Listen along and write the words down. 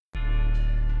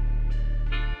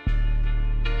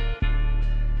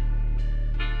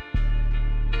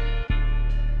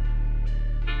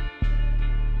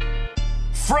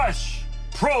Fresh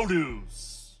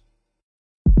Produce.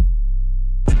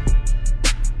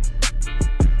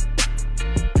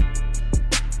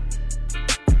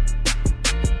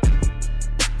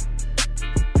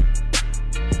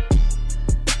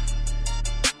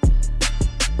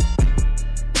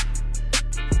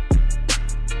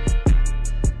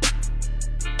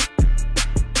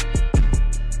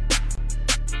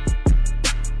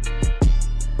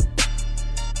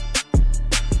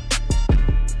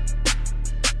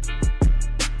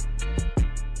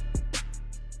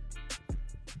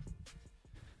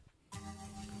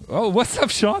 Oh, what's up,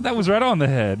 Sean? That was right on the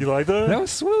head. You like that? That was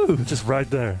smooth. Just right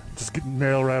there. Just get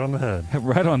nail right on the head.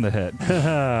 Right on the head.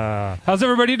 How's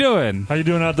everybody doing? How you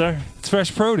doing out there? It's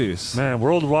Fresh Produce. Man,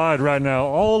 worldwide right now,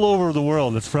 all over the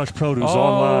world, it's Fresh Produce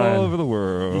online. All over the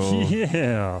world.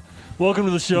 Yeah. Welcome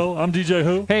to the show. I'm DJ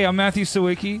Who. Hey, I'm Matthew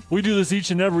Sawicki. We do this each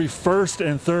and every first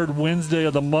and third Wednesday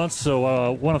of the month, so I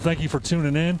want to thank you for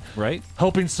tuning in. Right.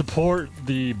 Helping support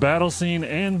the battle scene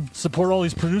and support all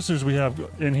these producers we have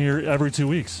in here every 2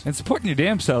 weeks. And supporting your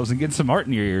damn selves and getting some art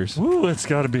in your ears. Woo, it's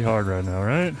got to be hard right now,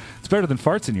 right? It's better than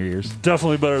farts in your ears.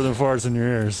 Definitely better than farts in your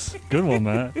ears. Good one,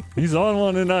 Matt. He's on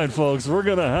one tonight, folks. We're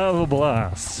going to have a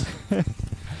blast.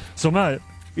 So, Matt.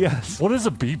 Yes. What is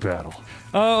a beat battle?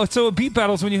 So a beat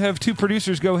battle is when you have two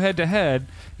producers go head to head.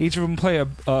 Each of them play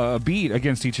a beat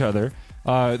against each other.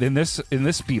 In this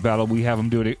beat battle, we have them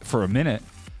do it for a minute,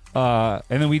 and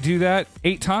then we do that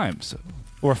 8 times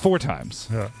or 4 times.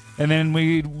 Yeah. And then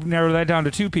we narrow that down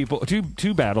to two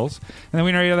battles, and then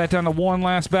we narrow that down to one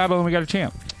last battle, and we got a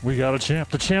champ. We got a champ.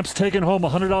 The champ's taking home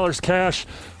 $100 cash,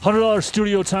 $100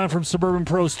 studio time from Suburban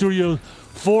Pro Studio,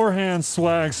 4-hand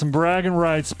swag, some bragging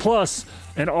rights, plus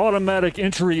an automatic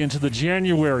entry into the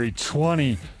January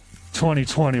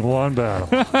 2021 battle.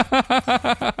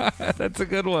 That's a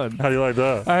good one. How do you like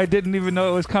that? I didn't even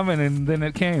know it was coming, and then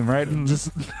it came right and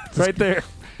just right there.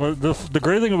 Well, the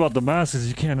great thing about the mask is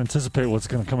you can't anticipate what's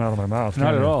going to come out of my mouth.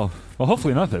 Not at all. Well,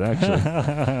 hopefully nothing, actually.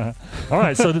 All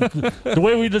right, so the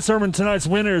way we determine tonight's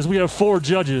winner is we have 4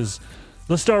 judges.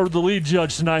 Let's start with the lead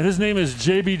judge tonight. His name is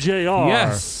JBJR.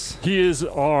 Yes. He is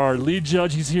our lead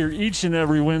judge. He's here each and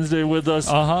every Wednesday with us.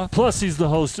 Plus, he's the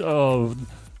host of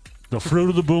the Fruit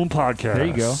of the Boom podcast. There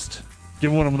you go.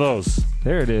 Give one of those.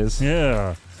 There it is.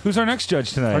 Yeah. Who's our next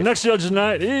judge tonight? Our next judge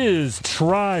tonight is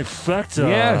Trifecta.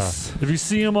 Yes. If you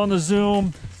see him on the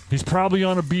Zoom, he's probably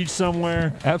on a beach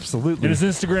somewhere. Absolutely. In his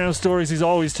Instagram stories, he's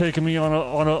always taking me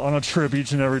on a trip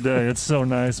each and every day. It's so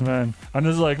nice, man. I'm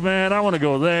just like, man, I want to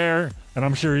go there. And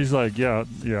I'm sure he's like, yeah,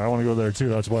 I want to go there too.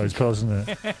 That's why he's posting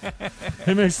it.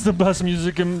 He makes the best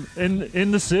music in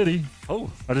the city.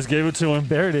 Oh. I just gave it to him.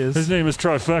 There it is. His name is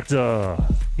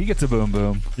Trifecta. He gets a boom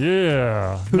boom.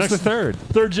 Yeah. Who's the third?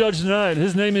 Third judge tonight.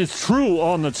 His name is True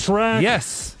on the track.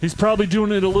 Yes. He's probably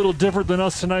doing it a little different than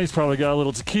us tonight. He's probably got a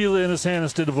little tequila in his hand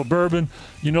instead of a bourbon.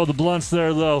 You know the blunts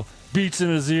there, though. Beats in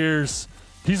his ears.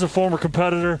 He's a former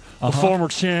competitor, a former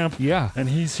champ. Yeah. And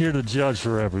he's here to judge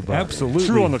for everybody. Absolutely.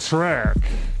 True on the track.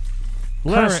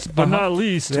 Last but not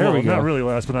least, there we go. Not really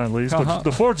last but not least, but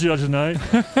the fourth judge tonight,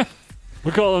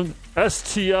 we call him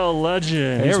STL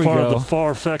Legend. He's part of the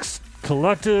Far-Fetched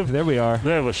Collective. There we are.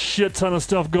 They have a shit ton of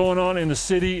stuff going on in the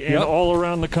city and all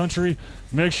around the country.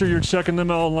 Make sure you're checking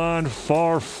them out online,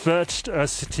 Far-Fetched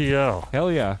STL.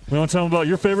 Hell yeah. You want to tell them about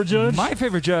your favorite judge? My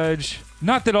favorite judge,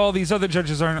 not that all these other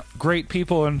judges aren't great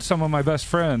people and some of my best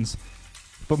friends,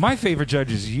 but my favorite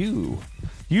judge is you.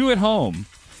 You at home.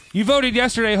 You voted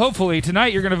yesterday. Hopefully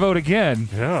tonight you're going to vote again.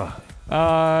 Yeah.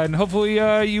 And hopefully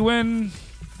you win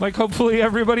like hopefully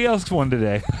everybody else won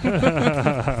today.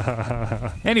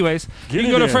 Anyways, you can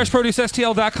go to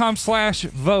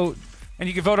freshproducestl.com/vote. And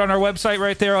you can vote on our website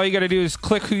right there. All you got to do is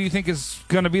click who you think is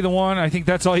going to be the one. I think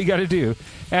that's all you got to do.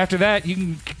 After that, you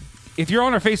can, if you're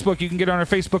on our Facebook, you can get on our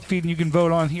Facebook feed and you can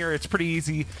vote on here. It's pretty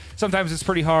easy. Sometimes it's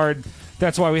pretty hard.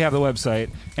 That's why we have the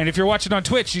website. And if you're watching on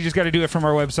Twitch, you just got to do it from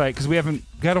our website because we haven't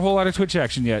got a whole lot of Twitch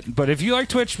action yet. But if you like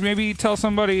Twitch, maybe tell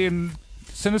somebody and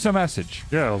send us a message.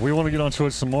 Yeah, we want to get on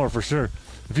Twitch some more for sure.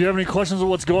 If you have any questions on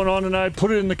what's going on tonight, put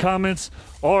it in the comments.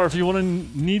 Or if you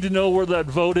need to know where that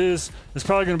vote is, it's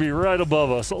probably going to be right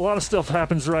above us. A lot of stuff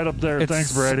happens right up there.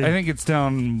 Thanks, Brady. I think it's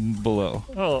down below.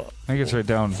 Oh, I think it's right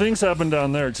down. Things happen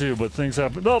down there, too, but things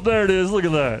happen. Oh, there it is. Look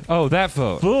at that. Oh, that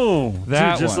vote. Boom.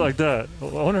 That Dude, just one. like that. I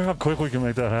wonder how quick we can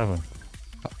make that happen.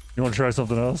 You want to try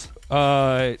something else?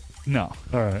 No.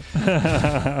 All right.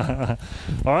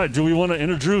 All right. Do we want to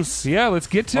introduce Yeah, let's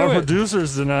get to our it.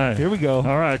 producers tonight? Here we go.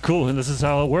 All right, cool. And this is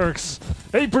how it works.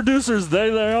 Hey, producers,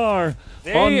 they are.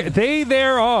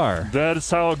 There are. That is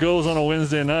how it goes on a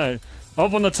Wednesday night.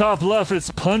 Up on the top left,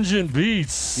 it's Pungent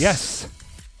Beats. Yes.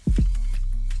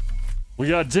 We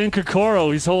got Din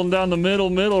Kokoro. He's holding down the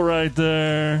middle right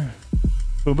there.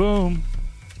 Boom, boom.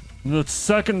 The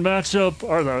second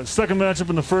matchup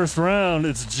in the first round,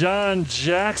 it's John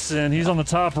Jackson. He's on the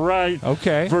top right.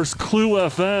 Okay. Versus Clue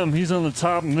FM. He's on the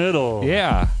top middle.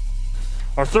 Yeah.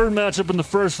 Our third matchup in the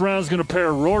first round is going to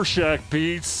pair Rorschach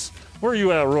Beats. Where are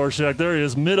you at, Rorschach? There he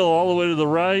is, middle all the way to the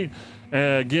right.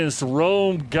 Against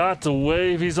Rome, Got to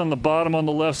Wave. He's on the bottom on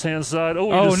the left-hand side.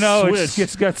 Oh, no, switched.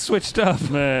 It's got switched up.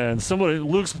 Man,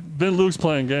 Luke's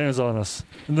playing games on us.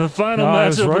 And the final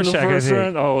matchup in the first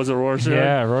round. Oh, was it Rorschach?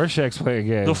 Yeah, Rorschach's playing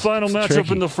games. The final matchup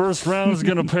in the first round is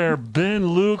going to pair Ben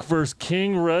Luke versus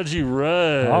King Reggie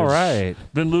Reg. All right.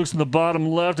 Ben Luke's in the bottom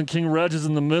left, and King Reg is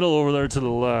in the middle over there to the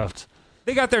left.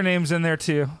 They got their names in there,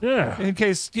 too. Yeah. In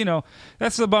case,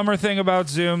 that's the bummer thing about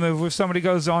Zoom. If somebody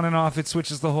goes on and off, it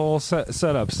switches the whole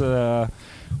setup. So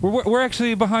we're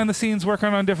actually behind the scenes working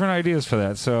on different ideas for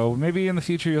that. So maybe in the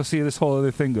future you'll see this whole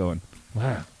other thing going.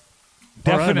 Wow.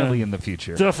 Definitely in the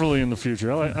future. Definitely in the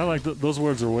future. I like those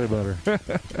words are way better.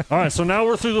 All right, so now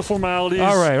we're through the formalities.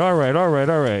 All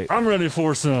right. I'm ready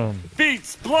for some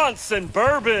beats, blunts, and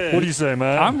bourbon. What do you say,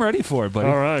 Matt? I'm ready for it, buddy.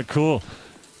 All right, cool.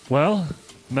 Well,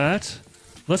 Matt,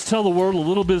 let's tell the world a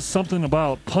little bit something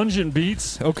about Pungent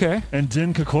Beats. Okay. And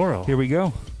Din Kokoro. Here we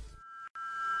go.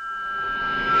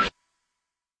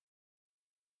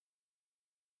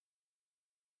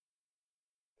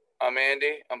 I'm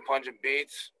Andy. I'm Pungent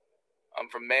Beats. I'm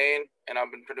from Maine, and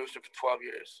I've been producing for 12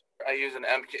 years. I use an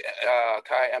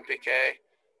Kai MPK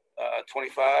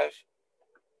 25.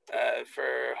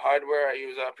 For hardware, I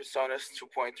use Presonus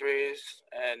 2.3s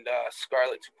and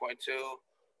Scarlett 2.2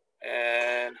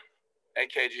 and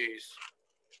AKGs.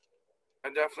 I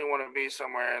definitely want to be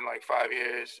somewhere in like 5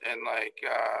 years and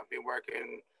be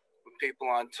working with people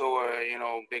on tour,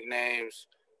 big names.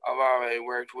 I've already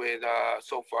worked with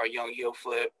so far Young Heel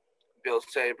Flip, Bill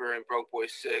Saber, and Broke Boy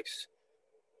 6.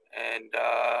 And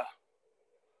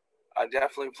I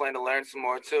definitely plan to learn some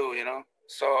more too,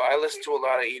 So I listened to a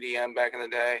lot of EDM back in the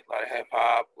day, a lot of hip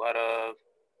hop, a lot of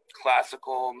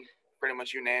classical, pretty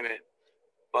much you name it.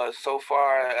 But so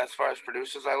far as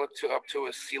producers I look up to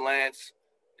is C. Lance,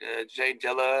 Jay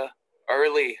Dilla,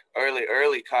 early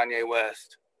Kanye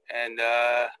West, and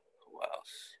who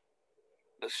else?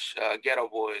 The Ghetto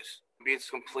Boys. Beats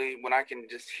complete when I can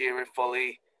just hear it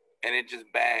fully and it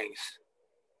just bangs.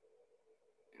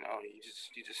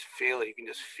 You just feel it. You can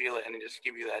just feel it, and it just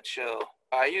give you that chill.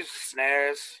 I use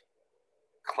snares,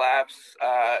 claps,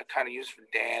 kind of used for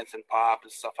dance and pop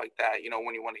and stuff like that.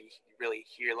 When you want to really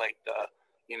hear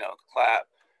the clap.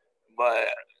 But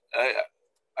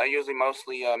I usually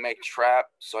mostly make trap,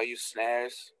 so I use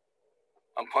snares.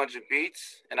 I'm Pungent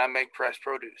Beats, and I make fresh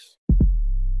produce.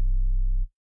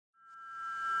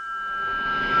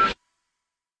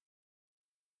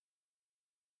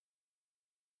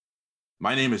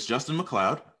 My name is Justin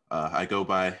McLeod. I go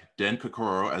by Den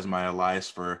Kokoro as my alias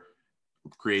for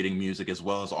creating music as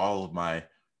well as all of my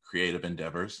creative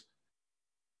endeavors.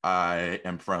 I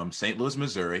am from St. Louis,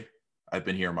 Missouri. I've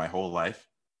been here my whole life,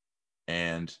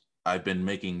 and I've been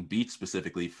making beats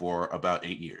specifically for about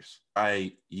 8 years.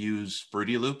 I use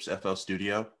Fruity Loops, FL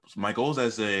Studio. My goals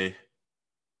as a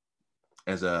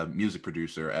music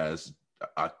producer, as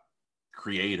a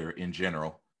creator in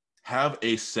general, have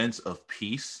a sense of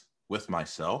peace with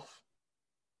myself.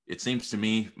 It seems to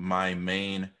me my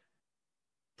main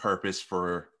purpose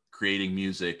for creating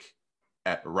music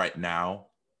right now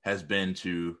has been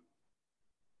to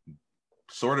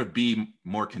sort of be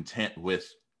more content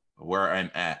with where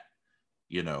I'm at,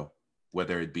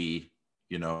 whether it be,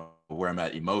 where I'm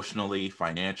at emotionally,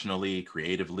 financially,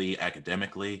 creatively,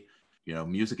 academically.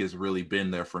 Music has really been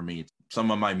there for me.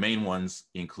 Some of my main ones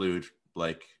include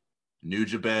like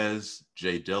Nujabez,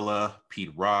 Jay Dilla,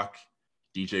 Pete Rock,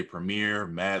 DJ Premier,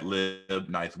 Madlib,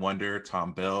 Ninth Wonder,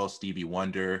 Tom Bell, Stevie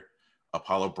Wonder,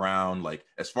 Apollo Brown. Like,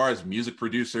 as far as music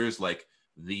producers, like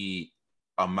the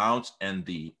amount and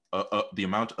the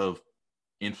amount of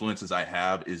influences I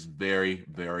have is very,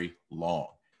 very long.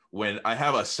 When I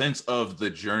have a sense of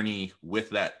the journey with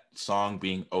that song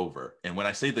being over, and when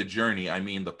I say the journey, I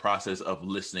mean the process of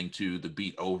listening to the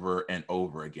beat over and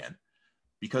over again,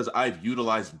 because I've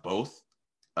utilized both.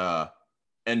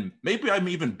 And maybe I'm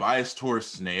even biased towards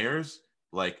snares,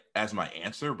 like, as my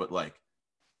answer, but like,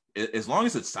 as long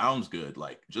as it sounds good,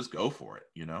 like, just go for it,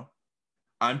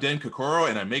 I'm Den Kokoro,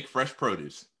 and I make fresh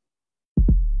produce.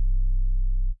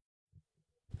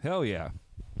 Hell yeah.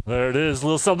 There it is. A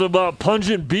little something about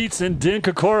Pungent Beats and Din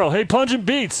Kokoro. Hey, Pungent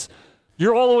Beats,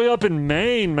 you're all the way up in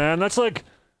Maine, man. That's like,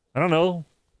 I don't know,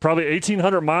 probably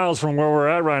 1,800 miles from where we're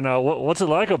at right now. What's it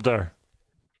like up there?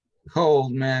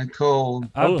 Cold, man, cold.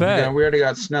 I bet. Yeah, we already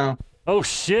got snow. Oh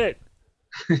shit.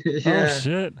 Yeah. Oh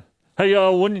shit. Hey,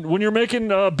 when you're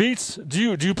making beats,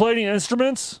 do you play any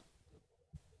instruments?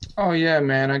 Oh yeah,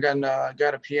 man. I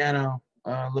got a piano,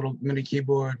 a little mini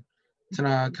keyboard. It's an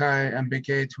Kai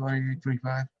MBK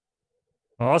 2025.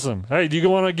 Awesome. Hey, do you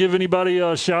want to give anybody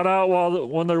a shout out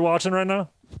when they're watching right now?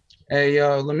 Hey,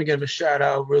 let me give a shout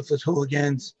out, Ruthless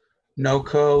Hooligans, No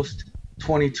Coast,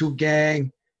 22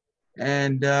 Gang,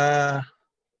 and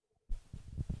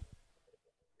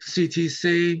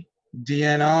CTC,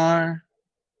 DNR,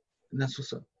 and that's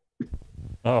what's up.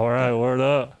 All right, word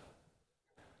up.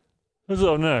 Who's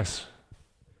up next?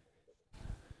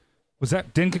 Was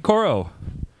that Din Kokoro?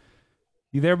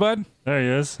 You there, bud? There he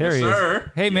is. There he Sir. is.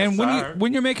 Hey, man, Yes,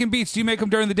 when you're making beats, do you make them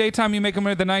during the daytime? You make them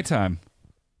at the nighttime?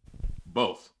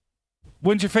 Both.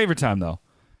 When's your favorite time, though?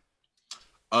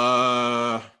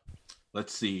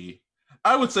 Let's see.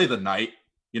 I would say the night.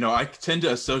 I tend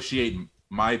to associate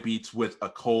my beats with a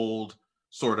cold,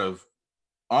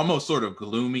 almost sort of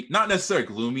gloomy, not necessarily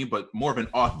gloomy, but more of an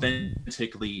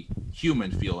authentically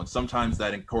human feel. And sometimes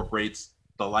that incorporates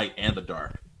the light and the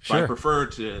dark. So Sure. I prefer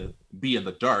to be in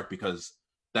the dark because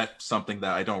that's something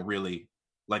that I don't really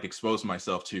expose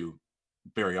myself to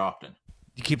very often.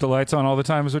 You keep the lights on all the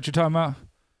time is what you're talking about?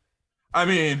 I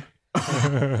mean, I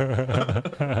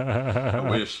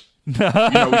wish. We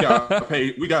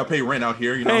gotta pay rent out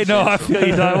here. Hey, no, I feel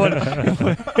you.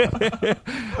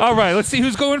 All right, let's see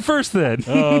who's going first then.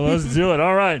 Let's do it.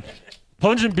 All right.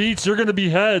 Pungent Beats, you're going to be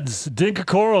heads. Din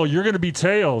Kokoro, you're going to be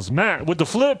tails. Matt, with the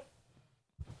flip.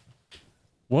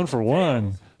 1 for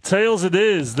 1. Tails it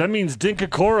is. That means Din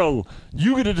Kokoro,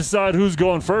 you get to decide who's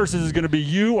going first. Is it going to be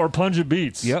you or Pungent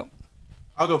Beats? Yep.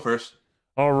 I'll go first.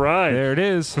 All right. There it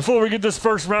is. Before we get this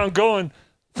first round going,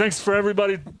 thanks for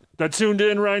everybody that tuned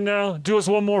in right now. Do us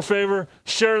one more favor.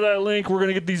 Share that link. We're going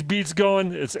to get these beats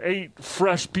going. It's 8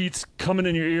 fresh beats coming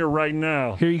in your ear right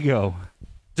now. Here you go.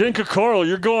 Din Kokoro,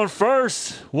 you're going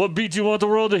first. What beat do you want the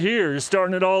world to hear? You're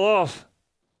starting it all off.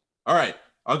 All right.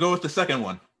 I'll go with the second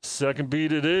one. Second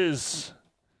beat it is.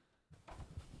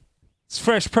 It's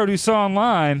Fresh Produce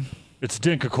Online. It's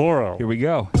Din Kokoro. Here we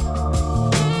go.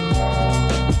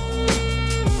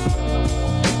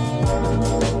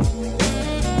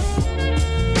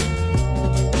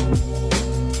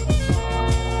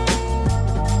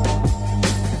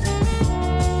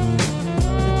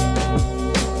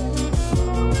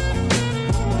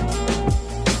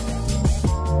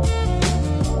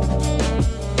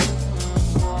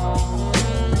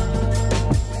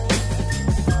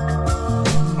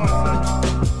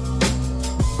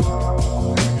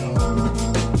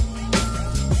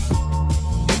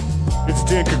 It's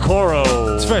Din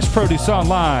Kokoro. It's Fresh Produce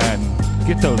Online.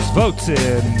 Get those votes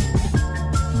in.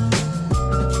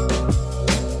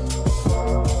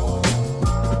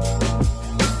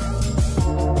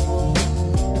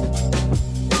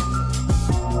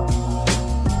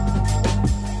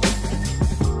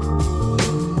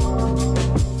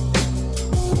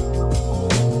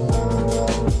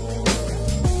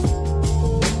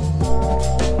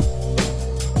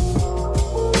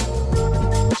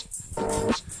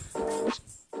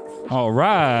 All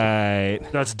right.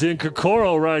 That's Din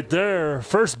Kokoro right there.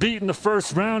 First beat in the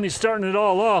first round. He's starting it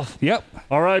all off. Yep.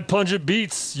 All right, Pungent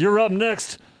Beats, you're up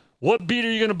next. What beat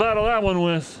are you going to battle that one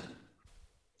with?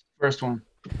 First one.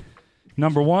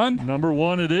 Number 1. Number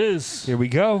 1 it is. Here we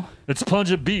go. It's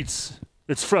Pungent Beats.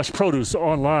 It's Fresh Produce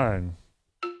Online.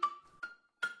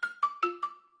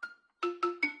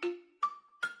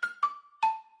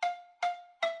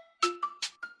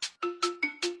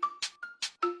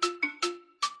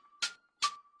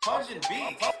 Pungent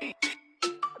beats.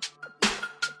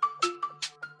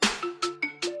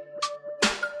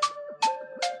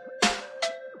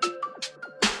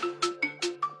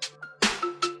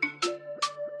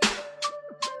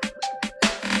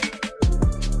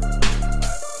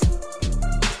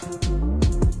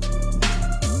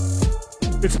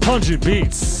 It's Pungent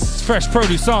Beats. It's Fresh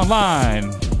Produce Online.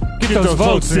 Get those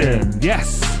votes in.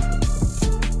 Yes.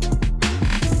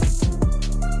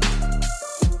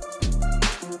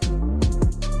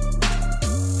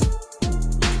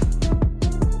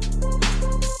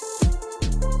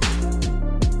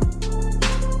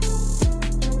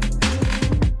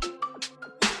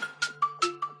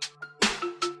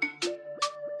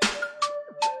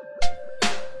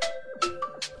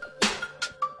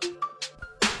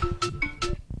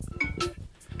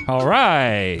 All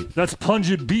right. That's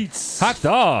Pungent Beats. Hot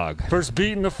dog. First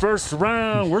beat in the first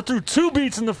round. We're through 2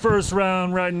 beats in the first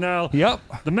round right now. Yep.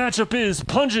 The matchup is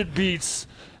Pungent Beats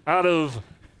out of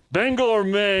Bangor,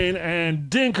 Maine, and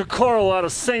Dinka Carl out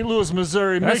of St. Louis,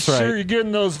 Missouri. Make That's right. sure you're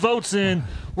getting those votes in.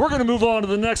 We're going to move on to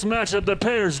the next matchup that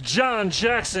pairs John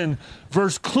Jackson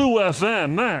versus Clue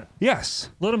FM. Matt, Yes.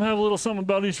 let them have a little something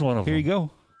about each one of them. Here you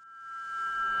go.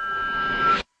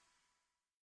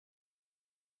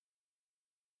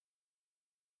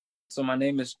 So my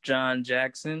name is John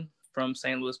Jackson from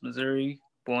St. Louis, Missouri,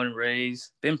 born and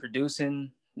raised. Been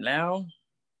producing now,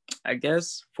 I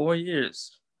guess, 4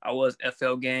 years. I was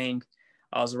FL Gang.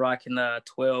 I was rocking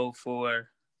 12 for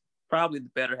probably the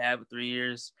better half of 3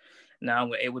 years. Now I'm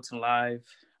with Ableton Live,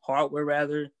 hardware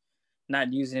rather,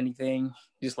 not using anything,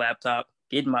 just laptop,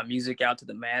 getting my music out to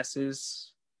the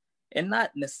masses, and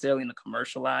not necessarily in a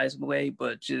commercialized way,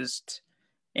 but just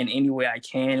in any way I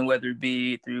can, whether it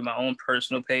be through my own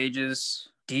personal pages,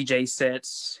 DJ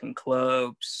sets in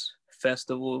clubs,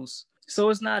 festivals. So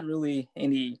it's not really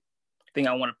anything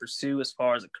I want to pursue as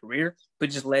far as a career, but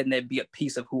just letting it be a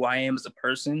piece of who I am as a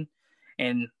person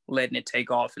and letting it take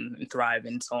off and thrive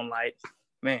in its own light.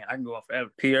 Man, I can go on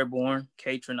forever. Pierre Bourne,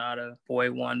 K Tronada,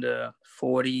 Boy Wonder,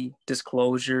 40,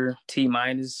 Disclosure, T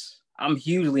Minus. I'm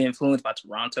hugely influenced by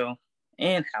Toronto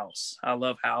and house. I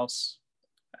love house.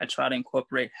 I try to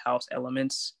incorporate house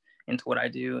elements into what I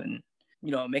do and,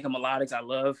 making melodics I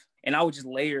love. And I would just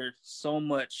layer so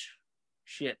much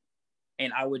shit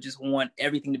and I would just want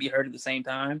everything to be heard at the same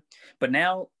time. But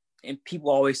now, and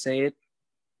people always say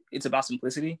it's about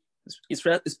simplicity. It's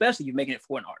especially if you're making it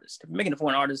for an artist. If you're making it for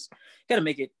an artist, you got to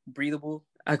make it breathable.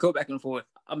 I go back and forth.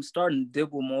 I'm starting to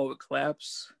dibble more with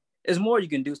claps. There's more you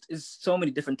can do. There's so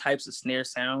many different types of snare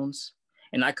sounds.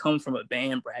 And I come from a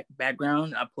band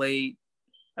background. I play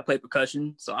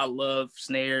percussion, so I love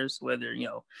snares, whether,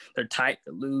 they're tight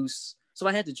or loose. So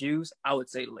if I had to choose, I would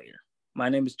say later. My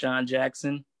name is John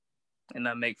Jackson, and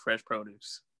I make fresh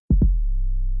produce.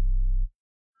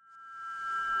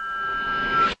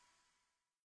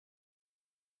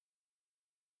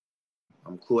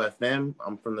 I'm Clue FM.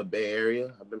 I'm from the Bay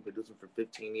Area. I've been producing for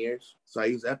 15 years. So I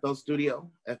use FL Studio.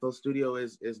 FL Studio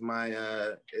is my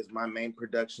main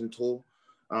production tool.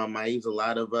 I use a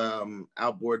lot of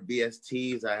outboard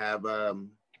VSTs. I have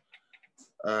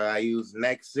I use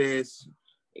Nexus.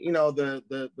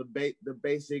 The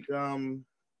basic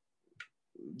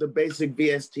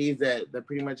VSTs that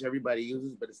pretty much everybody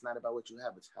uses, but it's not about what you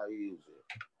have, it's how you use it.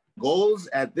 Goals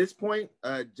at this point,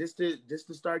 just to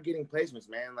start getting placements,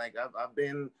 man. Like I've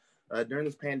been during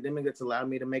this pandemic, it's allowed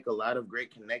me to make a lot of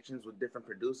great connections with different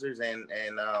producers, and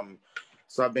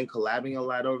so I've been collabing a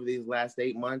lot over these last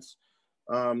 8 months.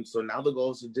 So now the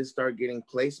goal is to just start getting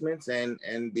placements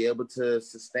and be able to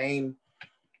sustain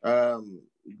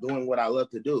doing what I love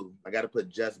to do. I got to put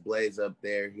Just Blaze up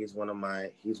there. He's one of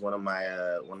my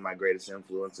greatest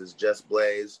influences. Just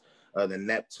Blaze, the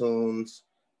Neptunes,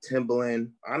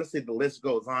 Timbaland. Honestly, the list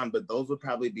goes on, but those would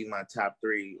probably be my top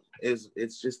three.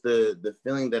 It's just the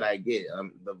feeling that I get.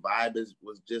 The vibe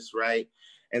was just right.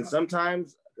 And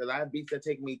sometimes, because I have beats that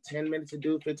take me 10 minutes to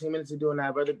do, 15 minutes to do, and I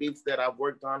have other beats that I've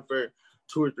worked on for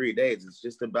 2 or 3 days. It's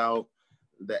just about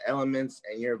the elements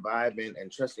and your vibe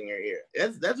and trusting your ear.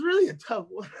 That's really a tough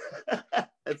one.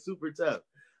 That's super tough.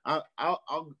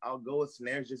 I'll go with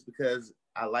snares just because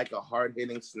I like a hard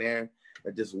hitting snare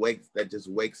that just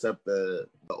wakes up the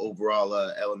overall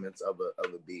elements of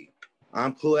a beat.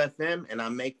 I'm Clue FM and I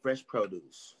make fresh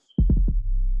produce.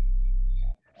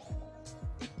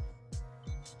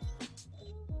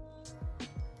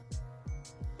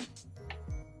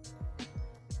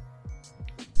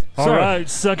 All right,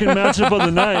 second matchup of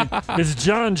the night is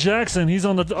John Jackson. He's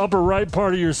on the upper right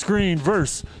part of your screen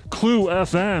versus Clue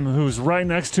FM, who's right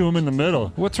next to him in the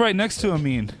middle. What's right next to him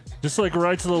mean? Just like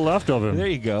right to the left of him. There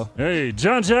you go. Hey,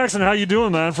 John Jackson, how you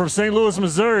doing, man? From St. Louis,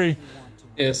 Missouri.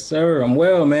 Yes, sir. I'm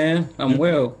well, man. I'm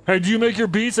well. Hey, do you make your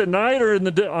beats at night or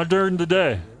during the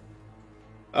day?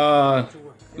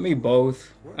 Me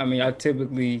both. I mean, I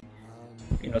typically,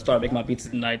 start making my beats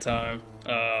at nighttime.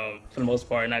 For the most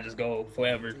part, and I just go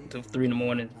forever until 3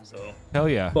 a.m. So hell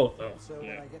yeah, both though.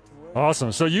 Yeah.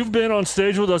 Awesome. So you've been on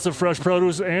stage with us at Fresh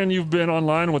Produce, and you've been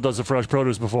online with us at Fresh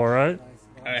Produce before, right?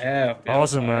 I have. Yeah,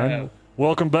 awesome, man.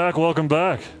 Welcome back. Welcome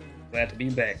back. Glad to be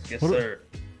back. Yes, sir.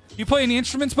 You play any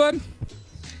instruments, bud?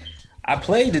 I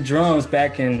played the drums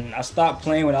I stopped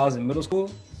playing when I was in middle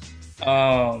school.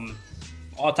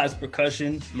 All types of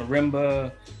percussion,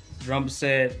 marimba, drum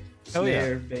set,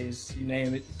 snare, bass, you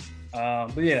name it.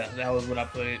 But yeah, that was what I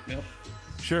played. Yep.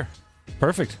 Sure.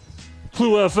 Perfect.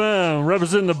 Clue FM,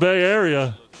 representing the Bay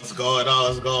Area. What's going on?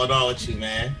 What's going on with you,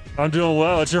 man? I'm doing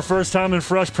well. It's your first time in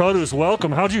Fresh Produce.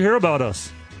 Welcome. How'd you hear about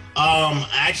us?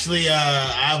 Actually, I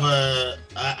have a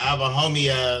homie,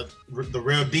 the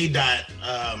real D Dot.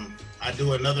 I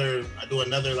do another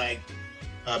like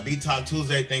Beat Talk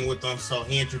Tuesday thing with him. So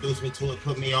he introduced me to it,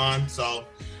 put me on. So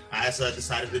I just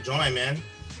decided to join, man.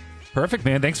 Perfect,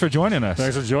 man. Thanks for joining us.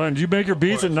 Thanks for joining. Do you make your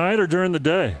beats at night or during the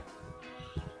day?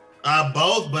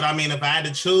 Both, but I mean, if I had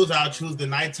to choose, I would choose the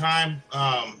nighttime.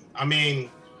 I mean,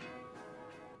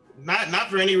 not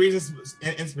for any reason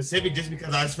in specific, just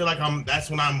because I just feel like that's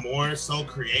when I'm more so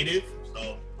creative.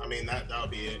 So I mean, that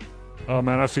would be it. Oh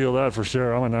man, I feel that for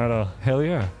sure. I'm a night owl. Hell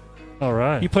yeah. All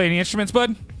right. You play any instruments,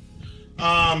 bud?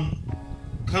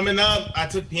 Coming up, I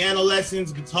took piano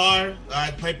lessons, guitar.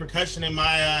 I played percussion in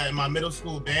my middle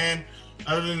school band.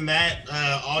 Other than that,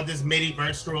 all just MIDI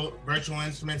virtual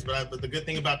instruments. But the good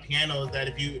thing about piano is that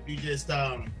if you just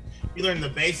you learn the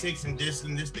basics and just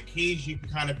the keys, you can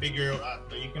kind of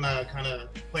kind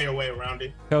of play your way around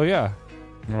it. Hell yeah.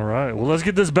 All right. Well, let's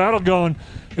get this battle going.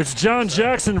 It's John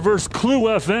Jackson versus Clue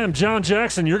FM. John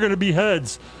Jackson, you're going to be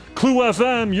heads. Clue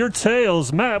FM, your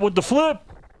tails. Matt with the flip.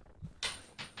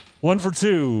 1 for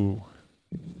 2.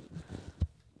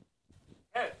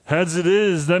 Heads it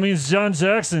is. That means John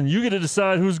Jackson, you get to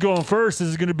decide who's going first.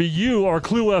 Is it going to be you or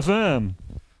Clue FM?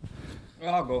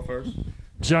 I'll go first.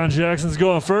 John Jackson's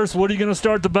going first. What are you going to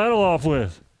start the battle off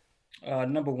with?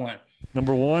 Number 1.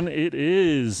 Number 1, it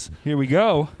is. Here we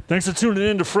go. Thanks for tuning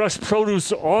in to Fresh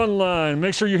Produce Online.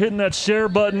 Make sure you're hitting that share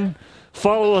button.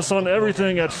 Follow us on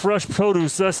everything at Fresh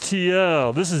Produce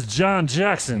STL. This is John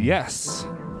Jackson. Yes.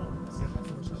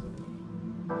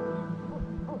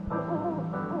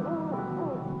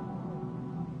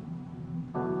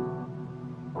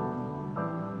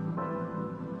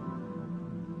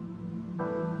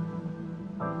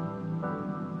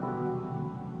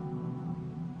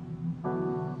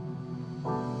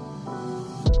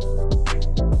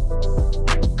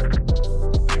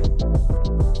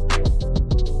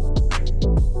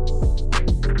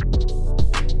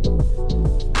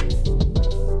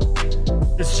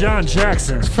 John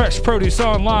Jackson. Fresh Produce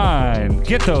Online.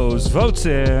 Get those votes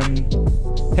in.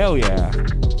 Hell yeah.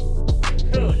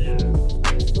 Hell yeah.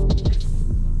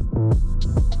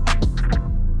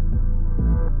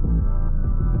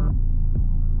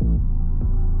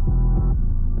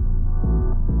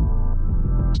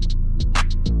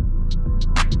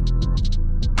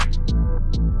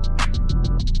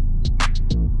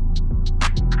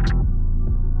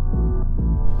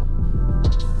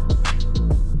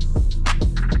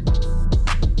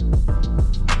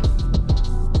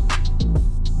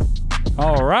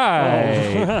 All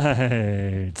right. All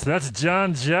right. That's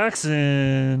John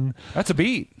Jackson. That's a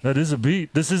beat. That is a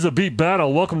beat. This is a beat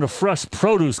battle. Welcome to Fresh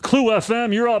Produce. Clue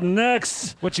FM, you're up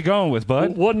next. What you going with,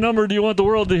 bud? What number do you want the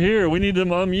world to hear? We need them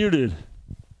unmuted.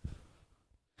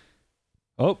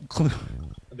 Oh, Clue.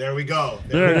 There we go.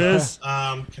 There it is.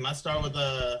 Can I start with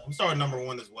I'm starting number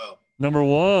 1 as well. Number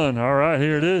 1. All right,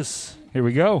 here it is. Here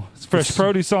we go. It's Fresh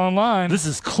Produce Online. This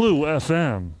is Clue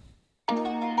FM.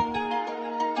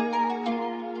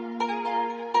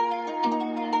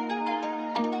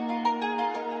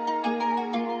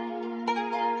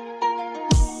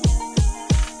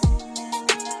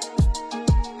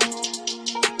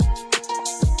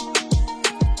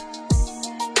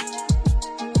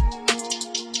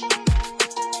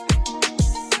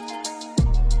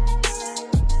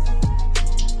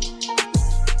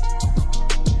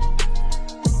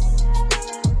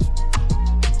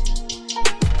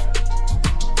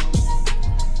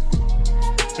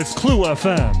 It's Clue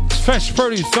FM. It's Fresh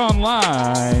Produce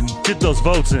Online. Get those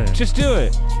votes in. Just do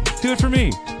it. Do it for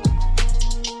me.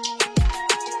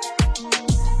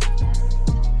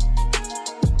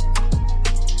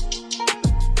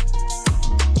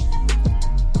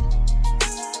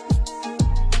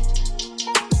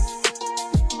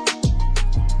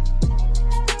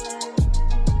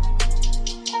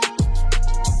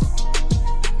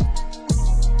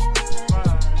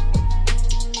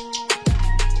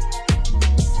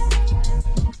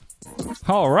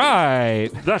 All right.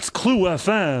 That's Clue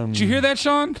FM. Did you hear that,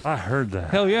 Sean? I heard that.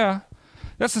 Hell yeah.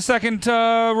 That's the second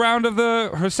round of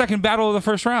her second battle of the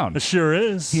first round. It sure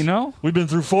is. You know? We've been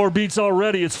through 4 beats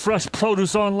already. It's Fresh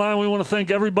Produce Online. We want to thank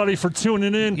everybody for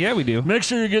tuning in. Yeah, we do. Make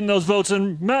sure you're getting those votes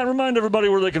in. Matt, remind everybody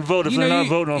where they can vote if they're not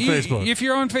voting on Facebook. If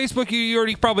you're on Facebook, you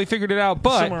already probably figured it out.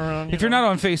 But if you're not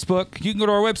on Facebook, you can go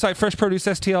to our website,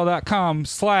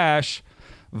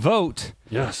 freshproducestl.com/vote.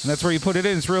 Yes. And that's where you put it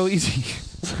in. It's real easy.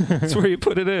 That's where you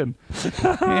put it in.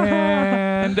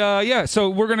 And yeah, so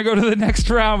we're going to go to the next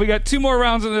round. We got 2 more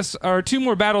rounds in this, or 2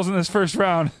 more battles in this first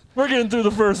round. We're getting through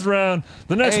the first round.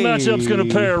 The next matchup's going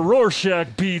to pair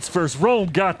Rorschach Beats versus Rome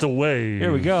Got the Wave.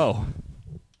 Here we go.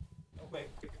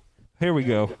 Here we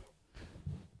go.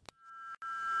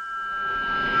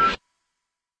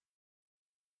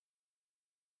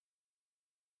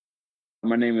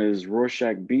 My name is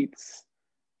Rorschach Beats.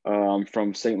 I'm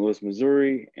from St. Louis,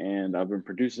 Missouri, and I've been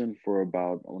producing for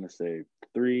about, I want to say,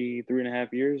 three and a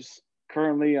half years.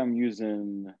 Currently, I'm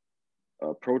using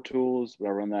Pro Tools, but I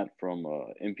run that from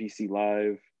MPC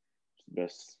Live,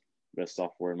 best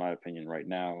software in my opinion right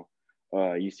now.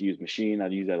 I used to use Machine.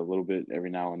 I'd use that a little bit every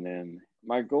now and then.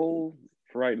 My goal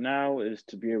for right now is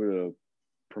to be able to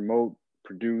promote,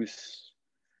 produce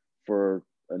for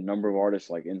a number of artists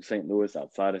like in St. Louis,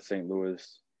 outside of St.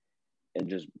 Louis, and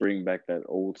just bring back that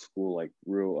old school, like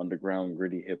real underground,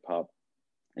 gritty hip hop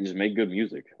and just make good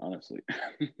music, honestly.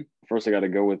 First, I got to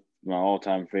go with my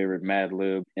all-time favorite,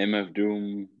 Madlib, MF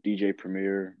Doom, DJ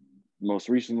Premier. Most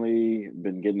recently,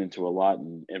 been getting into a lot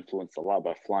and influenced a lot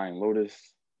by Flying Lotus.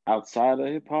 Outside of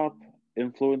hip-hop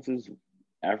influences,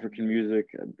 African music.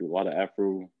 I do a lot of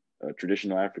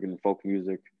traditional African folk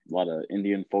music, a lot of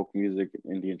Indian folk music,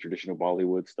 Indian traditional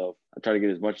Bollywood stuff. I try to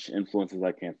get as much influence as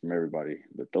I can from everybody,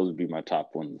 but those would be my top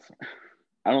ones.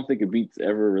 I don't think a beat's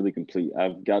ever really complete.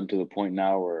 I've gotten to the point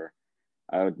now where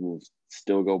I will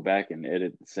still go back and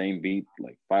edit the same beat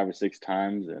like 5 or 6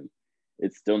 times and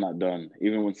it's still not done.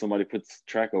 Even when somebody puts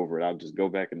track over it, I'll just go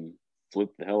back and flip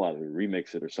the hell out of it,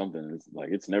 remix it or something. It's like,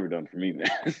 it's never done for me, man.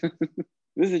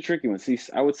 This is a tricky one. See,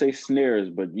 I would say snares,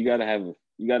 but you gotta have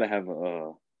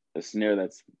a snare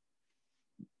that's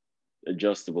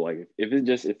adjustable. Like if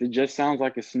it just sounds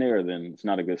like a snare, then it's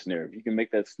not a good snare. If you can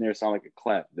make that snare sound like a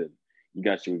clap, then you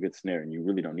got you a good snare and you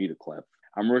really don't need a clap.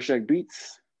 I'm Rorschach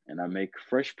Beats and I make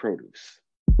fresh produce.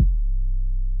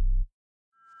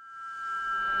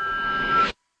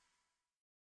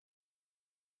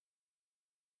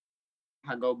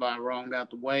 I go by Wrong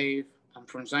Got the Wave. I'm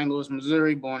from St. Louis,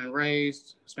 Missouri, born and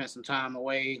raised. Spent some time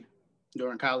away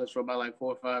during college for about like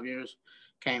 4 or 5 years.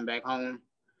 Came back home.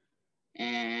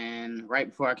 And right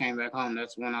before I came back home,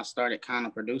 that's when I started kind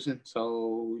of producing.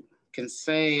 So can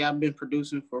say I've been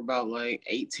producing for about like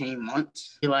 18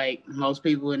 months. Like most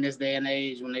people in this day and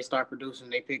age, when they start producing,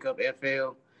 they pick up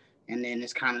FL and then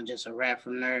it's kind of just a wrap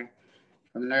from there.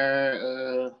 From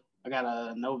there, I got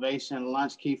a Novation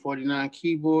Launch Key 49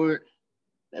 keyboard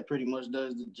that pretty much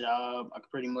does the job. I can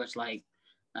pretty much I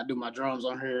do my drums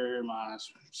on here, my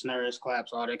snares,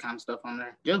 claps, all that kind of stuff on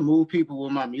there. Just move people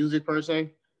with my music per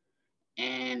se.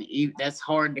 And that's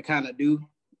hard to kind of do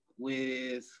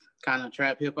with kind of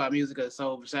trap hip hop music because it's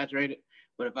so oversaturated.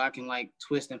 But if I can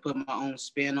twist and put my own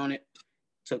spin on it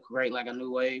to create a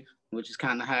new wave, which is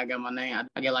kind of how I got my name.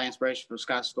 I get inspiration from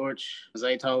Scott Storch,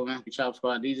 Zaytoven, Chop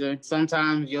Squad DJ.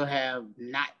 Sometimes you'll have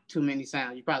not too many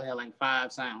sounds. You probably have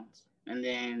 5 sounds. And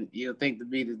then you'll think the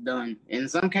beat is done. In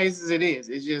some cases it is.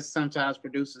 It's just sometimes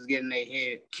producers get in their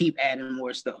head, keep adding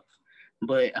more stuff.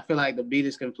 But I feel like the beat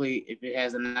is complete if it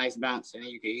has a nice bounce and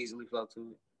then you can easily flow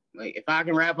to it. If I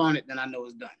can rap on it, then I know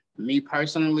it's done. Me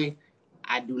personally,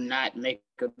 I do not make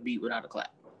a beat without a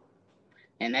clap.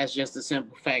 And that's just the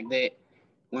simple fact that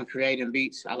when creating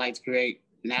beats, I like to create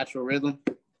natural rhythm.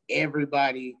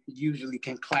 Everybody usually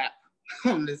can clap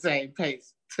on the same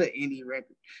pace to any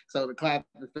record. So the clap,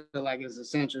 I feel like it's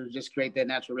essential to just create that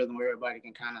natural rhythm where everybody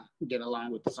can kind of get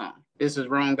along with the song. This is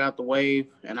Wrong Got the Wave,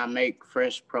 and I make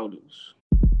fresh produce.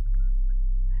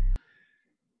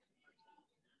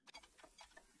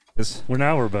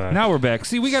 We're back. Now we're back.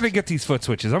 See, we got to get these foot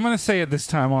switches. I'm going to say it this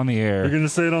time on the air. You're going to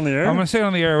say it on the air? I'm going to say it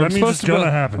on the air. That means it's going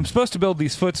to happen. I'm supposed to build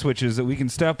these foot switches that we can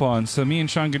step on so me and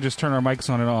Sean can just turn our mics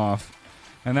on and off.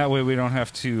 And that way we don't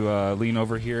have to lean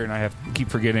over here and I have to keep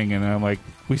forgetting. And I'm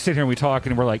we sit here and we talk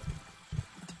and we're like.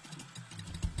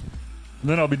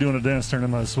 Then I'll be doing a dance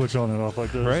turning my switch on and off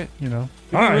like this. Right. All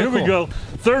right, here we go.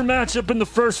 Third matchup in the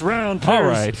first round. All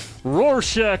right.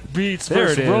 Rorschach Beats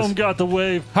versus Rome Got the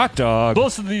Wave. Hot dog.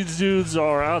 Both of these dudes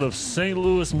are out of St.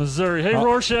 Louis, Missouri. Hey,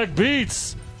 Rorschach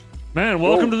Beats. Man,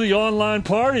 welcome to the online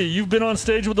party. You've been on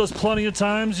stage with us plenty of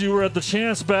times. You were at the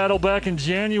Chance Battle back in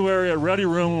January at Ready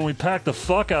Room when we packed the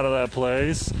fuck out of that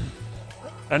place.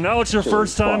 And now it's your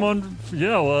first time on...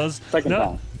 Yeah, it was. Second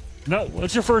time. No,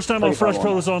 it's your first time on Fresh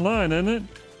Produce Online, isn't it?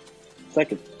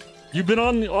 Second. You've been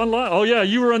on online. Oh, yeah,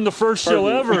 you were on the first show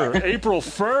ever, April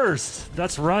 1st.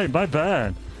 That's right, my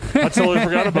bad. I totally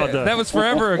forgot about that. That was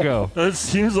forever ago. It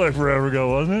seems like forever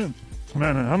ago, wasn't it?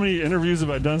 Man, how many interviews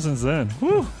have I done since then?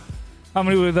 Whew. How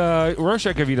many with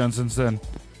Rorschach have you done since then?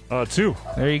 2.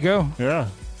 There you go. Yeah.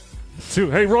 2.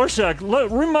 Hey, Rorschach,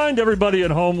 remind everybody at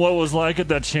home what it was like at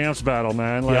that Champs Battle,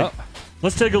 man. Yep.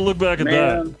 Let's take a look back at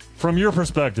that from your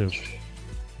perspective.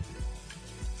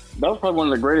 That was probably one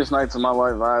of the greatest nights of my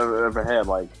life I've ever had.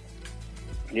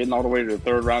 Getting all the way to the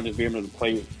third round, just being able to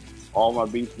play all my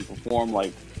beats and perform.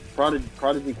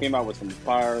 Prodigy came out with some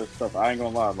fire stuff. I ain't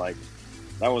gonna lie.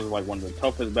 That was one of the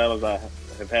toughest battles I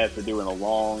have had to do in a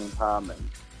long time, and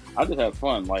I just have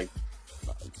fun. Like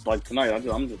tonight,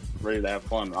 I'm just ready to have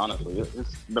fun. Honestly,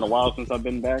 it's been a while since I've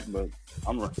been back, but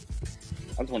I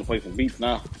just want to play some beats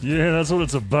now. Yeah, that's what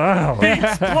it's about.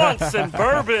 Beats, blunts, and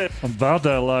bourbon. About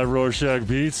that live Rorschach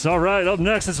Beats. All right, up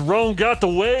next it's Rome Got the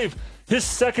Wave. His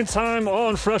second time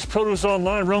on Fresh Produce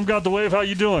Online. Rome Got the Wave. How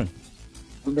you doing?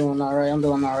 I'm doing all right.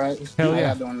 Hell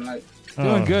yeah. How y'all doing tonight?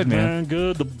 Doing good, man.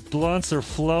 Good. The blunts are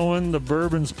flowing. The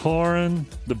bourbon's pouring.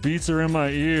 The beats are in my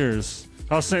ears.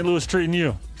 How's St. Louis treating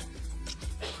you?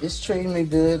 It's treating me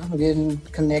good. I'm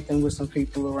connecting with some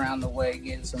people around the way,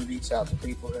 getting some beats out to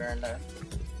people here and there.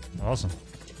 Awesome.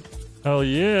 Hell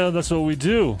yeah, that's what we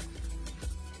do.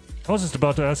 I was just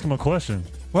about to ask him a question.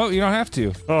 Well, you don't have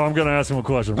to. Oh, I'm going to ask him a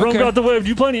question. Okay. Rome Got the Wave. Do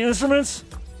you play any instruments?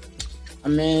 I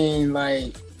mean,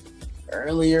 like,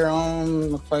 earlier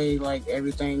on, I played, like,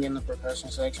 everything in the percussion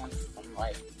section, from,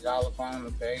 like, xylophone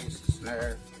to bass,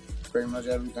 snare, pretty much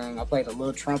everything. I played a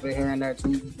little trumpet here and there,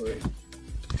 too, but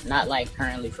not, like,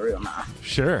 currently for real now.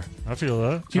 Sure. I feel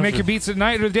that. Do you make your beats at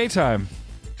night or daytime?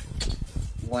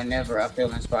 Whenever I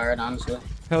feel inspired, honestly.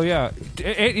 Hell yeah.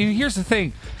 And here's the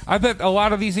thing. I bet a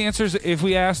lot of these answers, if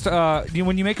we asked,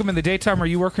 when you make them in the daytime, are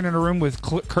you working in a room with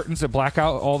curtains that black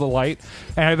out all the light?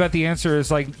 And I bet the answer is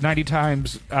like 90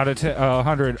 times out of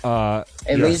 100. At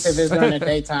least if it's during the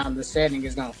daytime, the setting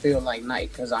is going to feel like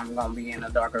night because I'm going to be in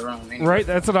a darker room anyway. Right?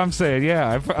 That's what I'm saying.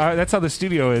 Yeah. That's how the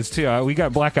studio is, too. We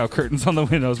got blackout curtains on the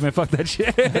windows. Man, fuck that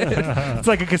shit. It's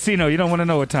like a casino. You don't want to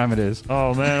know what time it is.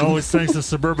 Oh, man. Always thanks to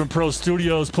Suburban Pro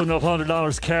Studios putting up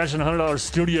 $100 cash and $100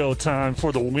 studio time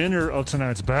for the winner of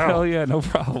tonight's battle. Hell yeah, no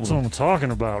problem. That's what I'm talking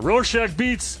about. Rorschach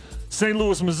Beats, St.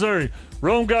 Louis, Missouri.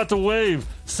 Rome Got the Wave,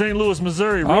 St. Louis,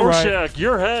 Missouri. All Rorschach, right.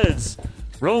 your heads.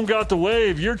 Rome Got the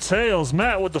Wave, your tails.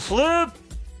 Matt with the flip.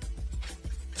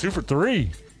 2 for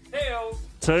 3.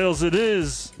 Tails it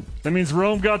is. That means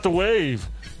Rome got the wave.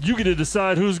 You get to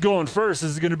decide who's going first.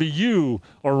 Is it going to be you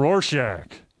or Rorschach?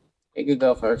 He could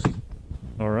go first.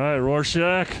 All right,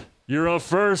 Rorschach, you're up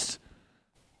first.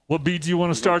 What beat do you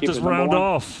want to start this round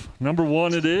off? Number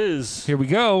 1 it is. Here we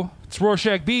go. It's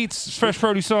Rorschach Beats. It's Fresh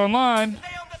Produce Online.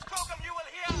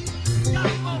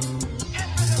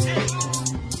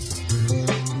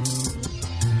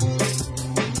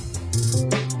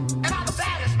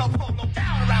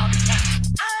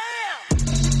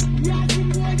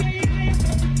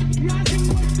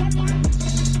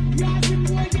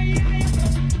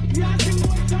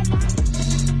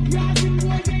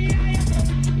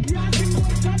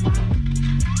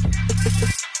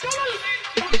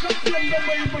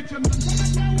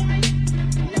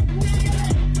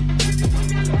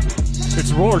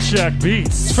 It's Rorschach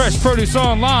Beats. Fresh Produce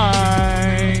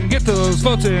Online. Get those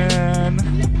votes in.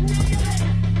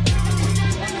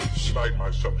 Tonight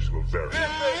my subjects will vary.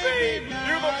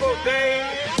 Beautiful day.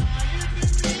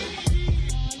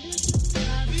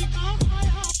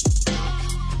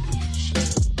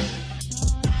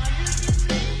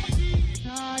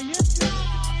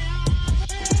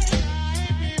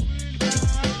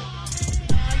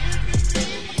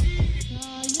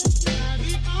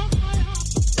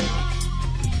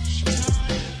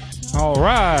 All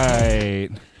right.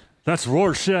 That's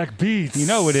Rorschach Beats. You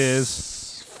know it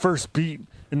is. First beat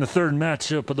in the third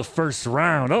matchup of the first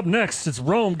round. Up next, it's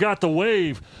Rome Got the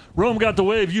Wave. Rome Got the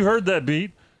Wave. You heard that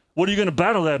beat. What are you going to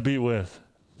battle that beat with?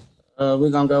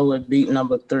 We're going to go with beat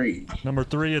number 3. Number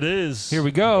 3 it is. Here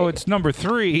we go. It's number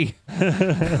 3.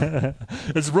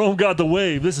 It's Rome Got the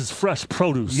Wave. This is Fresh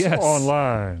Produce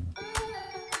Online.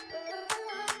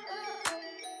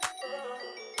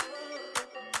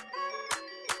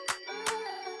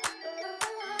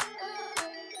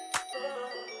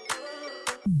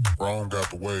 Rome got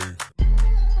the wave.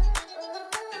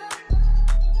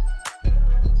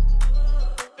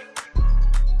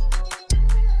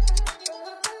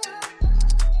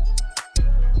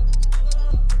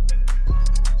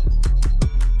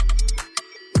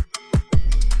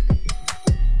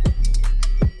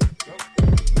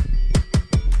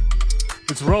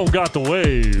 It's Rome Got the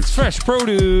Wave. It's Fresh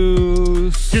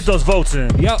Produce. Get those votes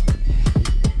in. Yep.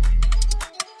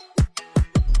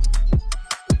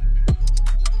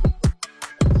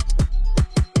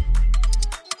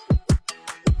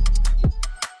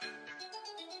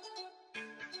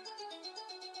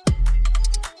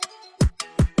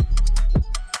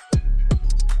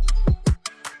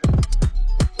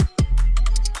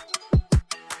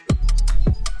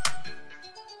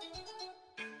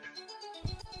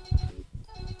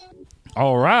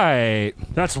 All right.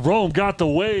 That's Rome Got the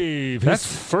Wave. His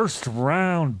first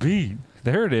round beat.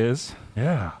 There it is.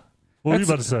 Yeah. What were you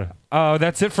about to say?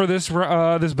 That's it for this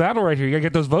this battle right here. You got to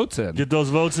get those votes in. Get those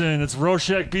votes in. It's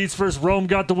Rorschach Beats versus Rome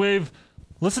Got the Wave.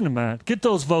 Listen to Matt. Get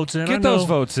those votes in. Get those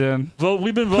votes in. Vote.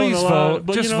 We've been voting Please a lot. vote.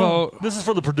 But, Just you know, vote. This is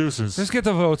for the producers. Just get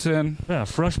the votes in. Yeah,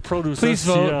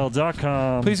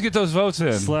 freshproducecl.com. Please get those votes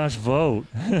in.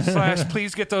 /vote.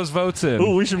 Please get those votes in.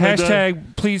 Ooh, we should make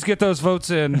Hashtag please get those votes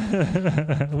in.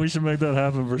 We should make that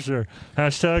happen for sure.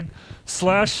 Hashtag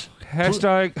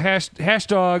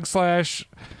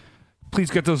please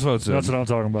get those votes in. That's what I'm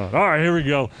talking about. All right, here we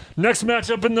go. Next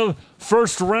matchup in the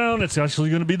first round. It's actually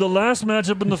going to be the last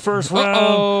matchup in the first round.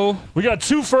 Uh-oh. We got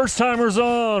two first-timers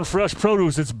on Fresh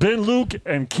Produce. It's Ben Luke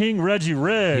and King Reggie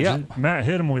Reg. Yep. Matt,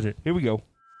 hit him with it. Here we go.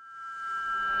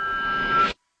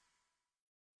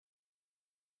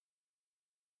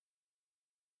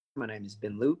 My name is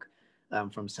Ben Luke. I'm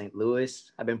from St.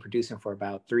 Louis. I've been producing for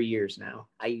about 3 years now.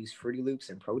 I use Fruity Loops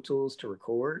and Pro Tools to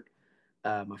record.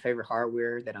 My favorite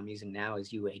hardware that I'm using now is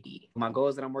UAD. My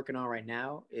goals that I'm working on right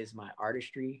now is my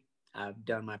artistry. I've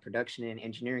done my production and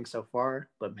engineering so far,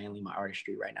 but mainly my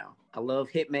artistry right now. I love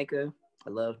Hitmaker.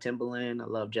 I love Timbaland. I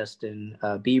love Justin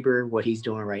Bieber. What he's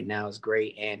doing right now is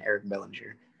great, and Eric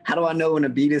Bellinger. How do I know when a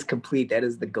beat is complete? That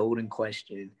is the golden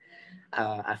question.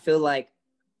 I feel like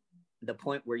the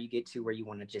point where you get to where you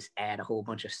want to just add a whole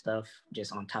bunch of stuff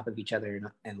just on top of each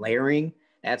other and layering,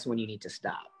 that's when you need to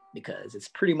stop, because it's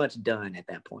pretty much done at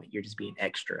that point. You're just being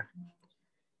extra.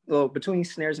 Well, between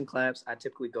snares and claps, I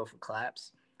typically go for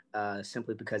claps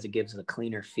simply because it gives it a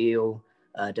cleaner feel.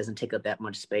 It doesn't take up that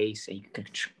much space, and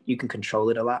you can control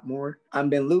it a lot more.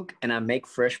 I'm Ben Luke, and I make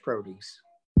fresh produce.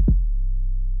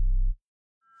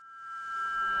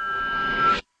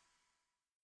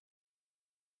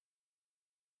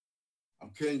 I'm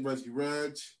King Reggie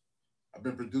Reg. I've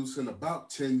been producing about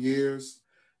 10 years.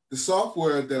 The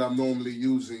software that I'm normally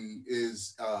using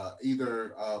is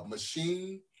either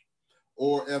Machine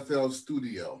or FL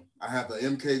Studio. I have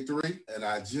an MK3, and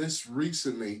I just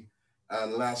recently, the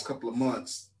last couple of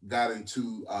months, got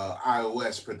into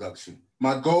iOS production.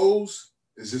 My goals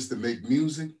is just to make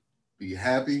music, be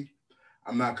happy.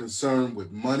 I'm not concerned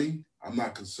with money. I'm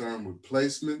not concerned with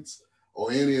placements or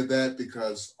any of that,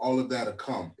 because all of that will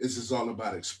come. It's just all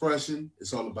about expression.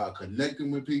 It's all about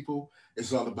connecting with people.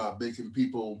 It's all about making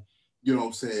people, you know what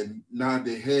I'm saying, nod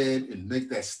their head and make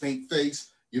that stink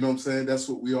face. You know what I'm saying? That's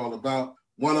what we all about.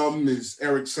 One of them is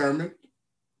Eric Sermon,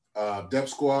 Dep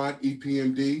Squad,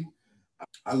 EPMD.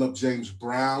 I love James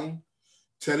Brown,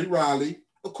 Teddy Riley.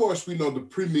 Of course, we know the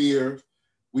Premier.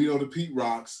 We know the Pete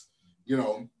Rocks. You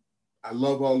know, I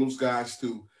love all those guys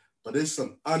too. But there's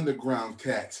some underground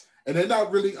cats. And they're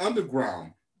not really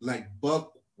underground, like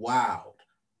Buck Wild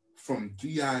from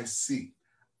DIC.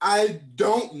 I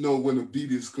don't know when a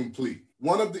beat is complete.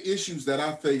 One of the issues that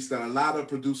I face, that a lot of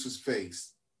producers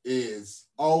face, is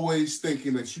always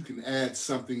thinking that you can add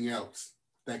something else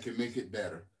that can make it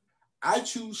better. I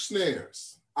choose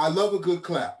snares. I love a good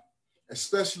clap,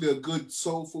 especially a good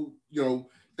soulful, you know,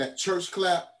 that church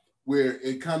clap where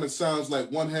it kind of sounds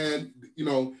like one hand, you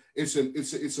know, it's an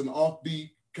offbeat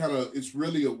kind of, it's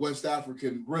really a West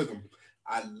African rhythm.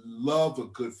 I love a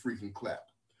good freaking clap.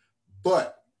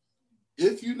 But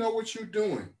if you know what you're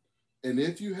doing, and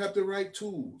if you have the right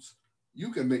tools,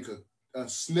 you can make a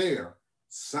snare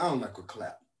sound like a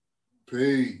clap.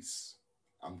 Peace.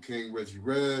 I'm King Reggie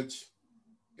Reg,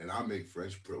 and I make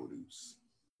fresh produce.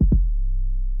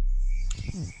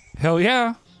 Hell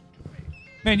yeah.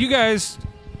 Man, you guys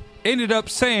ended up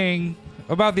saying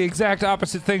about the exact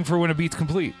opposite thing for when a beat's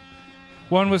complete.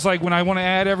 One was like, when I want to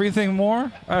add everything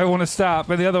more, I want to stop.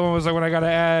 And the other one was like, when I got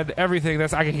to add everything,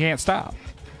 I can't stop.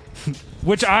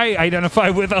 Which I identify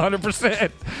with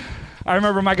 100%. I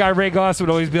remember my guy Ray Goss would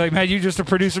always be like, man, you're just a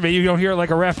producer, man. You don't hear it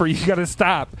like a rapper. You got to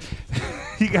stop.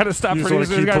 You got to stop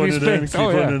producing. There's got to be space.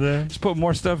 Oh, yeah. Just put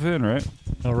more stuff in, right?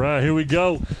 All right, here we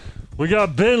go. We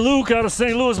got Ben Luke out of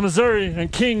St. Louis, Missouri,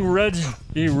 and King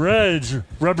Reggie Reg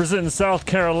representing South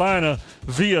Carolina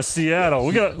via Seattle.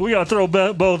 We got to throw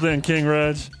both in, King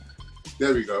Reg.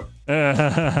 There we go.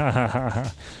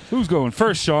 Who's going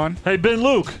first, Sean? Hey, Ben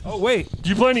Luke. Oh, wait. Do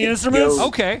you play any instruments?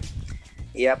 Okay.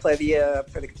 Yeah, I play the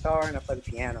guitar and I play the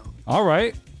piano. All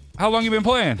right. How long you been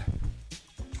playing?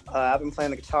 I've been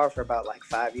playing the guitar for about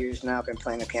 5 years now. I've been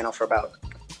playing the piano for about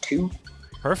 2.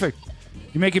 Perfect.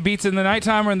 You making beats in the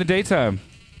nighttime or in the daytime?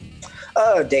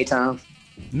 Daytime.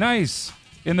 Nice.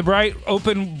 In the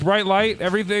bright light,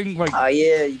 everything like. Oh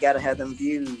yeah, you gotta have them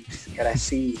views. Gotta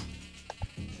see.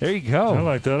 There you go. I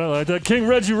like that. King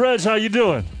Reggie Reg, how you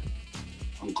doing?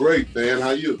 I'm great, man.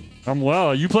 How you? I'm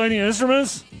well. You play any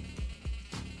instruments?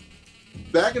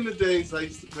 Back in the days, I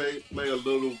used to play a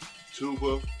little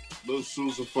tuba, little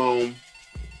sousaphone,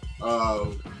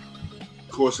 Of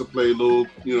course, I play a little,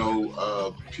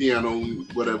 piano,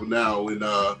 whatever now, and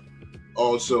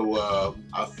also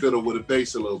I fiddle with a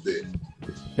bass a little bit.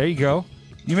 There you go.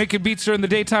 You making beats during the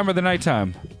daytime or the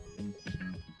nighttime?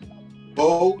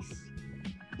 Both,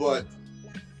 but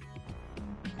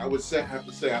I have to say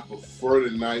I prefer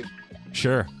the night.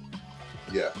 Sure.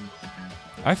 Yeah.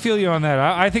 I feel you on that.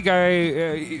 I think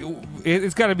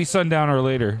it's got to be sundown or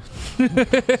later.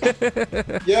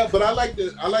 Yeah, but I like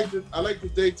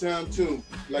the daytime too.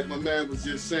 Like my man was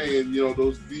just saying,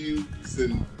 those views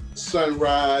and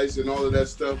sunrise and all of that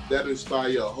stuff that inspire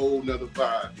you a whole nother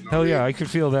vibe. Hell yeah, I could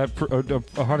feel that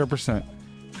 100%.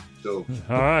 Dope.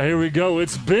 All right, here we go.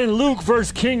 It's Ben Luke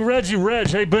versus King Reggie Reg.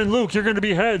 Hey, Ben Luke, you're going to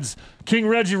be heads. King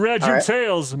Reggie Reg, your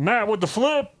tails. Matt with the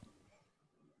flip.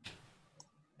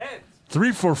 Heads.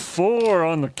 3 for 4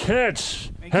 on the catch.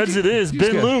 Heads it is.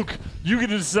 Ben Luke, you get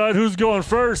to decide who's going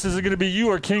first. Is it going to be you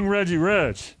or King Reggie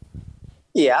Reg?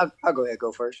 Yeah, I'll go ahead and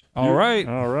go first. All right.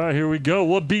 All right, here we go.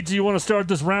 What beat do you want to start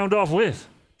this round off with?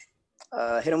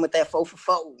 Hit him with that 4 for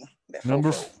 4.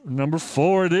 Number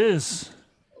 4 it is.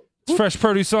 It's Fresh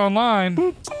Produce Online.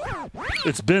 Boop.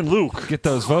 It's Ben Luke. Get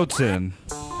those votes in.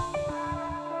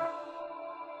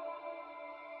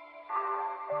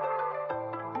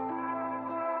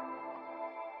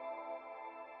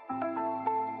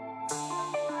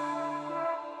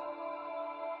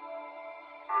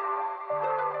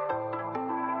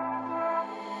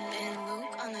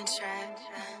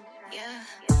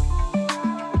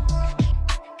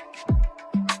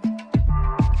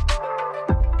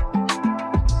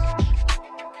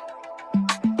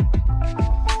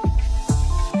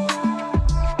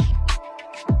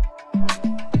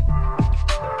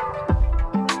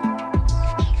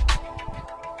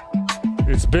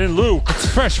 It's Ben Luke.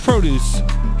 It's Fresh Produce,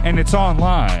 and it's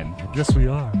online. Yes, we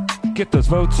are. Get those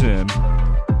votes in.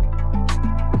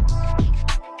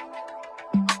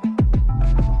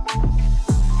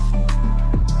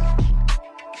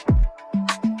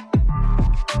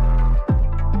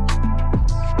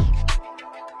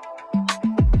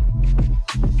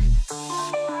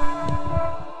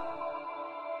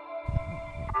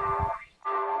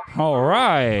 All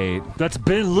right. That's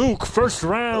Ben Luke, first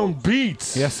round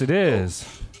beats. Yes, it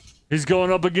is. He's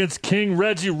going up against King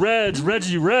Reggie Reg.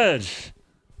 Reggie Reg.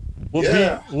 What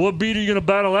beat are you going to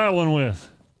battle that one with?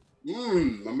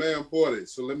 My man bought it.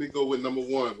 So let me go with number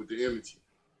 1 with the energy.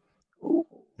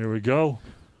 Here we go.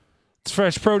 It's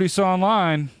Fresh Produce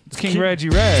Online. It's King Reggie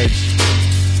Reg.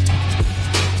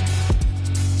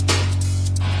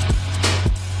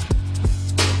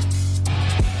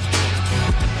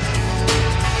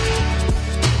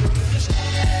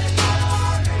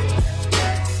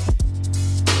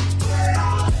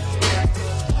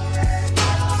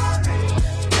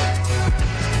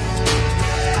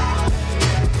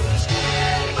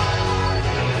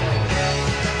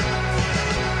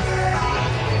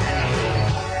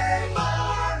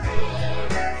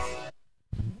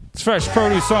 It's Fresh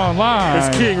Produce Online.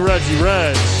 It's King Reggie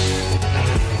Reg.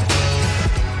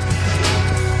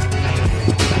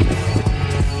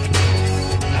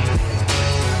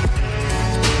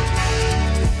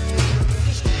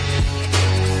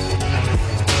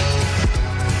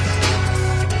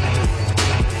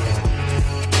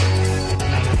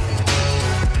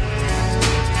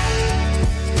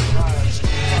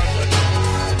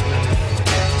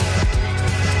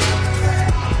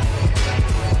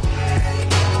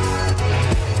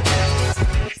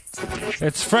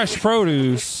 It's Fresh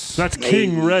Produce. That's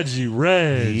King Reggie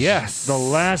Reg. Yes. The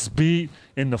last beat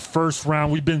in the first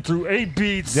round. We've been through 8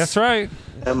 beats. That's right.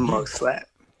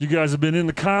 You guys have been in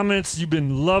the comments. You've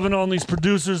been loving on these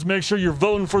producers. Make sure you're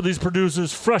voting for these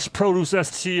producers.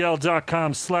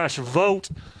 FreshProduceSTL.com/vote.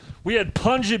 We had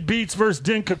Pungent Beats versus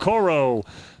Din Kokoro.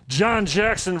 John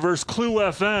Jackson versus Clue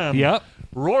FM. Yep.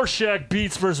 Rorschach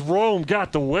Beats versus Rome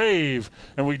Got the Wave.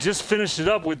 And we just finished it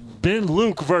up with Ben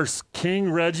Luke versus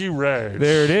King Reggie Reg.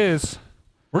 There it is.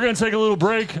 We're going to take a little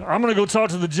break. I'm going to go talk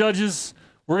to the judges.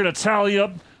 We're going to tally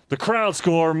up the crowd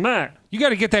score. Matt. You got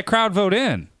to get that crowd vote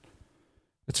in.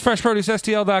 It's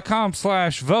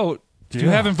freshproducestl.com/vote. If you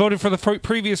haven't voted for the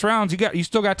previous rounds, you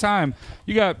still got time.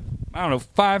 You got,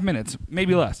 5 minutes,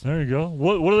 maybe less. There you go.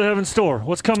 What do they have in store?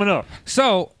 What's coming up?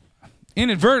 So,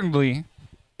 inadvertently,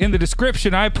 in the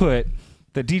description, I put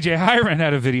that DJ Hiram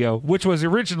had a video, which was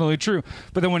originally true.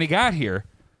 But then when he got here,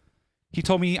 he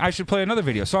told me I should play another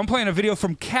video. So I'm playing a video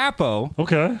from Capo.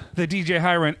 Okay. That DJ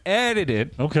Hiram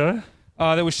edited. Okay.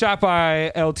 That was shot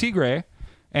by El Tigre.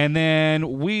 And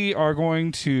then we are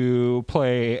going to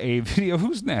play a video.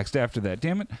 Who's next after that?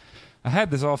 Damn it. I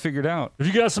had this all figured out. If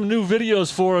you got some new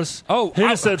videos for us, hit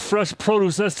us at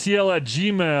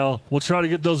freshproducestl@gmail. We'll try to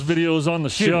get those videos on the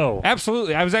show.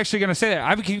 Absolutely. I was actually going to say that.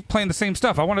 I would keep playing the same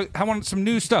stuff. I want some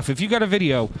new stuff. If you got a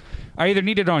video, I either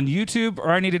need it on YouTube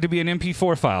or I need it to be an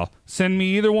MP4 file. Send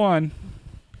me either one.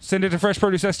 Send it to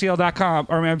freshproducestl.com.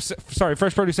 Or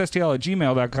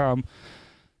freshproducestl@gmail.com.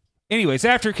 Anyways,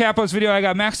 after Capo's video, I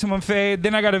got Maximum Fade.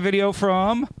 Then I got a video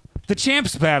from the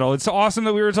Champs Battle. It's awesome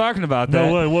that we were talking about that.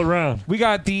 No way. What round? We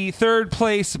got the third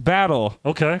place battle.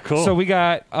 Okay, cool. So we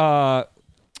got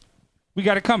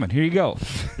it coming. Here you go.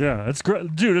 Yeah, it's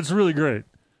great. Dude, it's really great.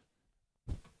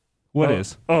 What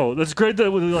is? Oh, that's great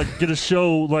that we get a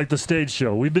show like the stage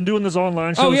show. We've been doing this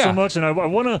online show so much, and I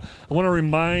want to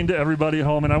remind everybody at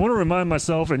home, and I want to remind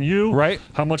myself and you,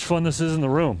 how much fun this is in the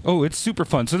room. Oh, it's super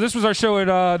fun. So this was our show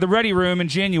at the Ready Room in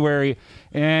January,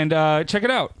 and check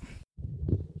it out.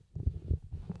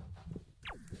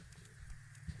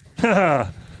 I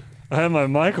had my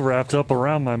mic wrapped up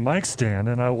around my mic stand,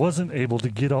 and I wasn't able to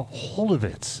get a hold of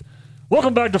it.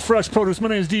 Welcome back to Fresh Produce. My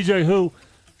name is DJ Who.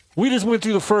 We just went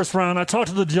through the first round. I talked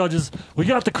to the judges. We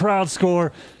got the crowd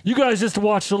score. You guys just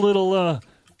watched a little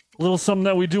something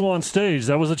that we do on stage.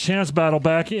 That was a chance battle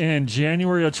back in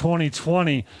January of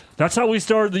 2020. That's how we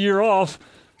started the year off.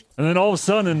 And then all of a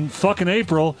sudden, in fucking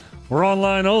April, we're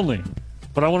online only.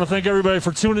 But I want to thank everybody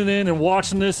for tuning in and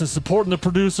watching this and supporting the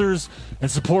producers and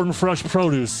supporting Fresh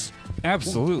Produce.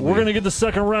 Absolutely. We're going to get the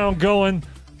second round going.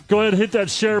 Go ahead and hit that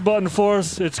share button for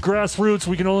us. It's grassroots.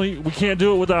 We can't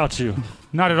do it without you.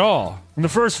 Not at all. In the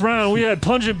first round, we had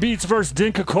Pungent Beats versus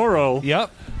Dinkakoro.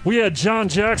 Yep. We had John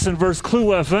Jackson versus Clue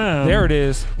FM. There it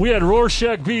is. We had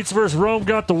Rorschach Beats versus Rome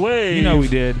Got the Wave. You know we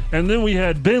did. And then we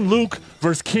had Ben Luke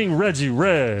versus King Reggie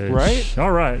Reg. Right?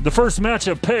 All right. The first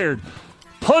matchup paired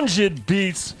Pungent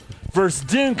Beats versus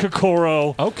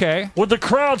Dinkakoro. Okay. With the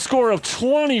crowd score of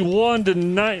 29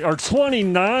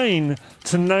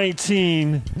 to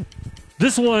 19.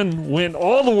 This one went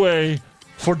all the way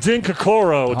for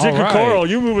Dinkakoro. Dinkakoro,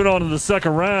 you moving on to the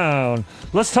second round.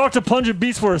 Let's talk to Pungent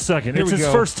Beats for a second. It's his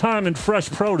first time in Fresh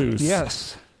Produce.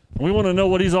 Yes. We want to know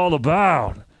what he's all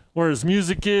about, where his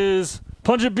music is.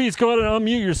 Pungent Beats, go ahead and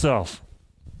unmute yourself.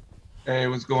 Hey,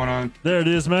 what's going on? There it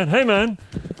is, man. Hey, man.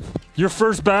 Your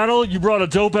first battle, you brought a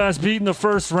dope-ass beat in the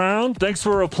first round. Thanks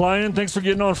for applying. Thanks for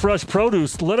getting on Fresh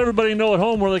Produce. Let everybody know at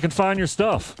home where they can find your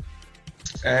stuff.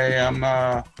 Hey, I'm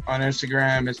on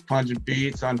Instagram, it's Pungent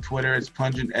Beats. On Twitter, it's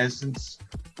Pungent Essence.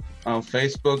 On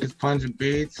Facebook, it's Pungent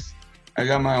Beats. I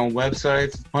got my own website,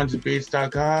 it's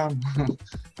pungentbeats.com.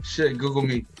 Shit, Google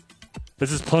me.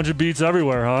 This is Pungent Beats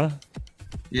everywhere, huh?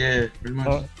 Yeah, pretty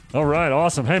much. All right,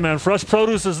 awesome. Hey, man, Fresh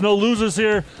Produce, there's no losers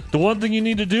here. The one thing you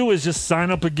need to do is just sign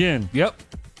up again. Yep.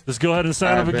 Just go ahead and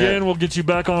sign up again. We'll get you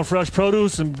back on Fresh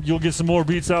Produce, and you'll get some more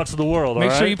beats out to the world.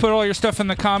 Make sure you put all your stuff in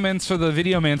the comments for the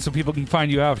video, man, so people can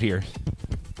find you out here.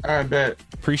 All right, bet.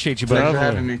 Appreciate you, buddy. Thanks for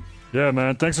having me. Yeah,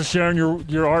 man. Thanks for sharing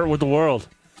your art with the world.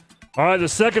 All right, the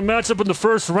second matchup in the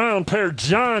first round paired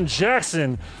John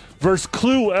Jackson versus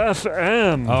Clue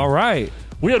FM. All right.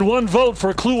 We had one vote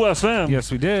for Clue FM.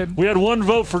 Yes, we did. We had one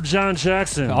vote for John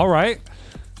Jackson. All right.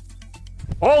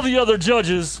 All the other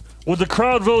judges, with the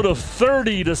crowd vote of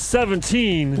 30 to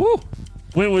 17,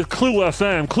 went with Clue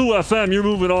FM. Clue FM, you're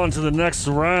moving on to the next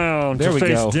round to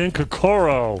face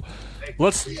Dinkakoro.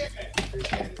 Let's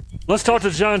talk to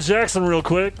John Jackson real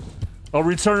quick. A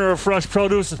returner of Fresh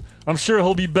Produce. I'm sure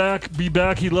he'll be back.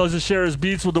 He loves to share his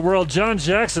beats with the world. John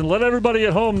Jackson, let everybody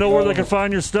at home know where they can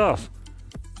find your stuff.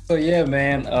 So yeah,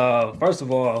 man. First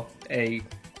of all,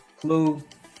 Clue,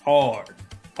 hard,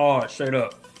 straight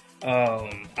up.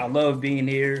 I love being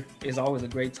here. It's always a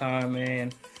great time,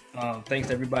 man. Thanks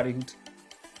to everybody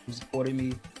who supported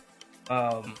me.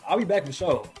 I'll be back for the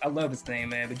show. I love this thing,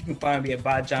 man. But you can find me at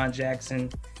By John Jackson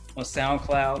on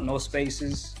SoundCloud, no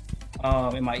spaces.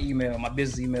 In my email, my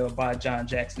business email,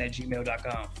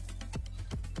 byjohnjackson@gmail.com.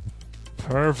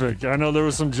 Perfect. I know there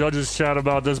was some judges chat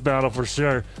about this battle for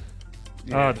sure.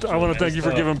 Yeah, I want to thank you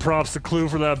for giving props to Clue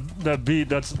for that beat.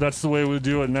 That's the way we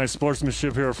do it. Nice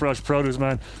sportsmanship here at Fresh Produce,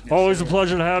 man. Yes, always a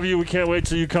pleasure to have you. We can't wait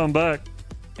till you come back.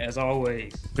 As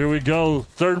always. Here we go.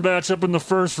 Third matchup in the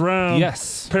first round.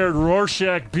 Yes. Paired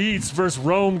Rorschach Beats versus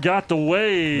Rome Got the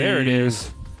Wave. There it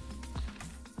is.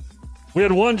 We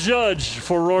had one judge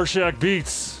for Rorschach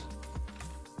Beats.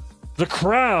 The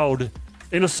crowd,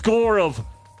 in a score of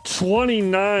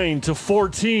 29 to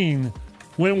 14,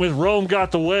 went with Rome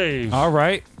Got the Wave. All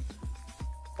right.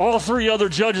 All three other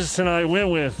judges tonight went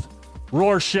with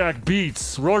Rorschach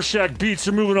Beats. Rorschach Beats,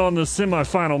 you're moving on to the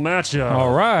semifinal matchup.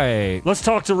 All right. Let's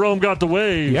talk to Rome Got the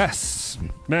Wave. Yes.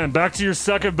 Man, back to your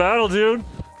second battle, dude.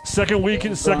 Second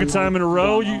time in a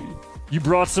row. You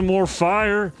brought some more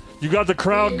fire. You got the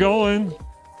crowd going.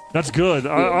 That's good.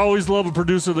 I always love a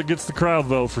producer that gets the crowd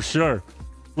vote for sure.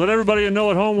 Let everybody know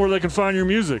at home where they can find your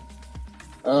music.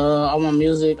 I want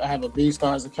music. I have a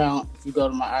BeatStars account. If you go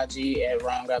to my IG at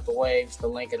Ron Got the Waves, the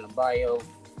link in the bio.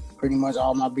 Pretty much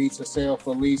all my beats are sale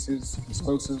for leases,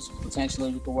 exclusives.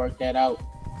 Potentially we can work that out.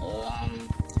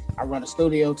 I run a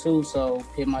studio too, so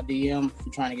hit my DM if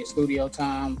you're trying to get studio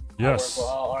time. Yes. I work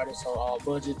for all artists on all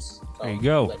budgets. So There you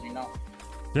go. Let me know.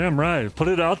 Damn right. Put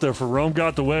it out there for Rome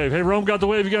Got the Wave. Hey, Rome Got the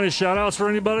Wave, you got any shout-outs for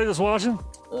anybody that's watching?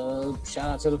 Shout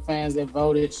out to the fans that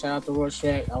voted. Shout out to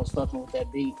Rorschach. I was fucking with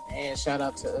that beat. And shout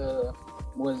out to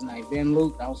what's his name? Ben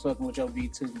Luke. I was fucking with your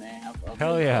beat too, man.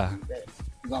 Hell yeah.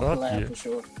 We're gonna collab for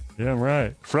sure. Yeah,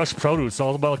 right. Fresh produce,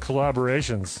 all about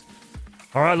collaborations.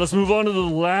 All right, let's move on to the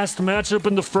last matchup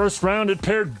in the first round. It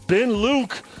paired Ben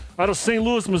Luke out of St.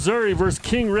 Louis, Missouri versus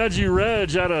King Reggie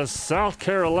Reg out of South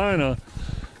Carolina.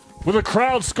 With a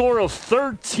crowd score of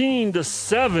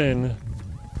 13-7,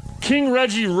 King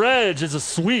Reggie Reg is a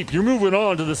sweep. You're moving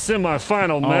on to the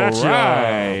semifinal matchup.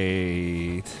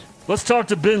 Right. Let's talk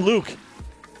to Ben Luke.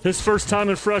 His first time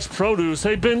in Fresh Produce.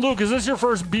 Hey, Ben Luke, is this your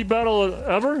first beat battle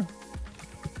ever?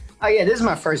 Oh yeah, this is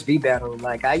my first beat battle.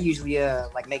 Like I usually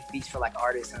like make beats for like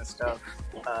artists and stuff.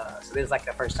 So this is like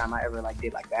the first time I ever like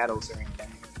did like battles or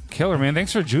anything. Killer, man.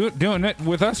 Thanks for doing it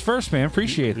with us first, man.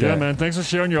 Appreciate that. Yeah, man. Thanks for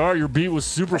sharing your art. Your beat was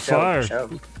super fire.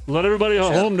 Let everybody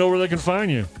at home know where they can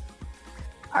find you.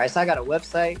 All right, so I got a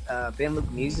website,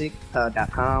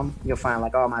 benlukemusic.com. You'll find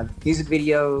like all my music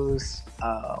videos,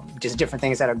 just different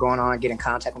things that are going on. Get in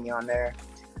contact with me on there.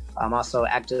 I'm also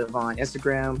active on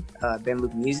Instagram,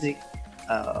 benlukemusic.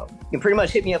 You can pretty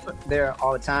much hit me up there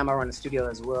all the time. I run the studio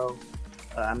as well.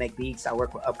 I make beats. I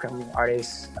work with upcoming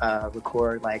artists,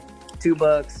 record like $2,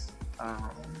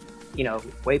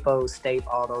 Wapo, Stape,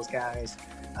 all those guys,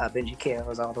 Benji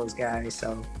Kales, all those guys.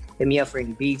 So hit me up for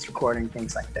any beats, recording,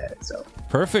 things like that. So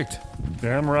perfect.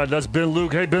 Damn right. That's Ben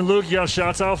Luke. Hey, Ben Luke, you got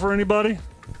shots out for anybody?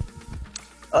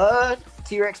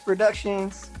 T-Rex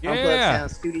Productions, Unplugged Sound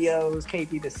Studios,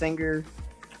 KP the Singer,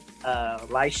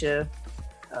 Lisha.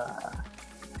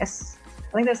 I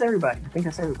think that's everybody.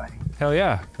 Hell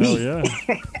yeah. Hell yeah.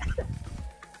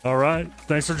 All right.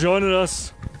 Thanks for joining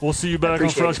us. We'll see you back on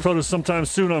Fresh Produce sometime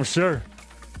soon, I'm sure.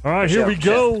 All right, here we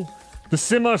go. The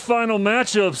semifinal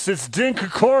matchups. It's Din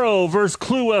Kokoro versus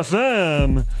Clue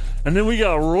FM. And then we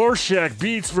got Rorschach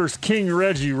Beats versus King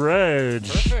Reggie Reg.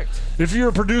 Perfect. If you're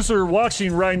a producer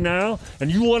watching right now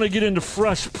and you want to get into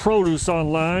Fresh Produce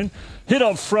online, hit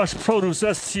up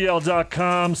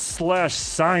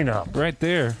freshproducestl.com/sign-up. Right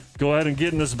there. Go ahead and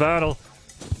get in this battle.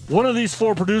 One of these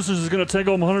four producers is going to take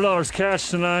home $100 cash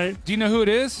tonight. Do you know who it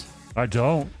is? I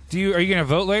don't. Are you going to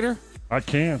vote later? I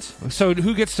can't. So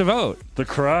who gets to vote? The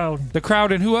crowd. The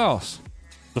crowd and who else?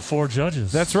 The four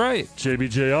judges. That's right.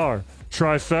 JBJR,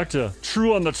 Trifecta,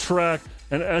 True on the Track,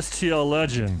 and STL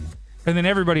Legend. And then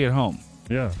everybody at home.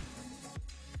 Yeah.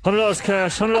 $100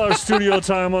 cash, $100 studio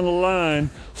time on the line,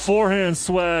 forehand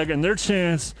swag, and their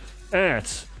chance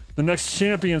at the next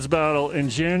Champions Battle in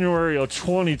January of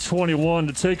 2021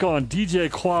 to take on DJ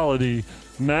Quality,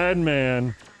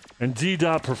 Madman, and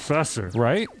D-Dot Professor.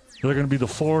 Right. They're going to be the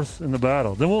fourth in the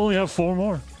battle. Then we'll only have four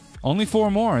more. Only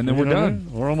four more, and then we're done.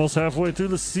 We're almost halfway through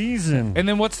the season. And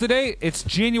then what's the date? It's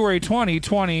January 20,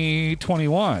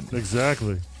 2021.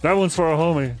 Exactly. That one's for our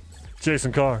homie,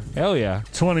 Jason Carr. Hell yeah.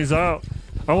 20's out.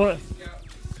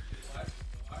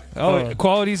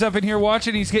 Quality's up in here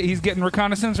watching. He's getting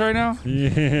reconnaissance right now.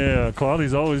 Yeah,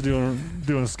 Quality's always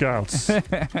doing scouts. He's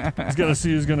got to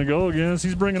see who's going to go against.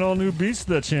 He's bringing all new beats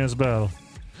to that chance battle.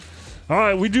 All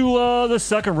right, we do the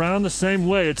second round the same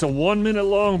way. It's a 1 minute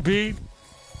long beat.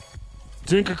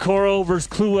 Din Kokoro versus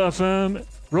Clue FM.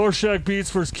 Rorschach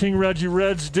Beats versus King Reggie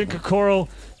Reg. Din Kokoro,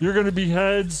 you're going to be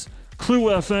heads.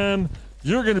 Clue FM,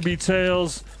 you're going to be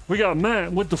tails. We got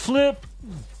Matt with the flip.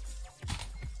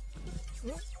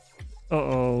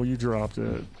 Uh-oh, you dropped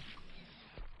it.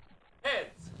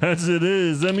 Heads it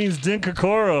is. That means Din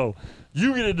Kokoro.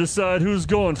 You get to decide who's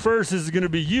going first. Is it going to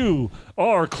be you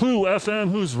or Clue FM,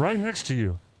 who's right next to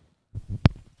you?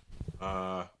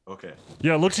 Okay.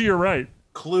 Yeah, look to your right.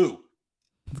 Clue.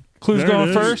 Clue's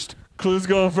going first? Clue's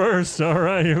going first. All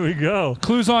right, here we go.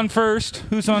 Clue's on first.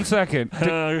 Who's on second?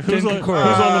 Who's on the mic?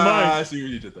 I see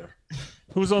what you did there.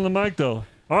 Who's on the mic, though?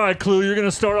 All right, Clue, you're going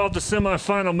to start off the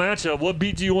semifinal matchup. What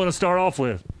beat do you want to start off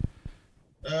with?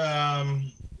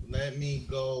 Let me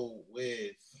go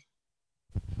with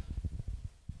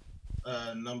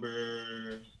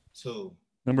number 2.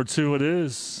 Number 2 it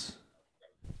is.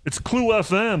 It's Clue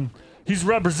FM. He's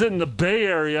representing the Bay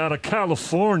Area out of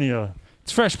California.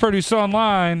 It's Fresh Produce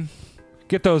Online.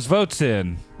 Get those votes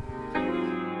in.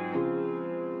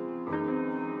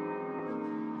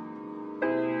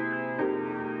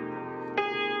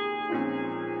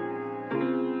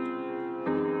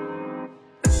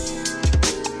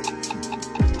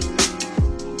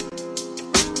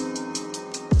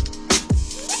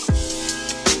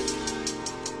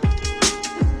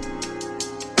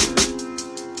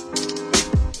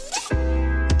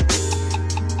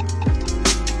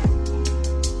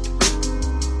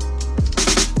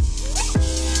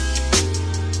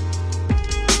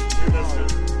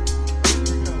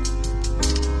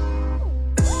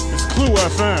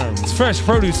 FM. Fresh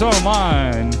Produce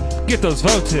Online. Get those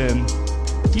votes in.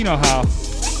 You know how.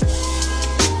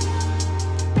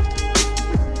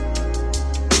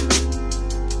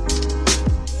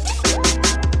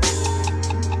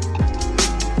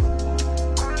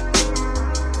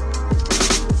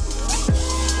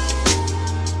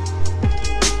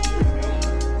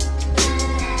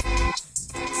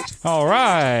 All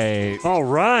right. All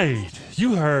right.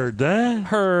 You heard that.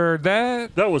 Heard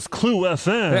that. That was Clue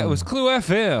FM. That was Clue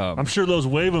FM. I'm sure those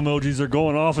wave emojis are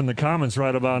going off in the comments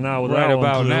right about now. With Right that one,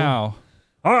 about Clue. now.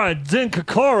 All right, Din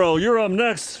Kokoro, you're up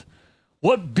next.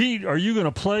 What beat are you going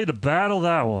to play to battle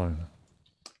that one?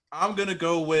 I'm going to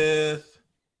go with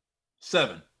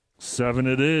 7. 7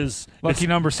 it is. Lucky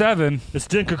number 7. It's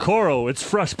Din Kokoro. It's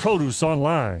Fresh Produce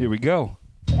Online. Here we go.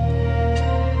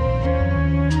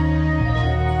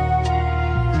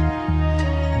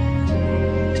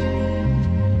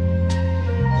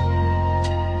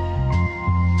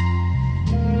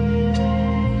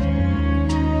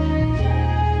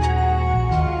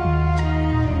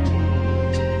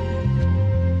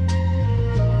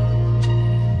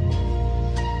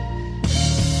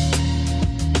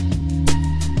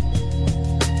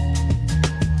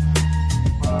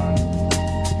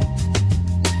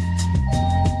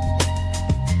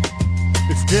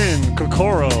 Din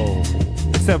Kokoro.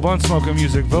 It's that Blunt Smoking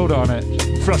Music. Vote on it.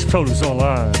 Fresh Produce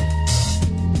Online.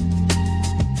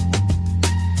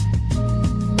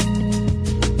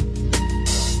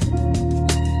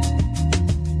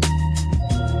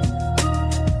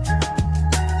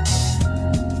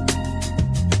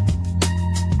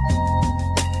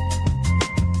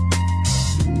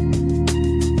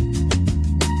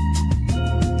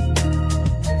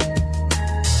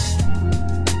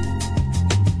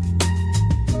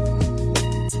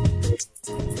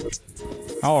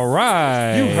 All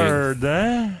right. You heard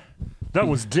that. That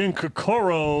was Din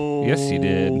Kokoro. Yes, you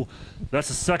did.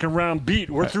 That's a second round beat.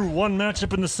 We're through one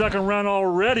matchup in the second round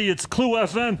already. It's Clue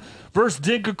FM versus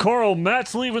Din Kokoro.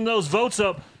 Matt's leaving those votes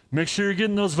up. Make sure you're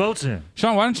getting those votes in.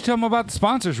 Sean, why don't you tell them about the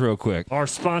sponsors real quick? Our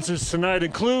sponsors tonight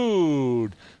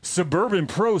include Suburban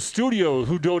Pro Studio,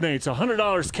 who donates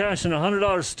 $100 cash and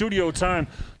 $100 studio time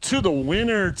to the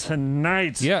winner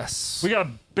tonight. Yes. We got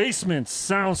Basement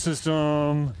Sound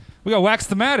System. We got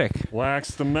Wax-the-Matic.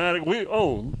 Wax-the-Matic.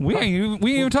 We ain't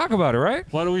even talk about it, right?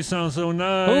 Why do we sound so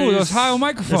nice? Oh, those high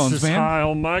microphones, this is man.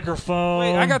 high microphone.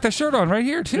 Wait, I got the shirt on right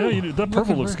here, too. Yeah, you do. That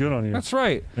purple looks good on you. That's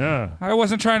right. Yeah. I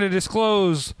wasn't trying to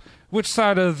disclose which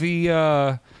side of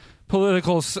the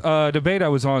political debate I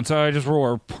was on, so I just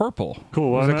wore purple.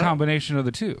 Cool. It was a combination of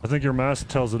the two. I think your mask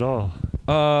tells it all.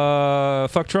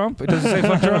 Fuck Trump? It doesn't say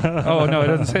fuck Trump? Oh, no, it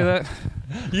doesn't say that?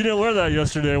 You didn't wear that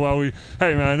yesterday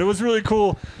Hey, man, it was really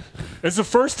cool. It's the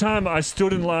first time I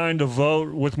stood in line to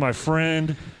vote with my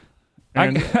friend.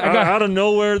 And out of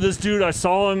nowhere, this dude, I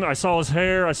saw him. I saw his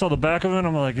hair. I saw the back of it.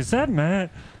 I'm like, is that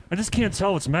Matt? I just can't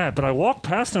tell it's Matt. But I walked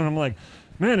past him, and I'm like,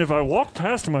 man, if I walked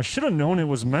past him, I should have known it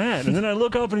was Matt. And then I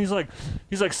look up, and he's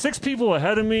like 6 people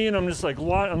ahead of me, and I'm just like,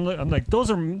 what? I'm like,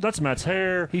 that's Matt's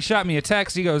hair. He shot me a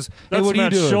text. He goes, hey, that's what are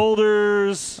Matt's you doing?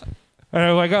 Shoulders. And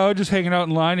I'm like, oh, just hanging out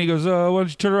in line. He goes, why don't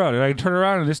you turn around? And I turn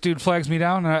around, and this dude flags me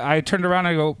down. And I turned around, and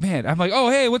I go, man. I'm like, oh,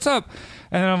 hey, what's up?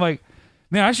 And then I'm like,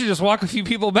 man, I should just walk a few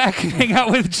people back and hang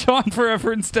out with Sean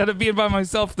forever instead of being by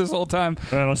myself this whole time.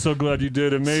 Man, I'm so glad you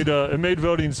did. It made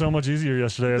voting so much easier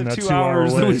yesterday. In that 2 2-hour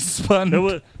hours wait. that we spun.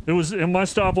 It was in my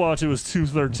stopwatch. It was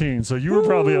 2:13. So you were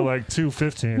probably at like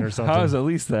 2:15 or something. How is at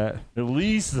least that? At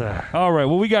least that. All right.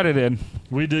 Well, we got it in.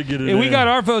 We did get it in. And we got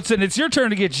our votes in. It's your turn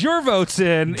to get your votes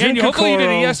in. Din And hopefully you did it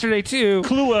Kokoro, yesterday too.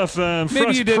 Clue FM. Maybe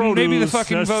Fresh you didn't. Maybe the Produce,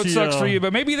 fucking vote STL. sucks for you,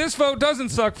 but maybe this vote doesn't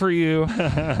suck for you.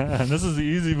 This is the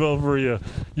easy vote for you.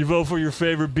 You vote for your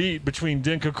favorite beat between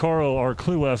Din Kokoro or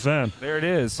Clue FM. There it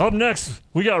is. Up next,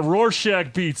 we got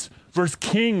Rorschach Beats versus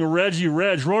King Reggie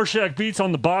Reg. Rorschach Beats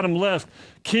on the bottom left.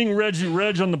 King Reggie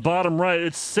Reg on the bottom right.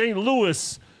 It's St.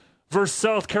 Louis versus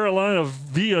South Carolina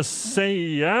via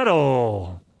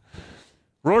Seattle.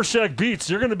 Rorschach Beats,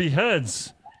 you're going to be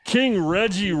heads. King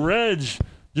Reggie Reg,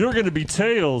 you're going to be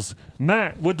tails.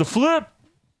 Matt with the flip.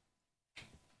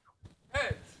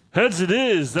 Heads it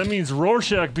is. That means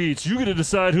Rorschach Beats. You get to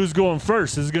decide who's going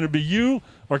first. Is it going to be you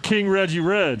or King Reggie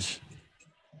Reg?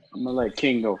 I'm gonna let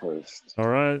King go first. All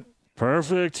right.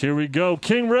 Perfect. Here we go.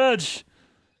 King Reg,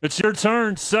 it's your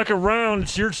turn. Second round.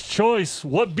 It's your choice.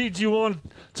 What beat do you want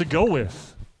to go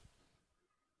with?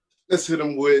 Let's hit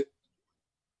him with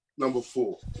number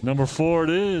 4. Number 4 it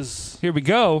is. Here we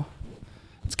go.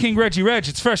 It's King Reggie Reg.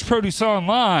 It's Fresh Produce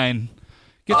Online.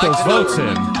 Get those votes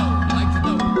in.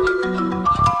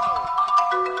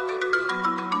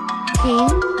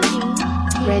 King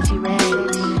Reggie Reg.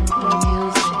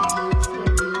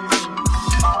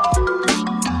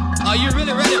 Are you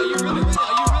really ready? Are you really ready?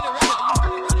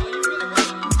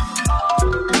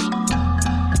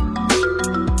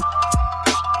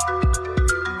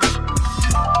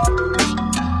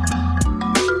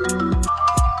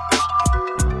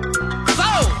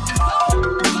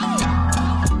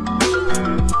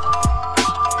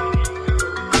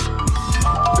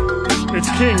 It's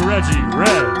King Reggie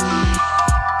Reg.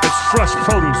 It's Fresh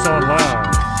Produce Online.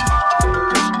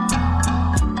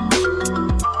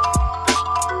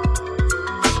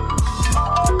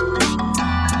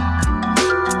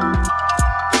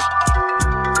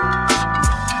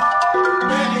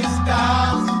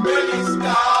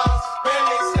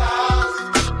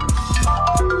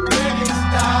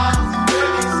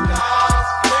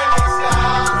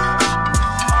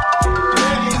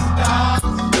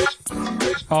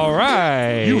 All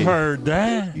right. You heard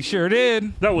that. You sure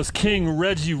did. That was King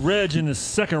Reggie Reg in his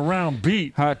second round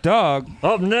beat. Hot dog.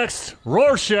 Up next,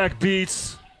 Rorschach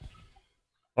Beats.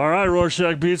 All right,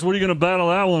 Rorschach Beats. What are you going to battle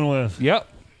that one with? Yep.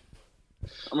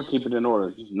 I'm gonna keep it in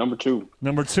order. Number 2.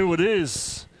 Number 2 it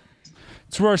is.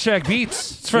 It's Rorschach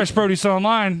Beats. It's Fresh Produce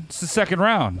Online. It's the second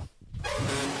round.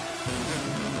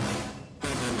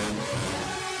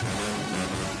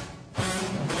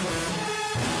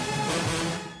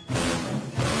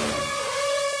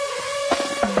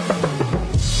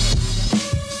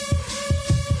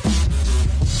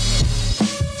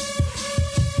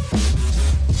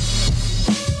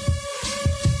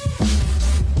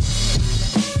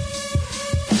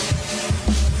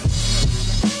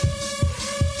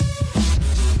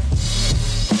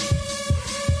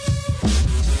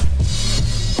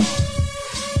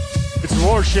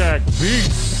 Rorschach Beats.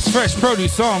 It's Fresh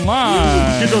Produce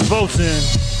Online. Get those votes in.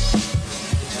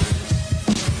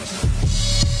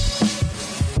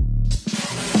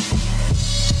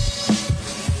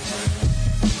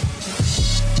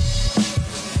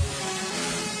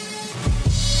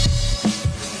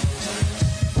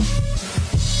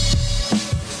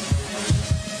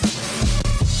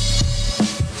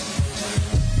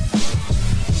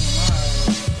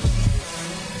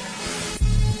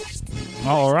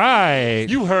 All right.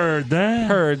 You heard that.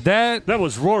 Heard that. That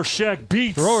was Rorschach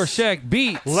Beats. Rorschach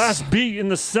Beats. Last beat in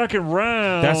the second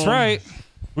round. That's right.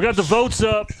 We got the votes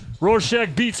up.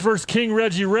 Rorschach Beats versus King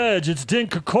Reggie Reg. It's Din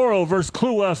Kokoro versus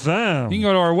Clue FM. You can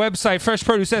go to our website,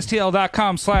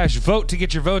 freshproducestl.com/vote to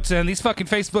get your votes in. These fucking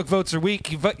Facebook votes are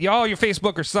weak. All your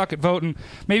Facebookers suck at voting.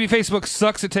 Maybe Facebook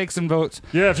sucks at taking some votes.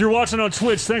 Yeah, if you're watching on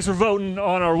Twitch, thanks for voting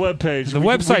on our webpage. The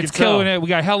website's killing it. We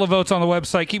got hella votes on the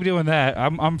website. Keep doing that.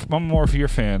 I'm more for your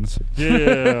fans.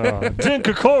 Yeah. Din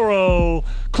Kokoro,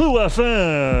 Clue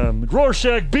FM,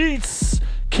 Rorschach Beats,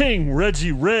 King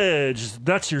Reggie Reg.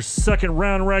 That's your second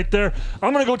round right there.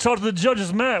 I'm going to go talk to the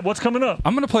judges. Matt, what's coming up?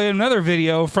 I'm going to play another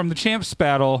video from the Champs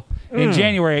Battle in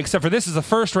January, except for this is the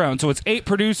first round, so it's 8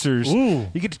 producers. Ooh.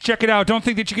 You get to check it out. Don't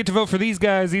think that you get to vote for these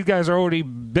guys. These guys are already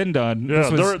been done.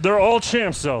 Yeah, they're all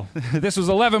champs, though. This was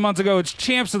 11 months ago. It's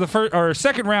champs of the first or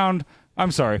second round.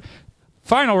 I'm sorry.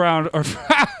 Final round or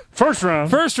first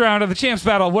round of the Champs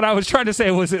Battle. What I was trying to say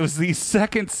was it was the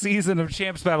second season of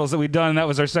Champs Battles that we've done. That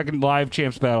was our second live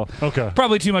Champs Battle. Okay.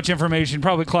 Probably too much information.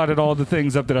 Probably clotted all the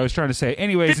things up that I was trying to say.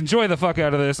 Anyways, enjoy the fuck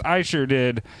out of this. I sure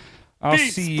did. I'll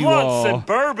Beats, see you blunts, all and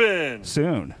bourbon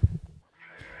soon.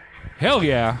 Hell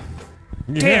yeah.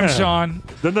 Damn, Sean.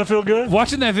 Doesn't that feel good?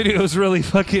 Watching that video is really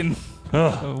fucking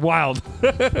wild.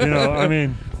 I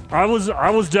mean, I was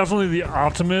definitely the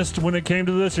optimist when it came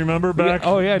to this. You remember back? Yeah.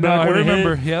 Oh yeah, no, back I when it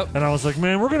remember. hit? Yep. And I was like,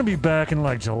 man, we're gonna be back in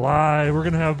like July. We're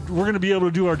gonna be able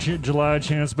to do our July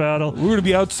Chance Battle. We're gonna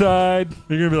be outside.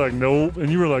 You're gonna be like, nope,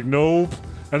 and you were like, nope.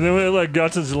 And then when it like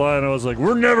got to July, and I was like,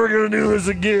 we're never gonna do this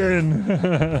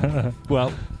again.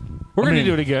 Well, we're going to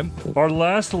do it again. Our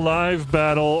last live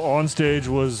battle on stage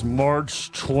was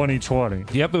March 2020.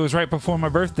 Yep, it was right before my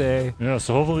birthday. Yeah,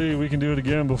 so hopefully we can do it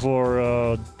again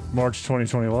before March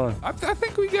 2021. I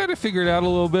think we got to figure it out a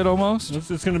little bit almost.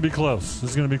 It's going to be close.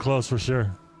 It's going to be close for sure.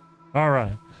 All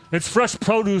right. It's Fresh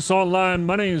Produce Online.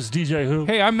 My name is DJ Who.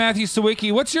 Hey, I'm Matthew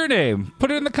Sawicki. What's your name? Put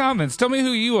it in the comments. Tell me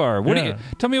who you are.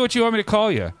 Tell me what you want me to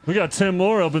call you. We got 10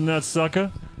 more up in that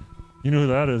sucker. You know who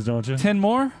that is, don't you? 10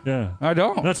 more? Yeah. I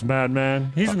don't. That's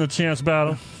Madman. He's in the chance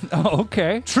battle. Oh,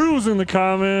 okay. True's in the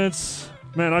comments.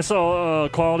 Man, I saw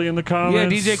Quality in the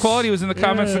comments. Yeah, DJ Quality was in the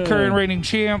comments. The current reigning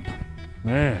champ.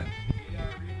 Man.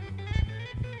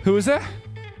 Who is that?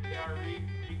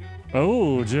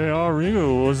 Oh, JR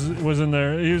Rigo was in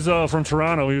there. He was from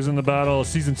Toronto. He was in the battle,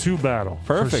 season 2 battle.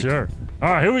 Perfect. For sure. All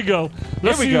right, here we go.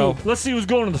 Let's see who's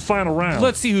going to the final round.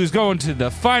 Let's see who's going to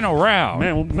the final round.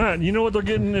 Man, well, Matt, you know what they're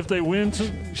getting if they win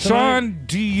tonight? Sean,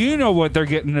 do you know what they're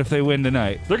getting if they win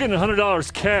tonight? They're getting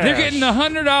 $100 cash. They're getting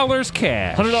 $100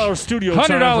 cash. $100 studio time.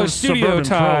 $100 studio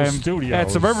time Studios.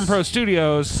 at Suburban Pro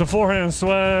Studios. Some forehand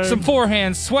swag. Some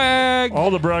forehand swag.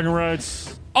 All the bragging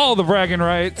rights. All the bragging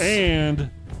rights. And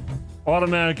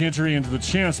automatic entry into the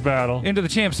champs battle. Into the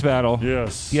champs battle.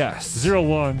 Yes. Yes.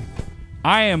 0-1.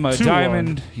 I am a 2-1.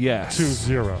 diamond. Yes.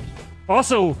 2-0.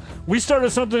 Also, we started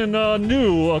something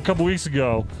new a couple weeks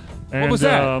ago. And, what was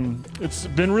that? It's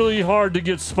been really hard to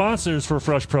get sponsors for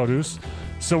Fresh Produce.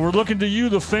 So we're looking to you,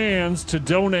 the fans, to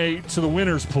donate to the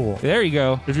winners pool. There you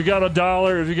go. If you got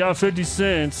 $1, if you got 50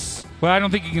 cents. Well, I don't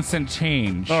think you can send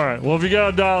change. All right. Well, if you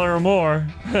got $1 or more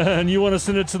and you want to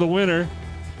send it to the winner,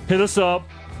 hit us up.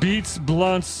 Beats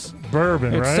Blunts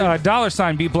Bourbon, it's, right?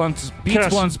 $$ Beats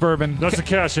Blunts Bourbon. That's the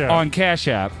Cash App. On Cash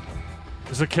App.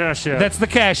 It's a Cash App. That's the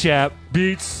Cash App.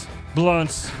 Beats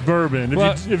Blunts Bourbon.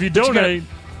 Well, if you donate,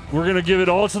 we're going to give it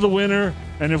all to the winner.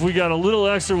 And if we got a little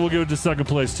extra, we'll give it to second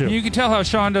place, too. You can tell how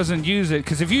Sean doesn't use it,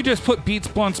 because if you just put Beats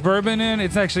Blunts Bourbon in,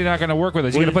 it's actually not going to work with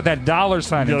us. You got to put that $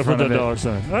 sign in front of it. You got to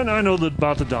put that $sign. I know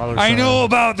about the $sign. I know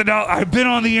about the $. I've been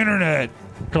on the internet.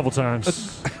 A couple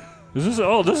times. This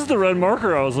is the red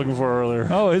marker I was looking for earlier.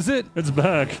 Oh, is it? It's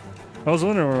back. I was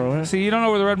wondering where it went. See, you don't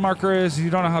know where the red marker is. You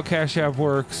don't know how Cash App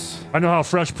works. I know how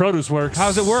Fresh Produce works.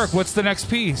 How's it work? What's the next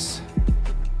piece?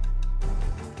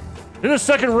 In the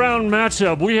second round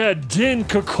matchup, we had Din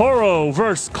Kokoro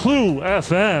versus Clue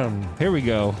FM. Here we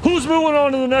go. Who's moving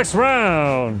on to the next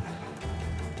round?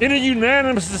 In a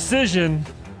unanimous decision,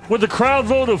 with a crowd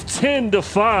vote of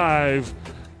 10-5,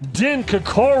 Din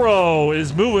Kokoro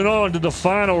is moving on to the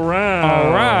final round.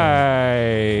 All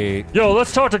right. Yo,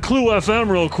 let's talk to Clue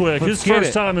FM real quick. His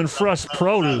first time in Fresh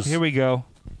Produce. Here we go.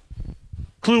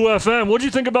 Clue FM, what'd you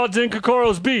think about Din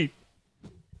Kokoro's beat?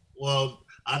 Well,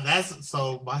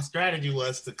 so my strategy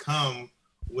was to come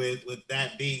with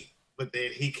that beat, but then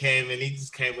he came with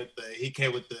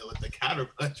the counter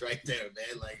punch right there,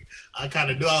 man. Like, I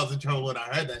kind of knew I was in trouble when I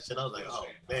heard that shit. I was like, oh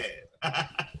man.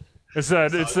 It's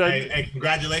that. Hey,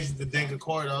 congratulations to Din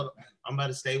Kokoro. I'm about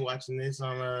to stay watching this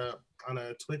on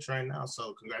a Twitch right now.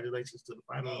 So congratulations to the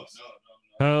finalists.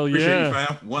 Hell yeah, appreciate you,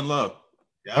 fam. One love.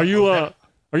 Yeah,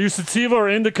 are you sativa or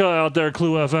indica out there,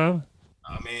 Clue FM?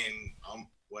 I mean,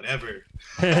 whatever.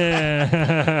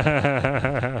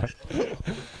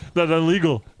 That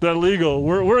legal.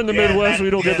 We're in the Midwest. We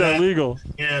don't get that legal.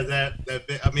 Yeah, that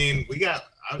bit. I mean, I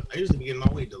usually be getting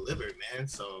my weed delivered, man.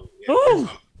 So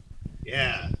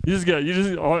yeah. Is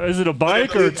it a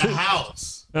bike or the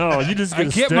house? Oh, you just I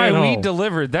get my weed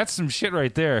delivered. That's some shit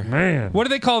right there, man. What do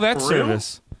they call that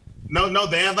service? No,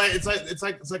 they have it's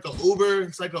like a Uber.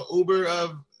 It's like a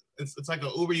Uber it's like a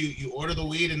Uber. You order the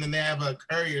weed and then they have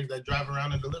couriers that drive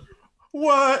around and deliver.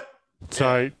 What?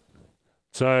 Tight.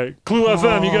 Clue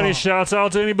FM, you got any shouts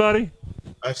out to anybody?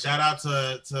 A shout out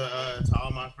to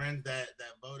all my friends that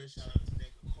voted. Shout out to Din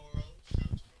Kokoro.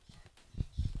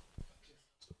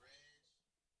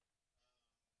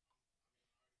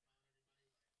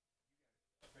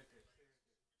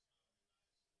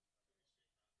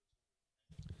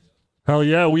 Hell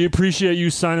yeah, we appreciate you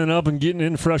signing up and getting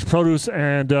in Fresh Produce,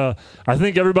 and I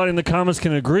think everybody in the comments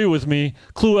can agree with me.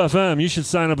 Clue FM, you should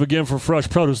sign up again for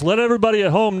Fresh Produce. Let everybody at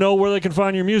home know where they can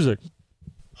find your music.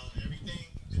 Everything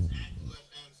is at Clue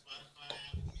FM, Spotify,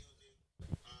 Apple Music.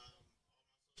 All my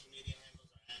social media handles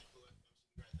are at Clue FM.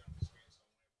 Right there on the screen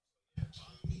somewhere. So,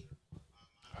 follow me.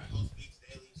 I post beats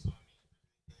daily, so I mean,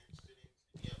 if you're interested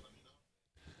in, let me know.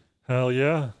 Hell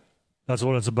yeah, that's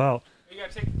what it's about.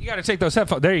 You gotta take those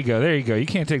headphones. There you go. You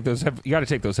can't take those. You gotta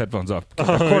take those headphones off.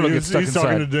 He's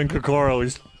talking to Din Kokoro.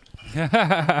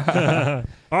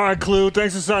 All right, Clue.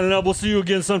 Thanks for signing up. We'll see you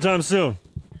again sometime soon.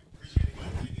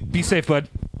 Be safe, bud.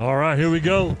 All right, here we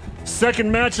go.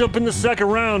 Second matchup in the second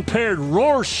round. Paired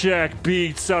Rorschach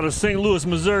Beats out of St. Louis,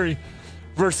 Missouri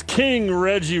versus King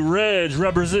Reggie Reg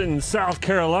representing South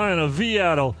Carolina,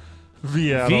 Viatle.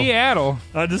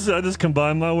 I just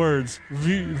combined my words.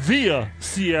 Via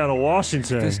Seattle,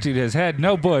 Washington. This dude has had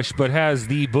no bush, but has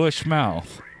the bush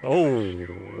mouth.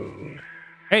 Oh.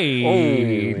 Hey,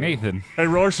 Oh. Nathan. Hey,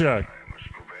 Rorschach.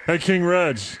 Hey, King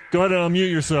Reg. Go ahead and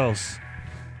unmute yourselves.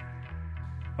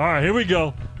 All right, here we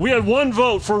go. We had one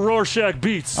vote for Rorschach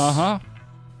Beats. Uh-huh.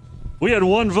 We had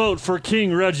one vote for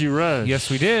King Reggie Reg.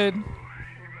 Yes, we did.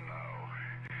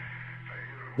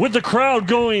 With the crowd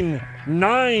going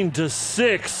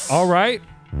 9-6. All right.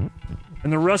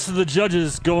 And the rest of the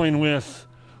judges going with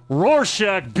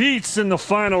Rorschach Beats in the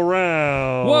final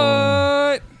round.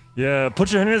 What? Yeah,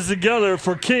 put your hands together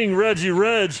for King Reggie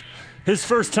Reg. His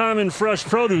first time in Fresh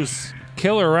Produce.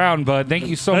 Killer round, bud. Thank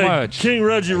you so much. King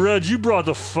Reggie Reg, you brought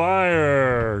the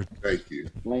fire. Thank you.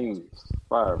 Flames.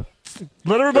 Fire.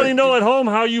 Let everybody know at home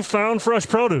how you found Fresh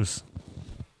Produce.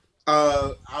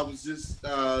 I was just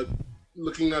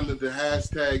looking under the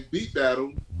hashtag beat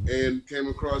battle and came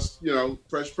across,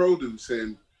 Fresh Produce.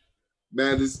 And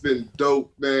man, it's been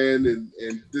dope, man. And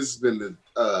this has been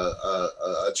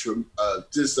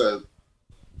just a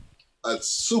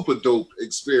super dope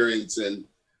experience. And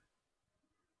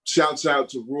shouts out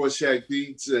to Rorschach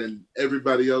Beats and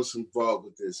everybody else involved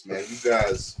with this, man. You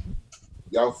guys,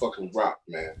 y'all fucking rock,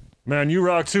 man. Man, you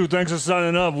rock too. Thanks for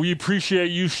signing up. We appreciate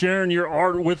you sharing your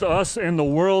art with us and the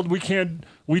world. We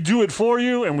do it for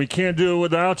you, and we can't do it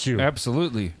without you.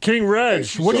 Absolutely. King Reg,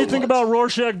 what do you so think much. about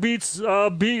Rorschach Beats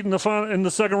beat in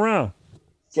the second round?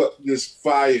 This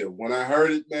fire. When I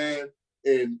heard it, man,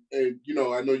 and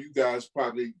I know you guys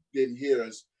probably didn't hear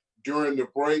us during the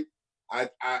break. I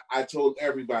told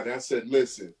everybody, I said,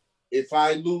 listen, if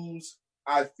I lose,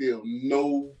 I feel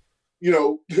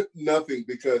nothing,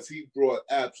 because he brought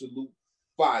absolute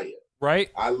fire. Right.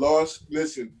 I lost.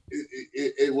 Listen,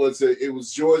 it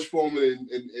was George Foreman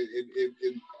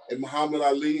and Muhammad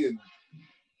Ali, and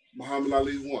Muhammad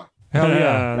Ali won. Hell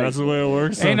yeah. That's the way it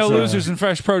works. Ain't no sometimes. losers in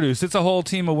Fresh Produce. It's a whole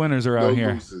team of winners around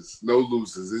here. No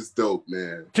losers. It's dope,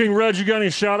 man. King Reg, you got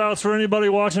any shout outs for anybody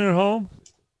watching at home?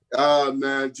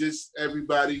 Man, just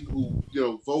everybody who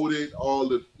voted, all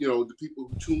the the people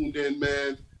who tuned in,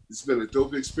 man. It's been a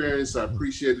dope experience. I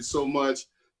appreciate it so much.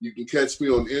 You can catch me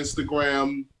on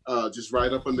Instagram, just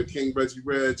right up under King Reggie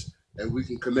Reg, and we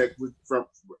can connect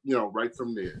right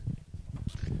from there.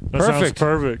 That sounds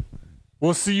perfect.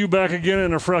 We'll see you back again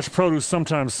in a Fresh Produce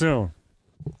sometime soon.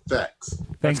 Thanks.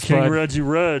 That's King King bud. Reggie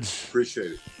Reg.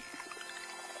 Appreciate it.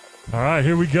 All right,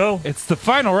 here we go. It's the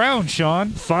final round, Sean.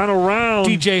 Final round.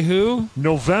 DJ who?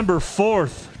 November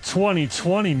 4th,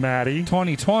 2020, Maddie.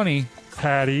 2020.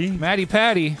 Patty. Maddie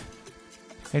Patty.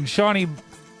 And Shawnee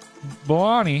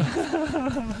Boani.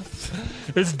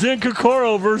 It's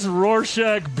Dinkakoro versus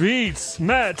Rorschach Beats.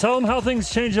 Matt, tell them how things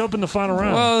change up in the final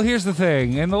round. Well, here's the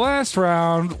thing. In the last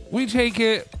round, we take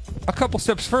it a couple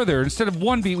steps further. Instead of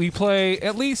one beat, we play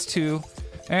at least two.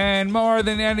 And more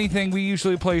than anything, we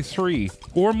usually play 3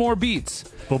 or more beats.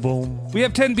 Boom. We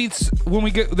have 10 beats when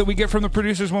we get from the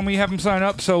producers when we have them sign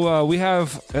up. So we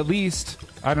have at least,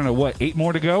 I don't know, 8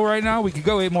 more to go right now? We could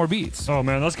go 8 more beats. Oh,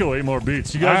 man, let's go 8 more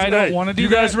beats. You guys, I don't want to do You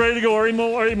that. guys ready to go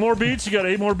 8 more beats? You got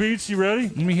 8 more beats? You ready?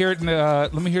 Let me hear it in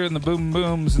the boom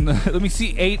booms and let me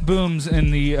see 8 booms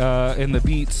in the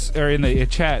beats or in the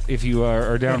chat if you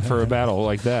are down for a battle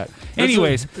like that.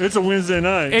 Anyways, it's a Wednesday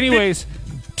night. Anyways,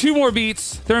 2 more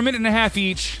beats. They're a minute and a half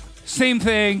each. Same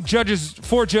thing. Judges,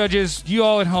 4 judges. You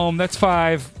all at home. That's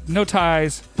 5. No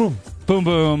ties. Boom. Boom,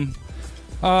 boom.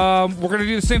 We're going to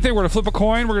do the same thing. We're going to flip a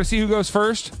coin. We're going to see who goes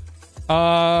first.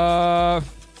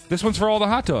 This one's for all the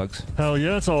hot dogs. Hell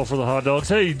yeah, it's all for the hot dogs.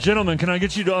 Hey, gentlemen, can I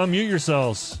get you to unmute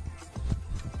yourselves?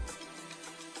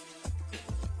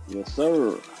 Yes,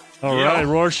 sir. All right,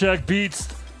 Rorschach Beats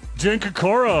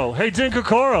Dinkakoro. Hey,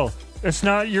 Dinkakoro. It's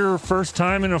not your first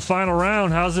time in a final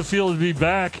round. How's it feel to be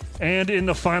back and in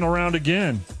the final round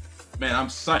again? Man, I'm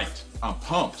psyched. I'm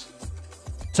pumped.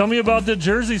 Tell me about the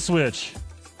jersey switch.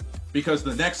 Because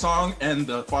the next song and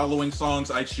the following songs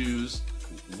I choose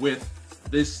with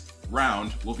this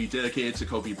round will be dedicated to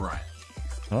Kobe Bryant.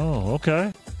 Oh,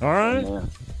 okay. All right. Yeah.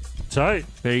 Tight.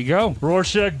 There you go.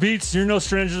 Rorschach Beats, you're no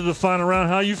stranger to the final round.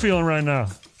 How you feeling right now?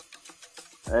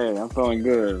 Hey, I'm feeling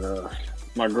good.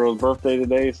 My girl's birthday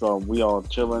today, so we all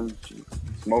chilling,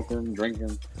 smoking,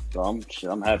 drinking. So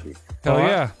I'm happy. Hell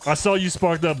yeah. I saw you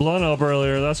spark that blunt up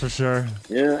earlier, that's for sure.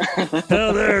 Yeah.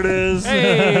 Hell, there it is.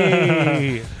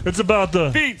 Hey. It's about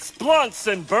the Beats, blunts,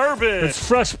 and bourbon. It's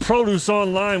Fresh Produce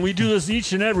Online. We do this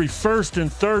each and every first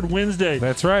and third Wednesday.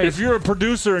 That's right. If you're a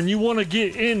producer and you want to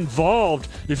get involved,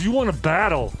 if you want to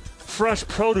battle,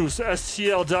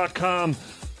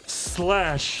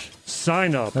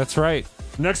 freshproducestl.com/sign up. That's right.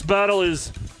 Next battle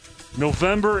is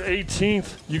November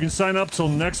 18th. You can sign up till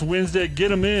next Wednesday. Get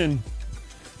them in.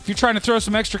 If you're trying to throw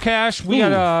some extra cash, we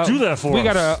got do that for we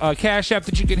us. got a cash app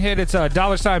that you can hit. It's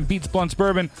 $ Beats Blunts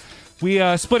Bourbon. We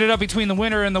split it up between the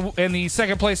winner and the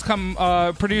second place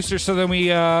producer. So then we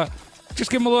just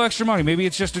give them a little extra money. Maybe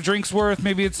it's just a drink's worth.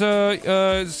 Maybe it's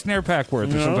a snare pack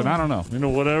worth or something. I don't know. You know,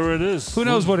 whatever it is. Who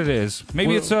knows what it is?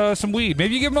 Maybe it's some weed.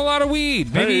 Maybe you give them a lot of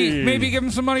weed. Maybe give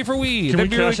them some money for weed. Can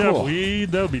That'd we be cash really out cool.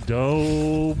 weed? That would be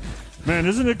dope. Man,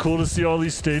 isn't it cool to see all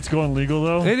these states going legal,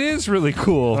 though? It is really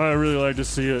cool. I really like to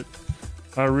see it.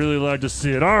 I really like to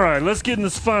see it. All right, let's get in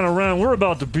this final round. We're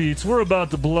about the beats. We're about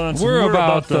the blunts. We're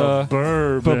about the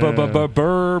bourbon.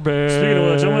 Bourbon. Speaking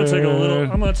of which, I'm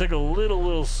gonna take a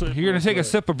little sip. You're gonna take a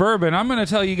sip of bourbon. I'm gonna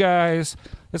tell you guys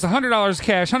it's $100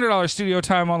 cash, $100 studio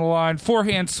time on the line,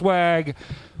 4-hand swag,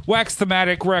 Wax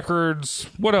Thematic Records.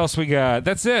 What else we got?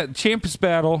 That's it. Champions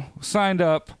Battle signed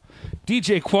up.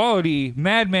 DJ Quality,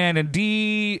 Madman, and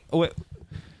D-Dot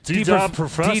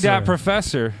Professor. D-Dot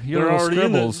Professor. Your little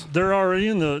scribbles. They're already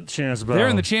in the Champs Battle. They're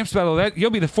in the Champs Battle. You'll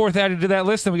be the fourth added to that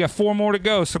list, and we got 4 more to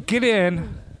go. So get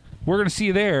in. We're going to see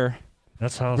you there.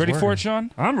 That's how it's Ready working. for it,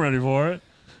 Sean? I'm ready for it.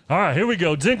 All right, here we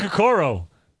go. Dinkakoro,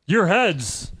 your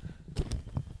heads.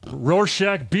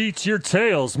 Rorschach beats your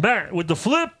tails. Matt with the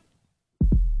flip.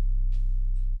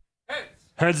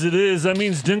 Heads it is. That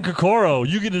means Dinkakoro.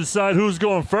 You get to decide who's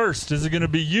going first. Is it going to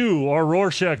be you or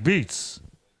Rorschach beats?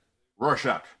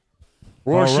 Rorschach.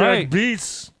 Rorschach All right.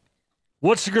 beats.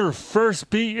 What's your first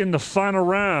beat in the final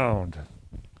round?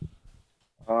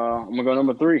 I'm going to go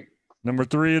number 3. Number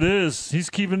 3 it is. He's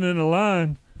keeping it in the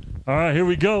line. All right, here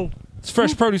we go. It's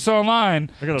Fresh Produce Online.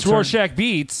 It's turn- Rorschach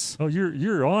Beats. Oh,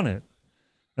 you're on it.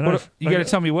 And You got to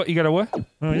tell me what? You got to what?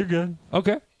 No, you're good.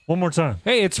 Okay. One more time.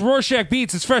 Hey, it's Rorschach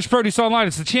Beats. It's Fresh Produce Online.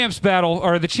 It's the Champs Battle,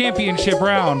 or the Championship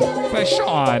round. By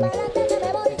Sean.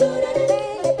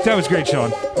 That was great,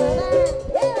 Sean.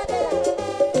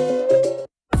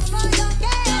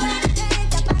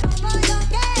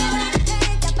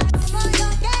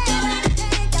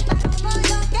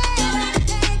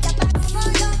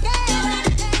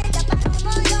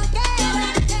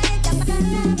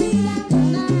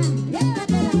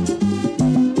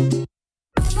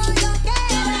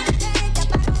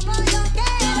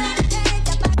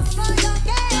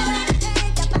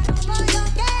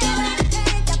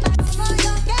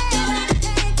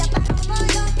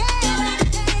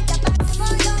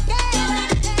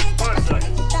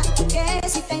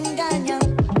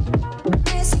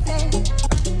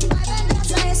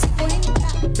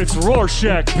 It's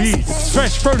Rorschach Beats.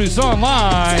 Fresh Produce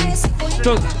Online.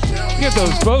 Get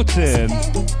those votes in.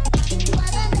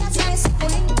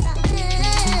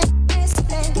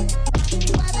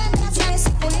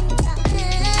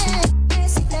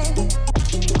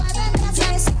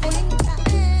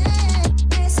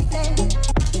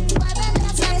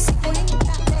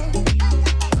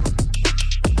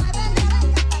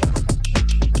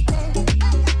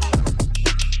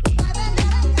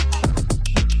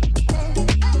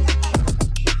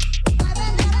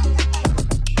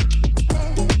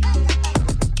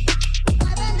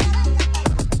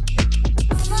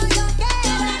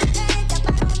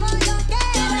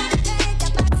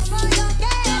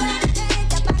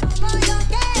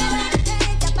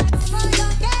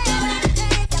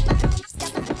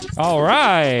 All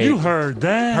right. You heard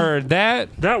that. Heard that.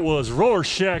 That was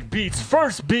Rorschach Beats'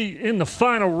 first beat in the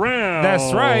final round.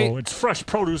 That's right. It's Fresh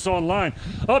Produce Online.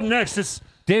 Up next, it's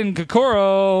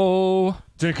Dinkakoro.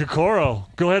 Dinkakoro.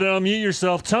 Go ahead and unmute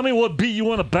yourself. Tell me what beat you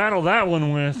want to battle that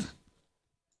one with.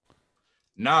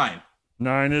 9.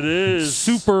 9 it is.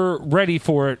 Super ready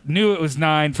for it. Knew it was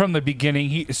 9 from the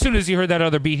beginning. As soon as he heard that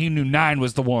other beat, he knew 9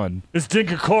 was the one. It's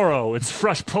Dinkakoro. It's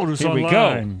Fresh Produce Here we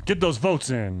Online. go. Get those votes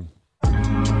in.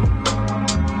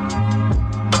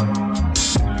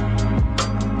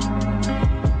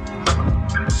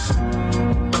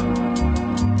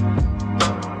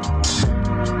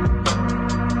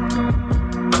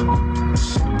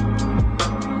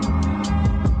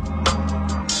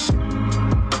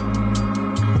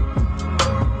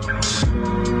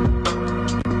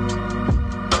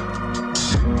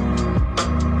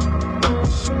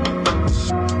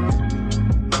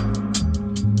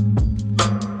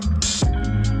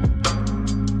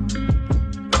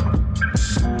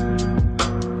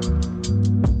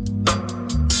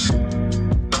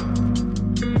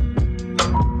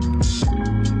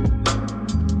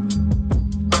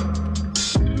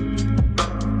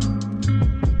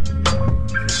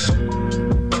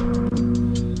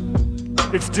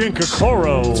 It's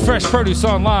Dinkakoro. It's Fresh Produce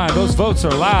Online. Those votes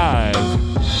are live.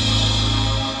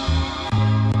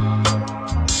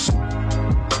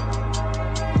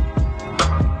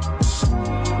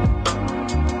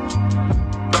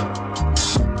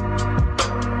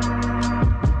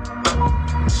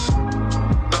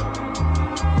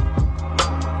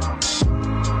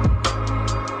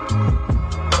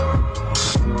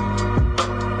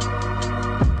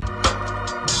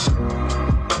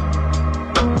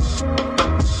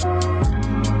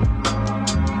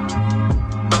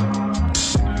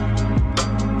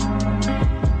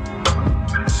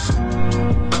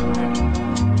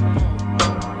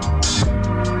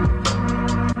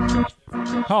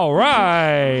 All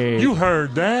right. You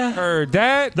heard that? Heard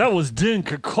that? That was Din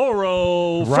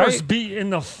Kokoro. Right? First beat in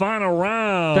the final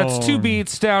round. That's 2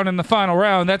 beats down in the final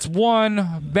round. That's one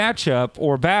matchup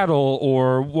or battle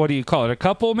or what do you call it? A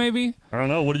couple maybe? I don't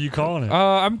know. What are you calling it?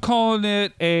 I'm calling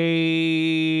it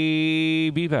a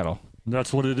beat battle.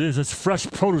 That's what it is. It's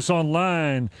Fresh Produce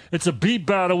Online. It's a beat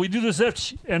battle. We do this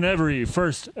each and every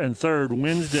first and third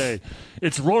Wednesday.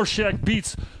 It's Rorschach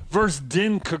Beats versus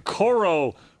Din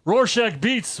Kokoro. Rorschach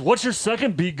Beats, what's your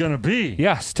second beat going to be?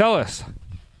 Yes, tell us.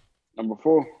 Number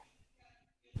 4.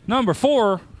 Number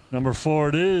 4? Number 4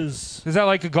 it is. Is that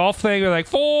like a golf thing? You're like,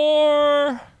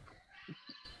 4.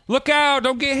 Look out.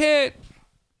 Don't get hit.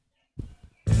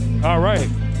 All right.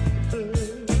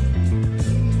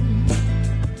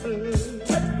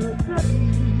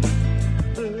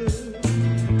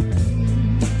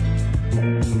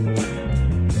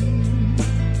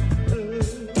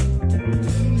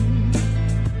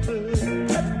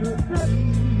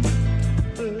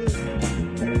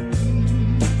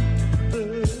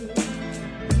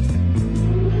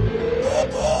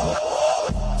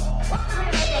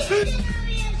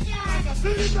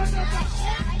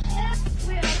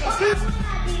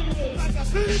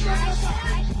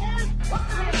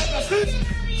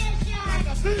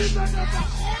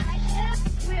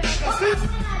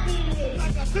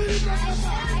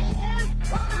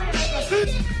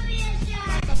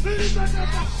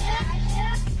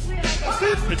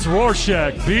 It's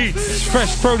Rorschach Beats.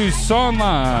 Fresh Produce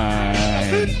Online.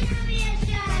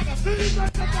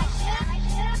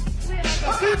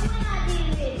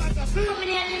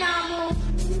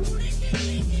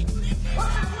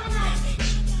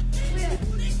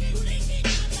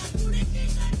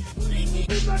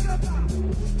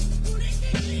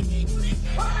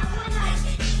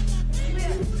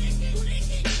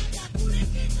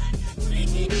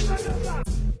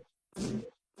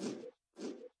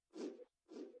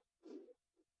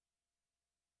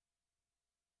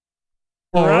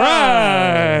 All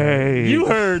right. You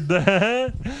heard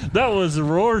that. That was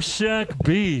Rorschach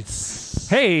Beats.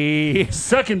 Hey.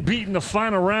 Second beat in the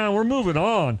final round. We're moving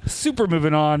on. Super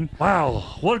moving on.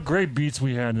 Wow. What great beats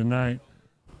we had tonight.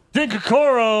 Din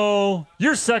Kokoro,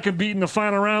 your second beat in the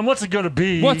final round. What's it going to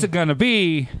be? What's it going to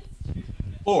be?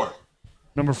 4.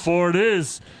 Number 4 it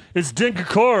is. It's Din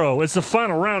Kokoro. It's the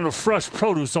final round of Fresh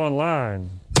Produce Online.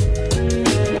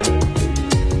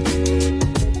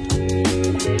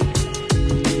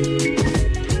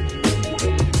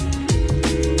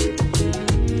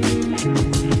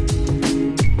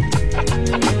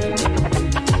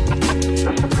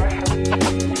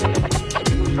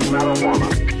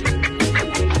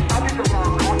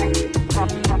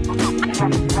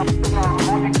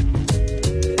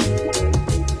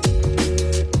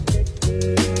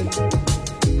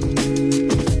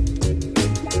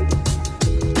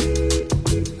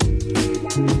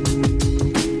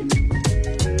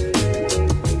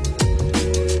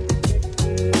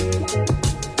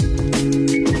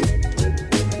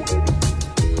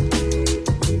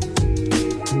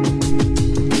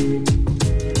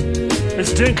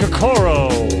 It's Din Kokoro.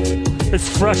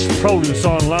 It's Fresh Produce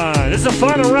Online. It's the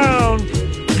final round.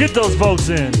 Get those votes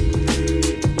in.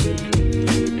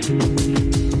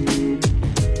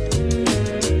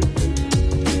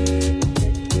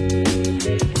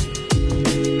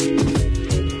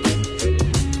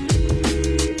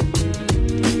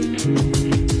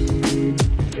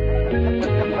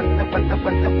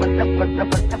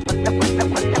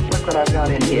 Look what I've got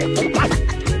in here.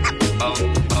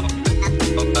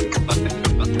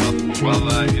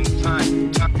 Well, in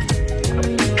time.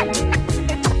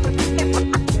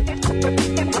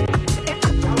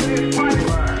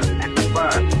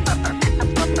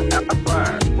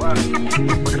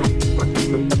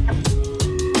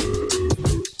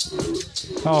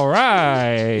 All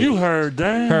right. You heard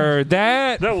that. Heard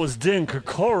that. That was Din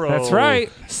Kokoro. That's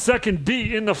right. Second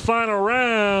beat in the final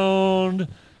round.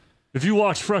 If you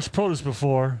watched Fresh Produce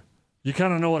before, you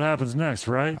kind of know what happens next,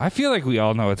 right? I feel like we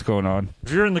all know what's going on.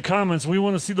 If you're in the comments, we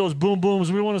want to see those boom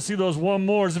booms. We want to see those one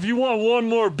mores. If you want one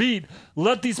more beat,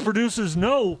 let these producers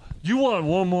know you want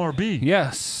one more beat.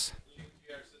 Yes.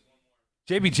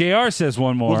 JBJR says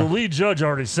one more. Well, the lead judge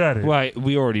already said it. Right,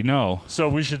 we already know. So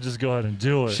we should just go ahead and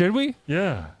do it. Should we?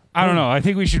 Yeah. I don't know. I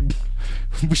think we should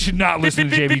not listen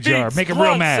to JBJR. Make him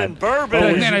real mad.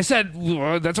 Man, I said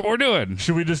that's what we're doing.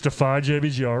 Should we just defy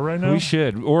JBJR right now? We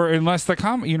should, or unless the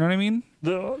comment. You know what I mean?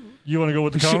 You want to go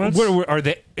with the comments? What are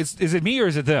they? Is it me or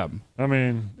is it them? I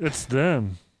mean, it's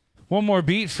them. One more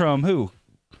beat from who?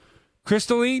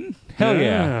 Crystalline? Hell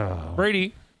yeah.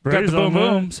 Brady. Brady's got the boom on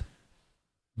that. booms.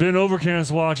 Ben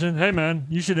Overcamp's watching. Hey, man,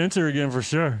 you should enter again for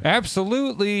sure.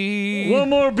 Absolutely.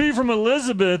 One more beat from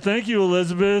Elizabeth. Thank you,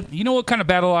 Elizabeth. You know what kind of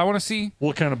battle I want to see?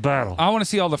 What kind of battle? I want to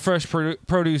see all the Fresh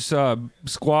Produce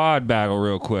squad battle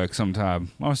real quick sometime.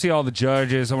 I want to see all the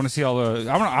judges. I want to see all the...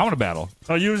 I want to battle.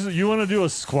 Oh, you want to do a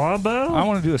squad battle? I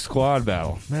want to do a squad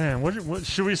battle. Man, what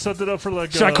should we set that up for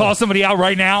like... Should I call somebody out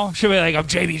right now? Should we be like, I'm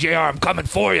JBJR, I'm coming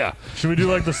for you. Should we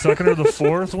do like the second or the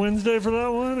fourth Wednesday for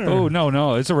that one? Or? Oh,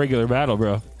 no. It's a regular battle,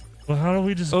 bro. Well, how do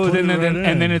we just? Oh, put then, it right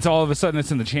and then in? it's all of a sudden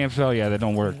it's in the champs. Oh, yeah, that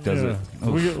don't work, does it?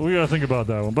 Oh. We gotta think about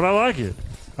that one, but I like it.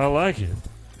 Bring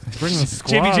the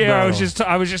squad JBJR, battle.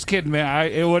 I was just kidding,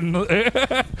 man. It wasn't.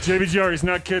 JBJR, he's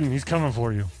not kidding. He's coming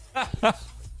for you.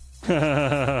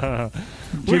 JBJR.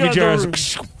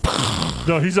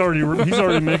 No, he's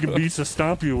already making beats to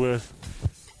stomp you with.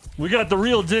 We got the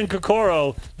real Din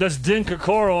Kokoro. That's Din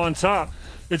Kokoro on top.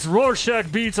 It's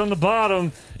Rorschach Beats on the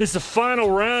bottom. It's the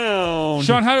final round.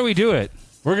 Sean, how do we do it?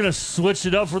 We're going to switch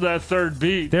it up for that third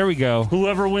beat. There we go.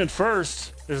 Whoever went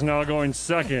first is now going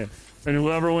second. And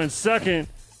whoever went second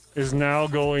is now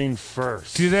going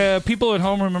first. Do the people at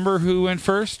home remember who went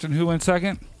first and who went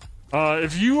second?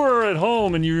 If you are at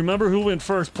home and you remember who went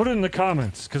first, put it in the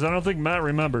comments, because I don't think Matt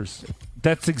remembers.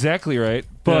 That's exactly right.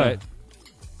 But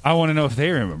I want to know if they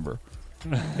remember.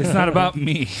 It's not about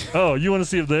me. Oh, you want to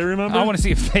see if they remember? I want to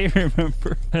see if they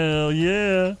remember. Hell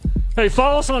yeah. Hey,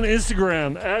 follow us on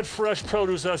Instagram at Fresh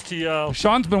Produce STL.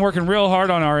 Sean's been working real hard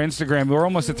on our Instagram. We're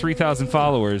almost at 3,000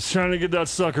 followers. Trying to get that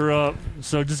sucker up.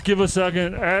 So just give a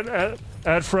second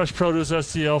at Fresh Produce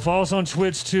STL. Follow us on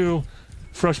Twitch too.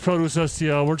 Fresh Produce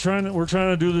STL. We're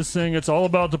trying to do this thing. It's all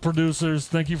about the producers.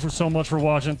 Thank you for so much for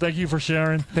watching. Thank you for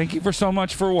sharing. Thank you for so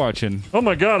much for watching. Oh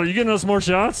my God, are you getting us more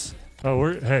shots? Oh,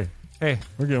 we're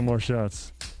getting more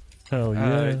shots. Hell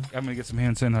yeah. I'm gonna get some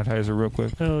hand sanitizer real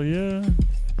quick. Hell yeah.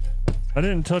 I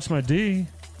didn't touch my D.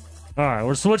 All right,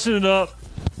 we're switching it up.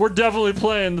 We're definitely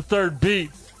playing the third beat.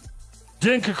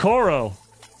 Din Kokoro.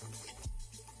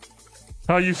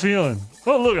 How you feeling?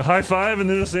 Oh, look, a high five and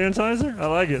then a sanitizer? I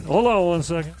like it. Hold on 1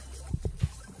 second.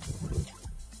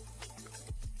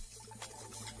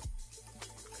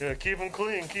 Yeah, keep them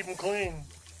clean. Keep them clean.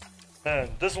 Man,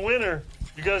 this winter,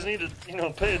 you guys need to,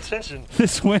 pay attention.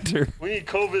 This winter. We need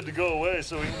COVID to go away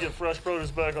so we can get Fresh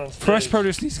Produce back on stage. Fresh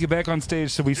Produce needs to get back on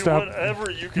stage so we Do stop. whatever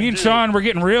you can Me and do. Sean, we're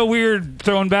getting real weird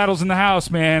throwing battles in the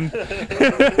house, man.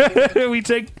 We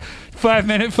take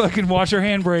 5-minute fucking wash our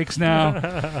handbrakes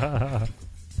now.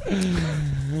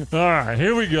 All right,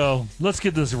 here we go. Let's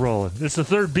get this rolling. It's the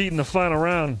third beat in the final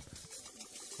round.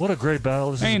 What a great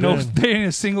battle this has been. There ain't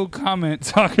a single comment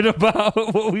talking about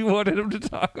what we wanted him to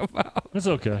talk about. It's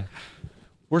okay.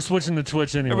 We're switching to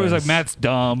Twitch anyway. Everybody's like, Matt's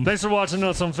dumb. Thanks for watching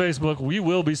us on Facebook. We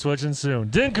will be switching soon.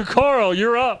 Din Kokoro,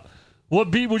 you're up. What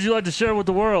beat would you like to share with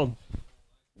the world?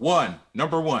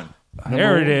 Number one.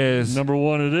 There it is. Number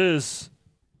one it is.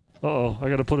 Uh-oh, I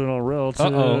got to put it on relative.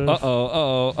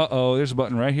 Uh-oh. There's a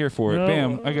button right here for it. No.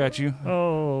 Bam, I got you.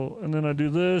 Oh, and then I do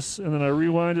this, and then I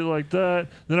rewind it like that.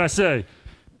 Then I say,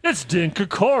 it's Din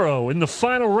Kokoro in the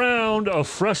final round of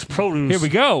Fresh Produce. Here we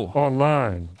go.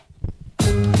 Online.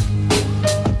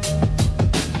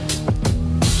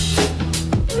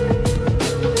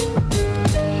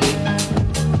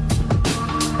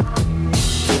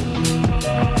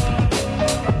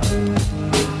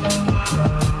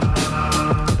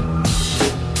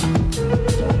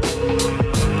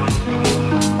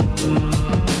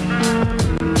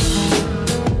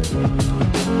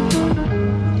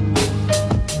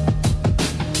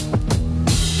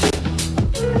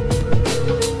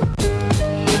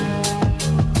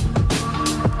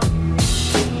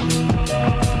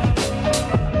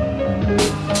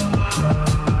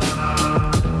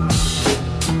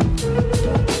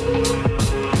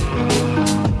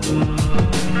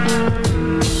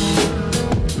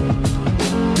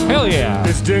 Hell yeah.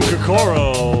 It's Din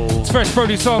Kokoro. It's Fresh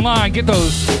Produce Online. Get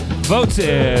those votes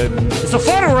in. It's the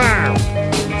final round.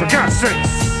 For God's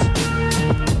sakes.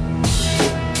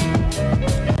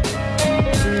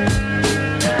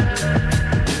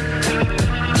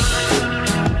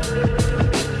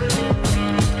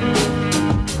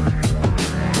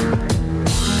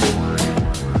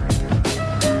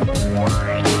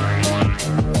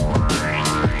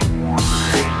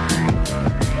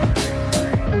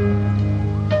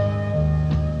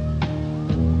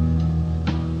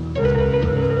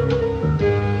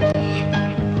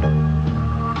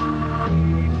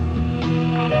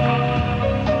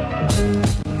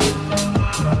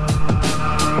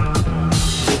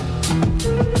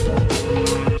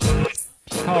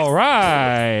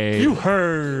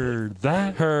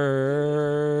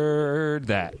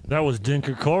 That was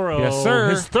Dinkakoro. Yes, sir.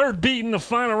 His third beat in the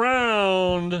final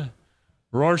round.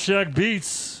 Rorschach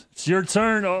Beats. It's your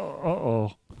turn.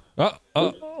 Rorschach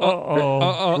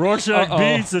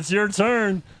Beats. It's your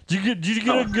turn. Did you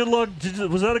get a good luck?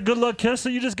 Was that a good luck kiss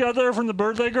that you just got there from the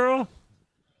birthday girl?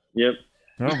 Yep.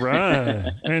 All right.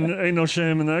 Ain't no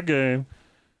shame in that game.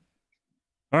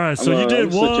 All right. So you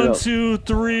did 1, 2,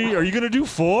 3. Are you gonna do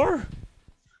 4?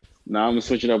 Nah, I'm gonna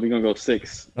switch it up. We're gonna go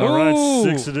 6. All right,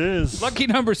 6 it is. Lucky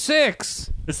number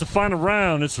 6. It's the final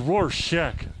round. It's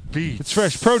Rorschach Beats. It's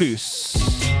fresh produce.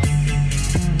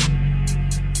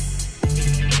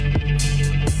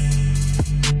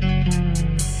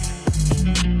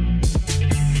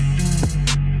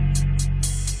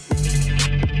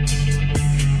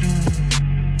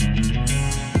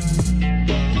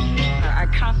 I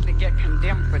constantly get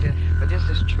condemned for this, but this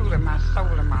is truly my soul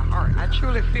and my heart. I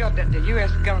truly feel that the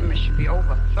U.S. government should be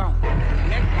overthrown.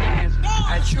 Next thing is,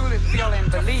 I truly feel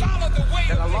and believe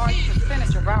that a large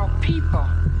percentage of our people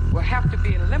will have to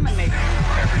be eliminated.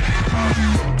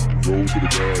 Roll to the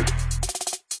bag.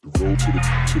 Roll to the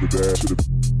bag. To the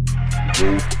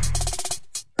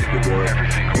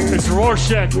It's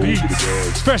Rorschach Beats.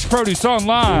 It's fresh produce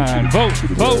online. Vote,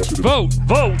 vote, vote,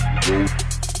 vote.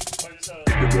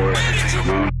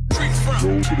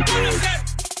 Roll to the bag.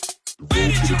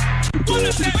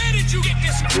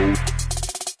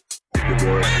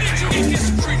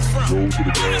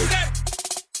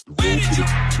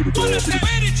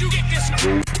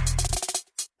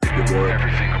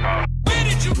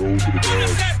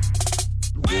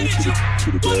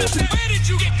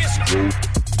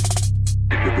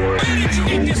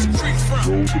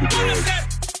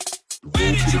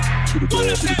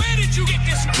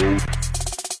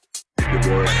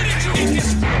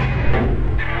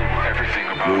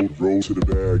 Roll to the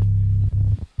bag.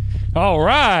 All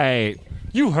right.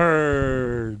 You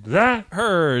heard that?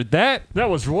 Heard that? That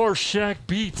was Rorschach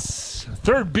Beats.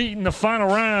 Third beat in the final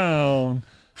round.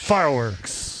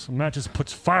 Fireworks. Matt just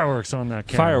puts fireworks on that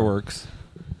camera. Fireworks.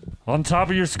 On top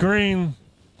of your screen,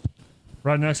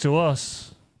 right next to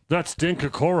us, that's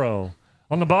Dinkakoro.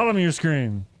 On the bottom of your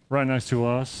screen, right next to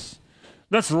us,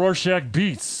 that's Rorschach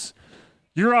Beats.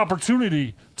 Your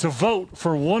opportunity to vote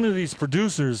for one of these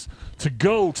producers to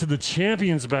go to the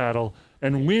champions battle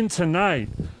and win tonight.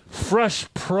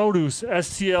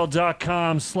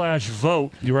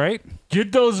 FreshProduceSTL.com/vote. You right?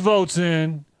 Get those votes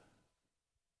in.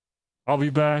 I'll be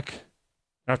back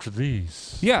after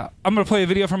these. Yeah, I'm going to play a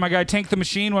video from my guy Tank the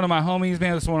Machine, one of my homies,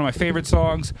 man. This is one of my favorite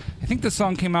songs. I think the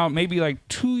song came out maybe like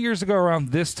 2 years ago around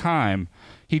this time.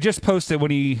 He just posted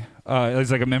when he, it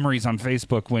was like a memories on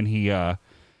Facebook when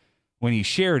he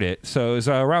shared it. So it was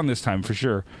around this time for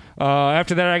sure.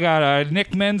 After that, I got a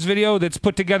Nick Men's video that's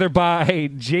put together by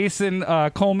Jason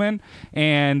Coleman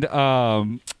and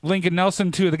Lincoln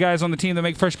Nelson, two of the guys on the team that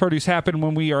make Fresh Produce happen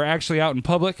when we are actually out in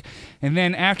public. And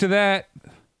then after that,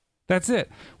 that's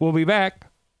it. We'll be back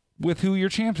with who your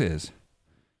champ is.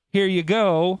 Here you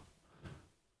go.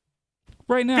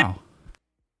 Right now.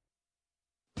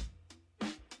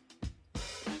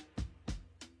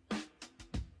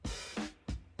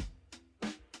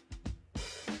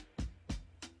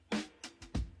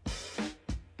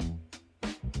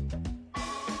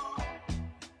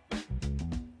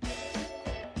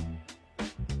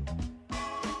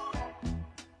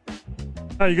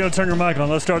 Hey, you got to turn your mic on.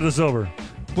 Let's start this over.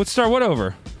 Let's start what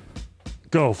over?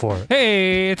 Go for it.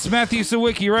 Hey, it's Matthew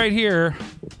Sawicki right here.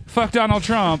 Fuck Donald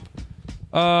Trump.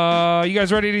 You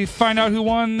guys ready to find out who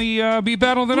won the beat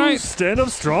battle tonight? Ooh, stand up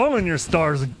strong in your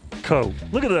stars coat.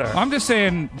 Look at that. I'm just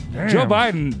saying, Damn. Joe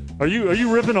Biden. Are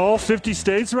you ripping all 50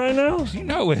 states right now? You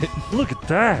know it. Look at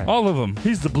that. All of them.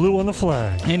 He's the blue on the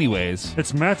flag. Anyways.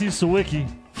 It's Matthew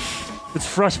Sawicki. It's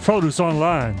Fresh Produce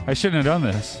Online. I shouldn't have done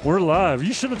this. We're live.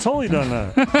 You should have totally done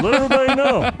that. Let everybody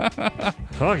know.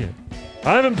 Fuck it.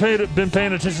 I haven't been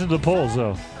paying attention to the polls,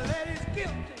 though.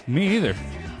 Me either.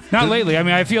 Not lately. I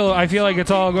mean, I feel like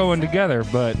it's all going together,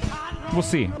 but we'll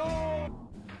see.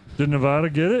 Did Nevada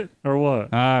get it or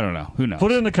what? I don't know. Who knows?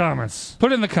 Put it in the comments.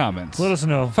 Put it in the comments. Let us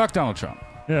know. Fuck Donald Trump.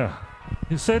 Yeah.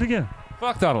 You say it again.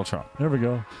 Fuck Donald Trump. There we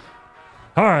go.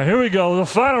 All right, here we go. The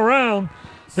final round.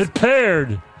 It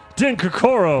paired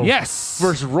Dinkakoro. Yes.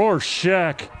 Versus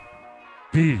Rorschach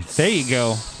Beats. There you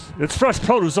go. It's Fresh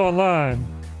Produce Online.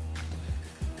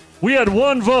 We had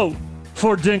one vote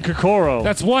for Dinkakoro.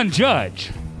 That's one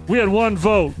judge. We had one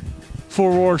vote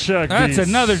for Rorschach Beats. That's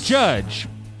another judge.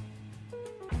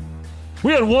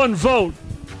 We had one vote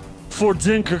for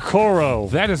Dinkakoro.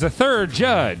 That is a third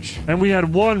judge. And we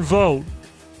had one vote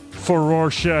for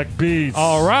Rorschach Beats.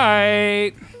 All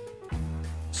right.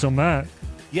 So, Matt.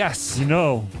 Yes. You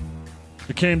know,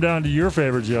 It came down to your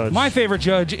favorite judge. My favorite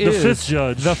judge is the fifth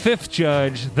judge. The fifth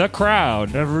judge, the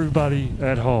crowd. Everybody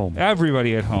at home.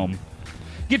 Everybody at home. You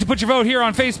get to put your vote here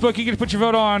on Facebook. You get to put your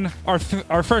vote on our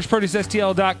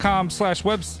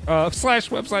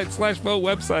firstproducestl.com/website/vote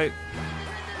website.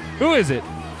 Who is it?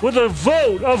 With a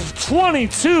vote of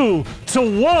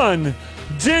 22-1,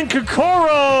 Din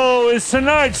Kokoro is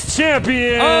tonight's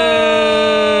champion.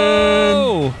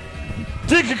 Oh!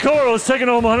 Din Kokoro is taking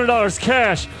home $100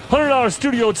 cash, $100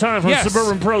 studio time from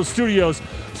Suburban Pro Studios,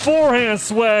 forehand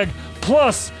swag,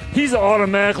 plus he's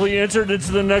automatically entered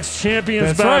into the next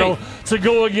champions battle to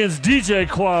go against DJ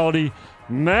Quality,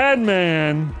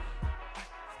 Madman,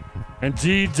 and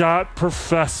D.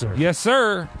 Professor. Yes,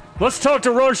 sir. Let's talk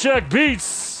to Rorschach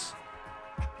Beats.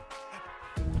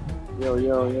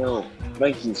 Yo.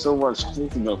 Thank you so much. This has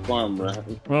been fun, bro.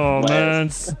 Oh, man.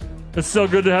 It's so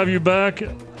good to have you back.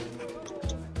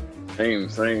 Same.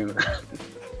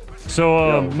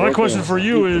 So, my question for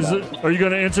you is, are you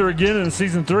going to enter again in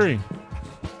season 3?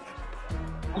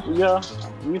 Yeah,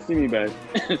 you see me back.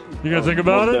 You going to think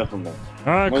about it? Definitely.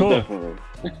 All right, most cool. Definitely.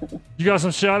 You got some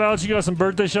shout-outs? You got some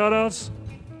birthday shout-outs?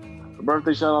 A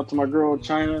birthday shout-out to my girl,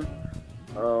 China.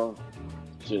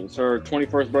 It's her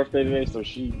 21st birthday today, so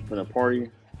she's gonna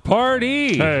party.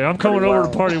 Party! Hey, I'm coming over to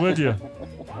party with you.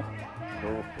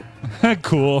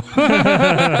 Cool.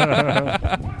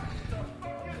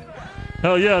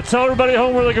 Hell yeah. Tell everybody at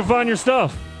home where they can find your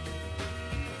stuff.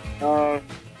 You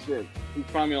can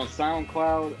find me on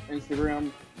SoundCloud,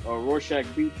 Instagram, Rorschach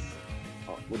Beats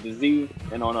with the Z,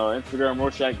 and on Instagram,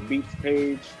 Rorschach Beats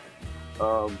page.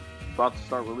 About to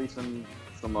start releasing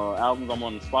some albums. I'm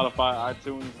on Spotify,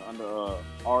 iTunes under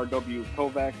RW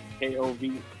Kovac,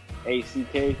 Kovack.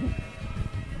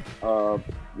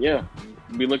 Yeah,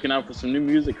 be looking out for some new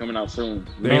music coming out soon.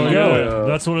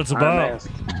 That's what it's about.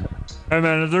 Hey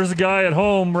man, if there's a guy at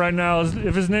home right now,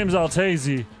 if his name's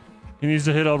Altazzi, he needs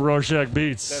to hit up Rorschach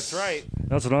Beats. That's right.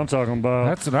 That's what I'm talking about.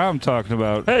 That's what I'm talking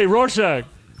about. Hey Rorschach,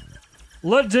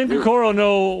 let Din Kokoro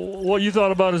know what you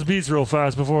thought about his beats real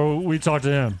fast before we talk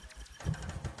to him.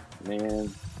 Man,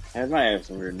 had my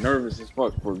ass over here nervous as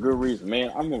fuck for a good reason,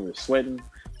 man. I'm over here sweating.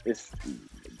 It's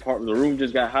part of the room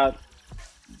just got hot.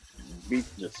 Beats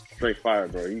just straight fire,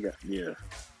 bro.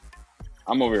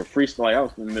 I'm over here freestyle. I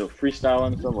was in the middle of freestyling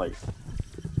and stuff like.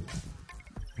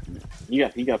 He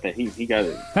got that heat. He got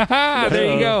it.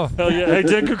 There you go. Hell yeah. Hey,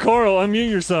 Din Kokoro, unmute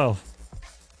yourself.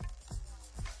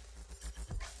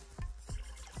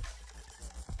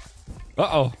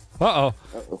 Uh-oh.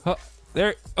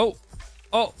 There.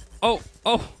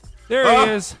 There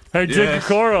he is. Hey, Din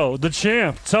Kokoro, the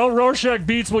champ. Tell Rorschach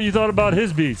Beats what you thought about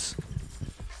his beats.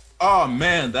 Oh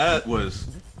man, that was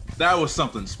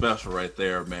something special right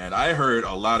there, man. I heard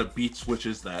a lot of beat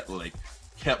switches that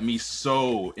kept me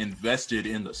so invested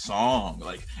in the song.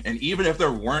 And even if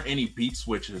there weren't any beat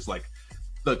switches,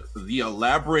 the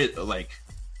elaborate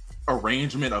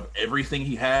arrangement of everything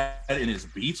he had in his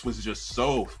beats was just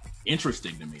so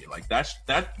interesting to me. That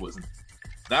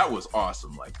was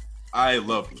awesome. I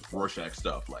love Rorschach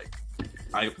stuff.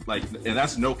 And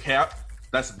that's no cap.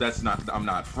 That's not. I'm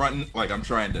not fronting. I'm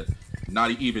trying to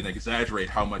not even exaggerate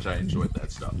how much I enjoyed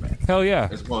that stuff, man. Hell yeah.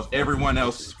 As well as everyone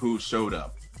else who showed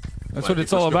up. That's what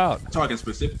it's all about. Talking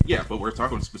specific, yeah, but we're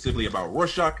talking specifically about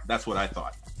Rorschach. That's what I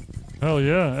thought. Hell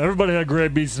yeah. Everybody had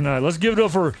great beats tonight. Let's give it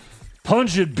up for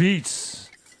Pungent Beats,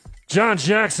 John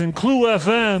Jackson, Clue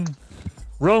FM,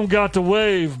 Rome Got the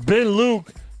Wave, Ben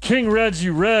Luke, King Reggie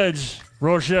Reg,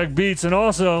 Rorschach Beats, and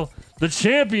also the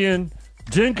champion,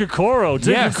 Din Kokoro.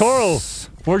 Kokoro,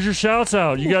 where's your shouts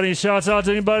out? You got any shouts out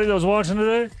to anybody that was watching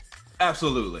today?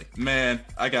 Absolutely. Man,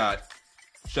 I got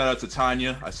shout out to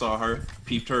Tanya. I saw her,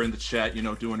 peeped her in the chat,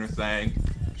 doing her thing.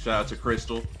 Shout out to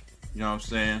Crystal, you know what I'm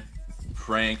saying?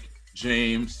 Frank,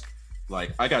 James.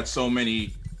 I got so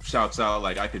many shouts out,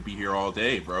 I could be here all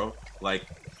day, bro.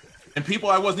 And people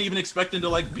I wasn't even expecting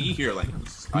to be here.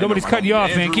 Nobody's cutting you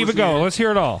off, man. Keep it going. Let's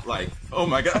hear it all. Oh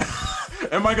my god.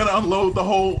 Am I gonna unload the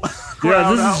whole crowd?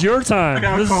 Yeah, this is your time.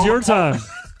 This is your time.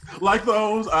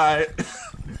 Those. All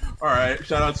right.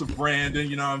 Shout out to Brandon,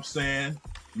 you know what I'm saying?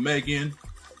 Megan,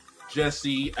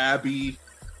 Jesse, Abby.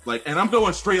 And I'm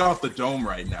going straight off the dome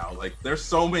right now. There's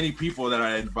so many people that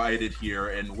I invited here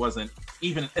and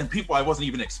people I wasn't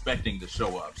even expecting to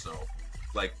show up. So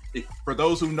for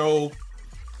those who know,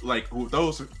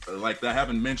 that I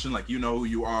haven't mentioned, you know who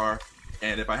you are.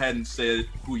 And if I hadn't said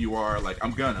who you are,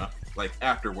 I'm gonna,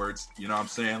 afterwards, you know what I'm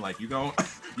saying?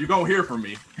 You gonna hear from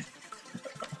me.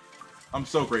 I'm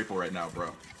so grateful right now,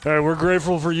 bro. Hey, we're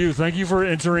grateful for you. Thank you for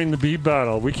entering the beat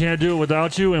battle. We can't do it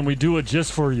without you, and we do it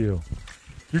just for you.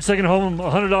 You're taking home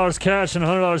 $100 cash and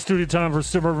 $100 studio time for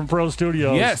Suburban Pro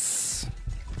Studios. Yes.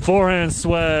 Forehand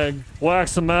swag,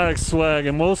 Wax-O-Matic swag,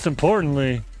 and most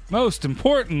importantly,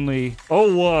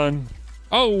 01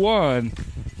 20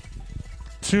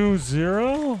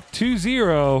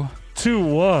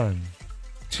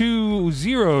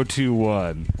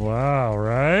 2021. Wow,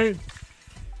 right?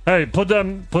 Hey, put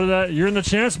that. You're in the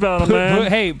chance battle,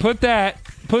 man. Put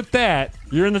that.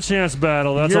 You're in the chance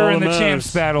battle. That's You're all in that the matters.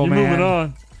 chance battle, You're man. moving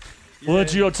on. We'll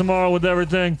let you go tomorrow with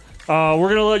everything. We're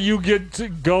gonna let you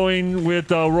get going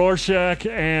with Rorschach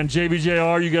and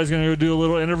JBJR. You guys gonna go do a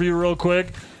little interview real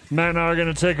quick. Matt and I are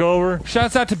gonna take over.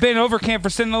 Shouts out to Ben Overcamp for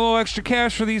sending a little extra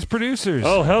cash for these producers.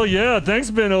 Oh, hell yeah.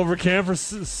 Thanks, Ben Overcamp, for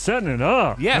setting it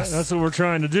up. Yes. That's what we're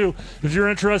trying to do. If you're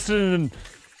interested in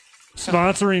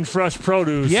sponsoring Fresh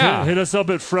Produce, hit us up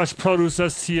at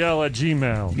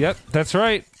freshproducestl@gmail.com. Yep, that's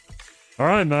right. All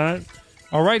right, Matt.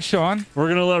 All right, Sean. We're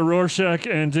going to let Rorschach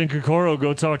and Dinkakoro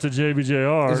go talk to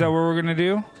JBJR. Is that what we're going to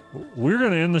do? We're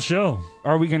going to end the show.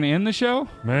 Are we going to end the show?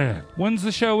 Man. When's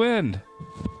the show end?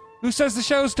 Who says the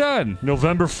show's done?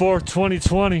 November 4th,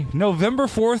 2020. November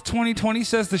 4th, 2020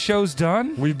 says the show's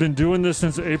done? We've been doing this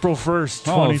since April 1st,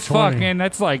 2020. Oh, fuck, man.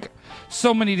 That's like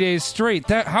so many days straight.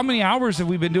 How many hours have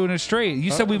we been doing it straight? You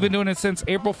said we've been doing it since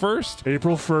April 1st?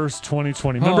 April 1st,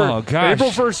 2020. Remember, oh, gosh. April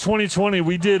 1st, 2020,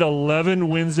 we did 11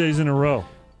 Wednesdays in a row.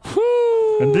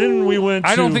 Whew. And then we went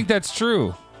to... I don't think that's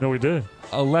true. No, we did.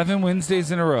 11 Wednesdays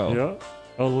in a row.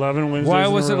 Yeah. 11 Wednesdays Why in a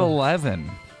was it row.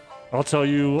 11? I'll tell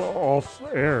you off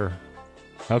air.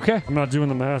 Okay. I'm not doing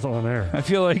the math on air. I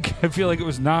feel like it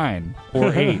was 9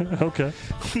 or 8. Okay.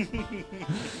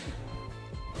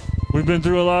 We've been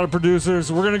through a lot of producers.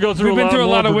 We're going to go through We've been through a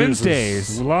lot of producers.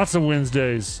 Wednesdays. Lots of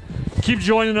Wednesdays. Keep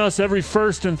joining us every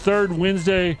first and third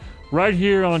Wednesday right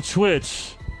here on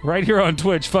Twitch. Right here on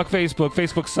Twitch. Fuck Facebook.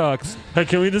 Facebook sucks. Hey,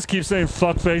 can we just keep saying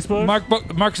fuck Facebook?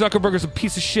 Mark Zuckerberg is a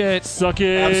piece of shit. Suck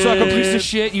it. Suck a piece of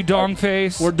shit, you dong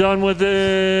face. We're done with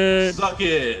it. Suck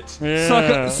it.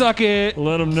 Yeah. Suck it.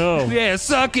 Let them know. Yeah,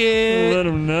 suck it. Let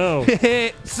them know.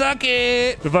 Suck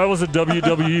it. If I was a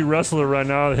WWE wrestler right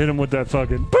now, I'd hit him with that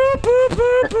fucking boop, boop,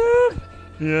 boop, boop.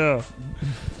 Yeah.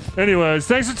 Anyways,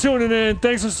 thanks for tuning in.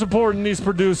 Thanks for supporting these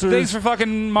producers. Thanks for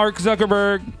fucking Mark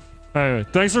Zuckerberg. Anyway,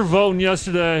 thanks for voting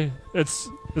yesterday. It's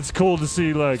cool to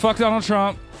see, like... Fuck Donald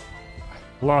Trump.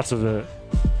 Lots of it.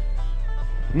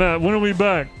 Matt, when are we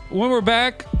back? When we're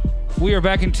back, we are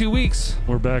back in 2 weeks.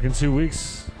 We're back in 2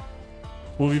 weeks.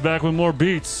 We'll be back with more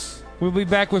beats. We'll be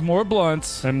back with more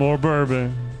blunts. And more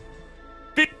bourbon.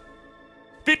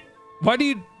 Why do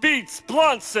you... Beats,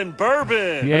 blunts, and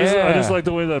bourbon. Yeah. I just like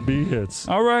the way that beat hits.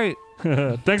 All right.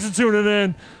 Thanks for tuning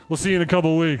in. We'll see you in a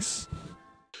couple weeks.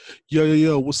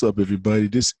 Yo, what's up, everybody?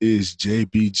 This is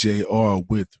JBJR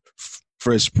with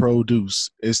Fresh Produce,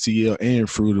 STL, and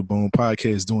Fruit of the Bone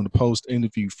podcast doing the post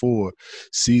interview for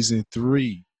season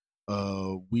 3.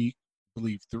 Week, I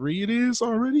believe 3 it is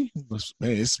already.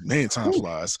 Man, time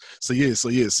flies. So yeah,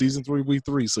 season 3, week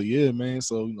 3. So yeah, man.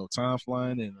 So time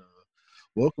flying and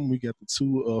welcome. We got the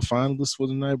 2 finalists for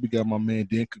tonight. We got my man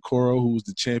Dan Kokoro, who's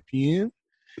the champion,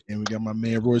 and we got my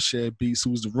man Rorschach Beats,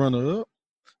 who's the runner-up.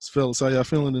 So fellas, how y'all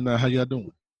feeling tonight? How y'all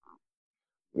doing?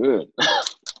 Good.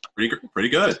 Pretty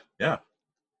good. Yeah.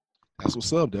 That's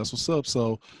what's up.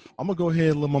 So I'm gonna go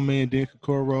ahead and let my man Dan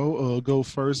Kokoro go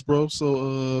first, bro.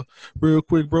 So real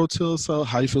quick, bro, tell us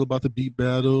how you feel about the beat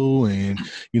battle, and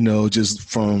just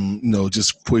from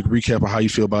just quick recap of how you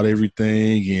feel about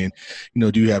everything, and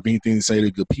do you have anything to say to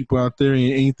good people out there, and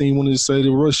anything you wanted to say to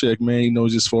Rorschach, man?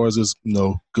 Just as far as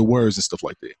good words and stuff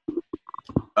like that.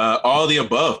 All of the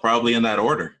above, probably in that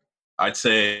order. I'd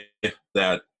say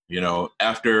that,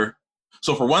 after...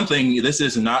 So for one thing, this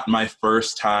is not my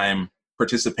first time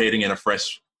participating in a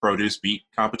Fresh Produce beat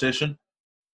competition.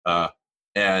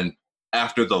 And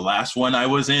after the last one I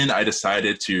was in, I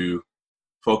decided to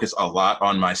focus a lot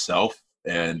on myself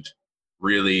and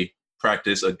really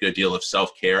practice a good deal of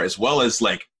self-care, as well as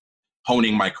like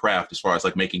honing my craft as far as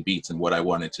like making beats and what I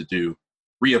wanted to do,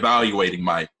 reevaluating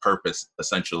my purpose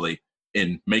essentially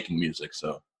in making music.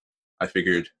 So I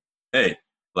figured, hey,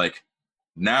 like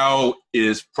now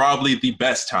is probably the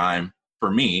best time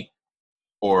for me,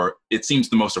 or it seems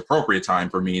the most appropriate time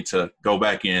for me to go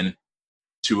back in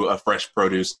to a Fresh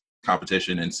Produce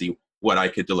competition and see what I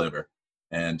could deliver.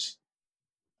 And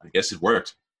I guess it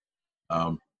worked.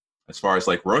 As far as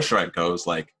like Rorschach goes,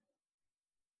 like,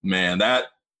 man, that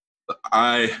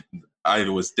I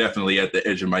was definitely at the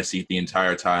edge of my seat the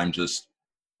entire time, just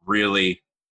really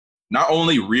not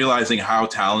only realizing how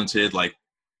talented like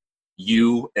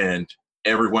you and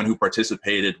everyone who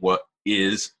participated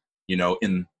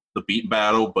in the beat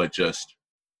battle, but just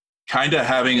kind of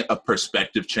having a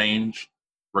perspective change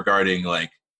regarding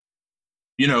like,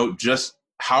 just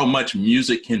how much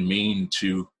music can mean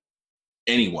to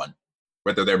anyone,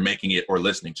 whether they're making it or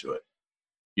listening to it.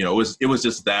 It was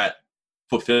just that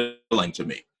fulfilling to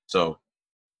me. So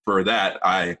for that,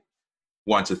 I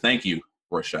want to thank you,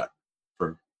 Rorschach,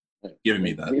 for giving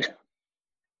me that.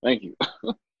 Thank you.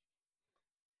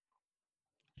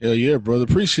 Hell yeah, brother.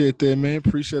 Appreciate that, man.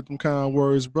 Appreciate them kind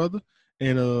words, brother.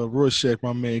 And Rorschach,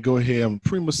 my man, go ahead. I'm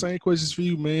pretty much same questions for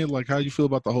you, man. Like how you feel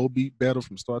about the whole beat battle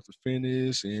from start to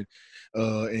finish, and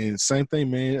same thing,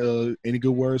 man. Any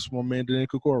good words from my man Dan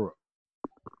Kokoro?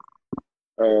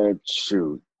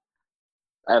 Shoot.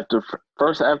 After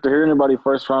hearing about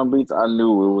first round beats, I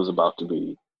knew it was about to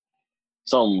be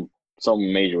something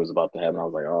major was about to happen. I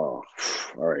was like, oh,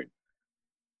 all right.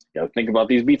 Gotta think about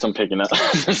these beats I'm picking up.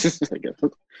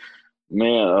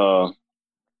 Man,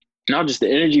 now just the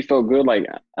energy felt good. Like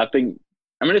I mean,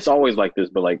 it's always like this,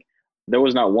 but like there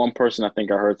was not one person I think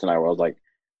I heard tonight where I was like,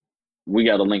 we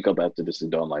gotta link up after this is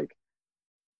done. Like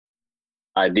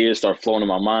ideas start flowing in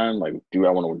my mind. Like, do I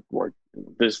want to work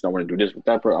this? I want to do this with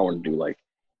that part. I want to do like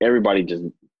everybody just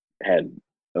had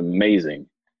amazing.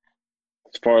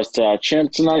 As far as to our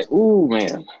champ tonight, ooh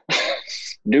man,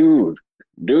 dude.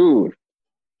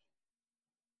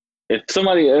 If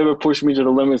somebody ever pushed me to the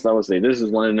limits, I would say this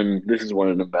is one of them. This is one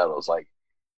of them battles. Like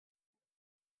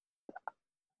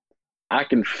I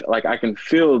can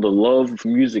feel the love of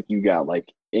music you got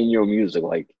like in your music.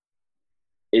 Like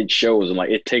it shows, and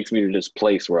like it takes me to this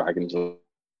place where I can just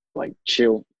like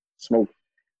chill, smoke,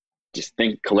 just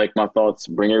think, collect my thoughts,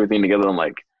 bring everything together. I'm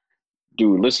like,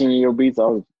 dude, listening to your beats, I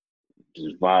was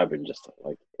just vibing, just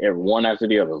like every one after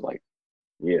the other. Like,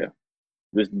 yeah,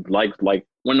 this like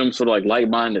one of them sort of like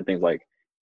light-minded things. Like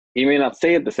he may not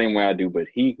say it the same way I do, but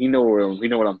he know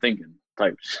what I'm thinking.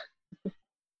 Types.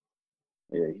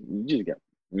 Yeah, you just got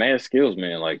mad skills,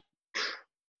 man. Like,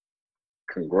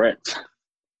 congrats.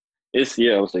 I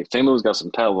was like, St. Louis got some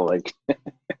talent. Like,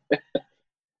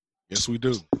 yes, we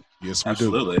do. Yes, we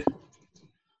Absolutely. do.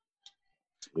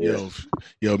 Yeah.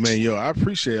 Yo, man, I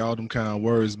appreciate all them kind of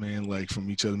words, man, like from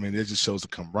each other, man. That just shows the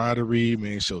camaraderie,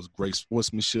 man. It shows great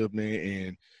sportsmanship, man.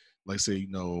 And like I say,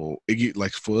 it get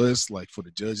like for us, like for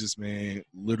the judges, man,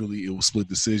 literally it was split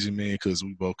decision, man, because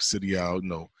we both consider y'all,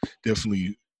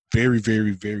 definitely very,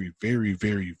 very, very, very,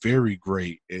 very, very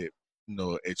great at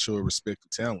at your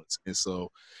respective talents. And so,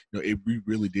 we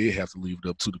really did have to leave it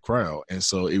up to the crowd. And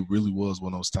so it really was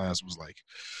one of those times. It was like,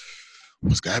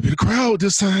 it's gotta be the crowd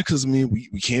this time, because I mean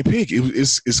we can't pick.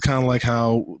 It's kind of like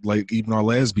how like even our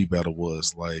last beat battle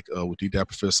was like with D-Dap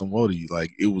Professor Wody,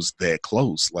 like it was that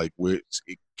close, like where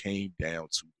it came down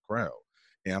to the crowd.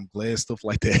 And I'm glad stuff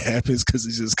like that happens, because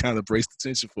it just kind of breaks the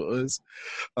tension for us.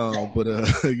 But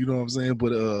you know what I'm saying.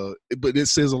 But it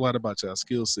says a lot about your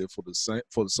skill set for the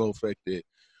sole fact that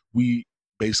we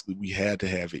had to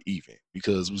have it even,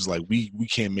 because it was like we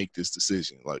can't make this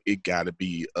decision. Like it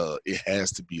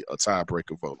has to be a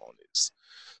tiebreaker vote on this.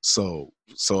 So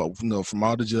from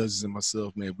all the judges and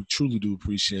myself, man, we truly do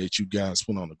appreciate you guys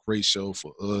putting on a great show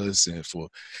for us and for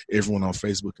everyone on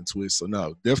Facebook and Twitter. So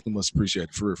no, definitely must appreciate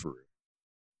it for real.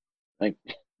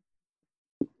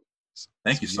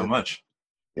 Thank you so much.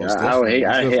 Yeah,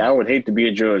 I would hate to be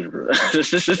a judge, bro.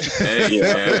 That's gotta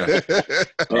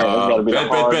be the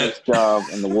hardest job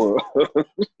in the world.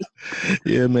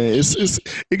 Yeah, man,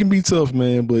 it can be tough,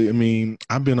 man. But I mean,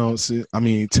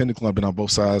 technically I've been on both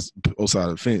sides of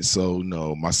the fence. So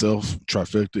myself,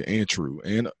 Trifecta, and True,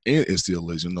 and STL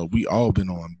Legend, we all been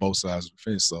on both sides of the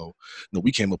fence. So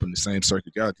we came up in the same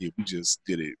circuit y'all did. We just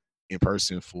did it in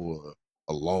person for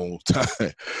a long time.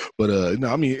 But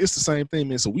it's the same thing,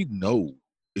 man. So we know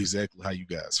exactly how you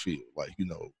guys feel, like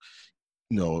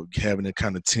having that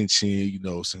kind of tension,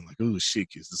 saying like, oh shit,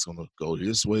 is this gonna go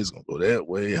this way, it's gonna go that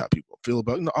way, how people feel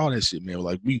about all that shit, man.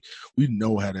 Like we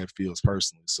know how that feels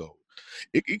personally. So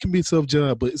it can be a tough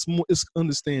job, but it's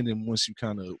understanding once you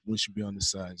be on the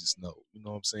side, just know, you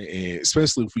know what I'm saying. And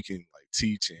especially if we can like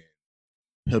teach and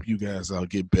help you guys out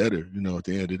get better, at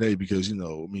the end of the day, because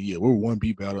we're one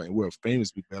beat battle and we're a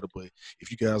famous beat battle, but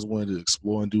if you guys wanted to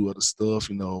explore and do other stuff,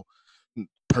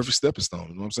 perfect stepping stone,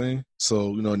 you know what I'm saying?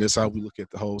 So, and that's how we look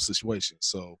at the whole situation.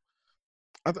 So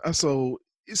it's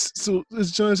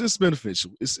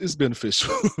beneficial. It's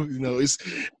beneficial.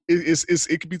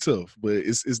 It can be tough, but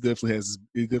it definitely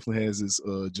has its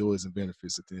joys and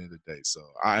benefits at the end of the day. So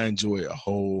I enjoy it a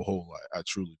whole lot. I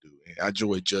truly do. And I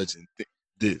enjoy judging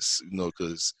this,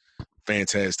 because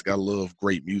fantastic. I love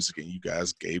great music, and you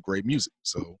guys gave great music.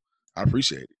 So I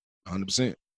appreciate it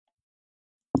 100%.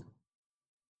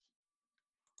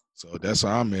 So that's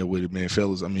how I'm at with it, man,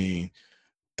 fellas. I mean,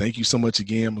 thank you so much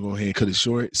again. I'm gonna go ahead and cut it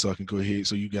short so I can go ahead,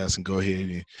 so you guys can go ahead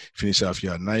and finish off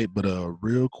your night. But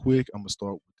real quick, I'm gonna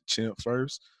start with the champ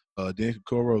first. Dan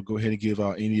Kokoro, go ahead and give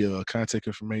out any contact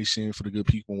information for the good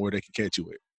people and where they can catch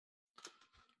you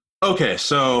at. Okay,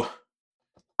 so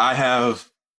I have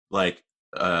like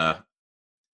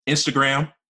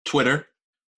Instagram, Twitter,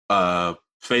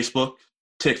 Facebook,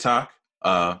 TikTok.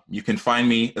 You can find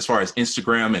me as far as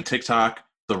Instagram and TikTok,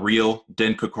 The Real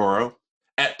Den Kokoro,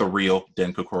 at The Real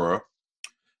Den Kokoro.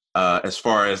 As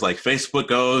far as like Facebook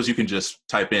goes, you can just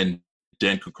type in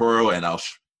Den Kokoro and I'll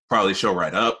probably show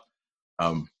right up.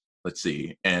 Let's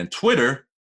see. And Twitter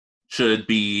should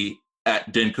be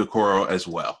at Den Kokoro as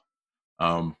well.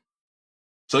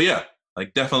 So yeah,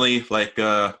 like definitely like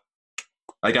I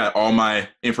got all my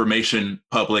information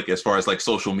public as far as like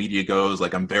social media goes.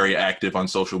 Like I'm very active on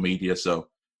social media, so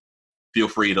feel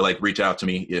free to like reach out to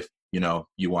me if you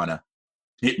want to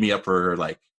hit me up for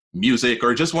like music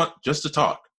or just to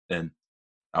talk, and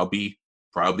I'll be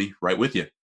probably right with you.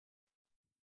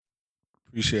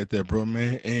 Appreciate that, bro,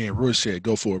 man. And Rorschach,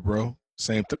 go for it, bro.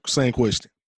 Same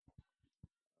question.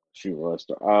 Shoot,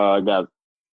 I got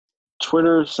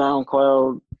Twitter,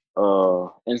 SoundCloud,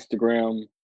 Instagram,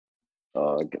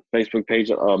 Facebook page.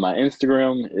 My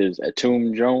Instagram is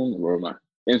Atum Jones, or my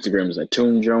Instagram is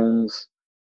Atum Jones.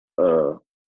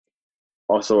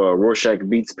 Also a Rorschach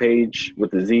Beats page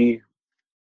with the Z.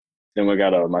 Then we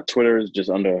got my Twitter is just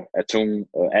under Atum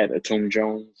at Atum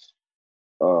Jones.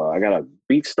 I got a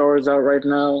BeatStars out right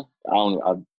now.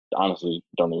 I honestly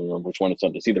don't even remember which one it's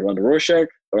under. It's either under Rorschach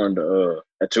or under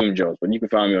Atum Jones, but you can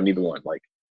find me on either one. Like,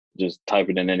 just type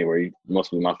it in anywhere.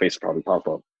 Mostly my face will probably pop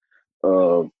up.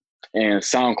 And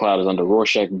SoundCloud is under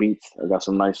Rorschach Beats. I got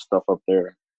some nice stuff up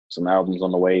there. Some albums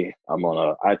on the way. I'm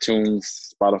on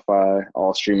iTunes, Spotify,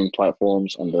 all streaming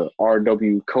platforms under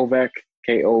RW Kovac,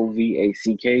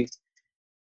 Kovack.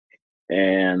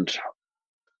 And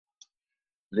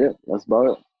yeah, that's about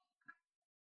it.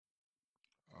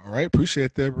 All right,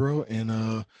 appreciate that, bro.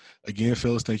 And again,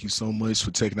 fellas, thank you so much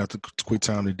for taking out the quick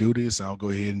time to do this. I'll go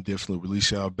ahead and definitely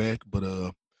release y'all back. But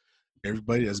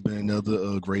everybody, that's been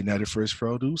another great night of Fresh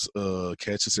Produce.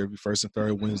 Catch us every first and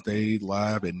third Wednesday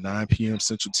live at 9 p.m.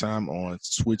 Central Time on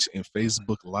Twitch and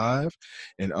Facebook Live,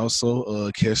 and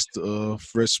also catch the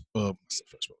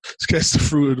catch the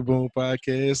Fruit of the Bone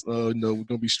podcast. We're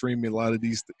gonna be streaming a lot of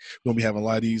these. We're gonna be having a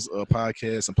lot of these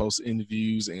podcasts and post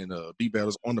interviews and beat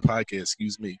battles on the podcast.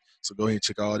 Excuse me. So go ahead and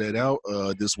check all that out.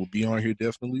 This will be on here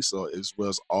definitely. So as well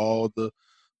as all the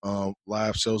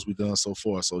live shows we've done so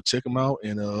far. So check them out,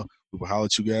 and we will holler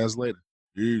at you guys later.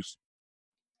 Peace.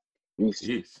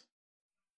 Peace.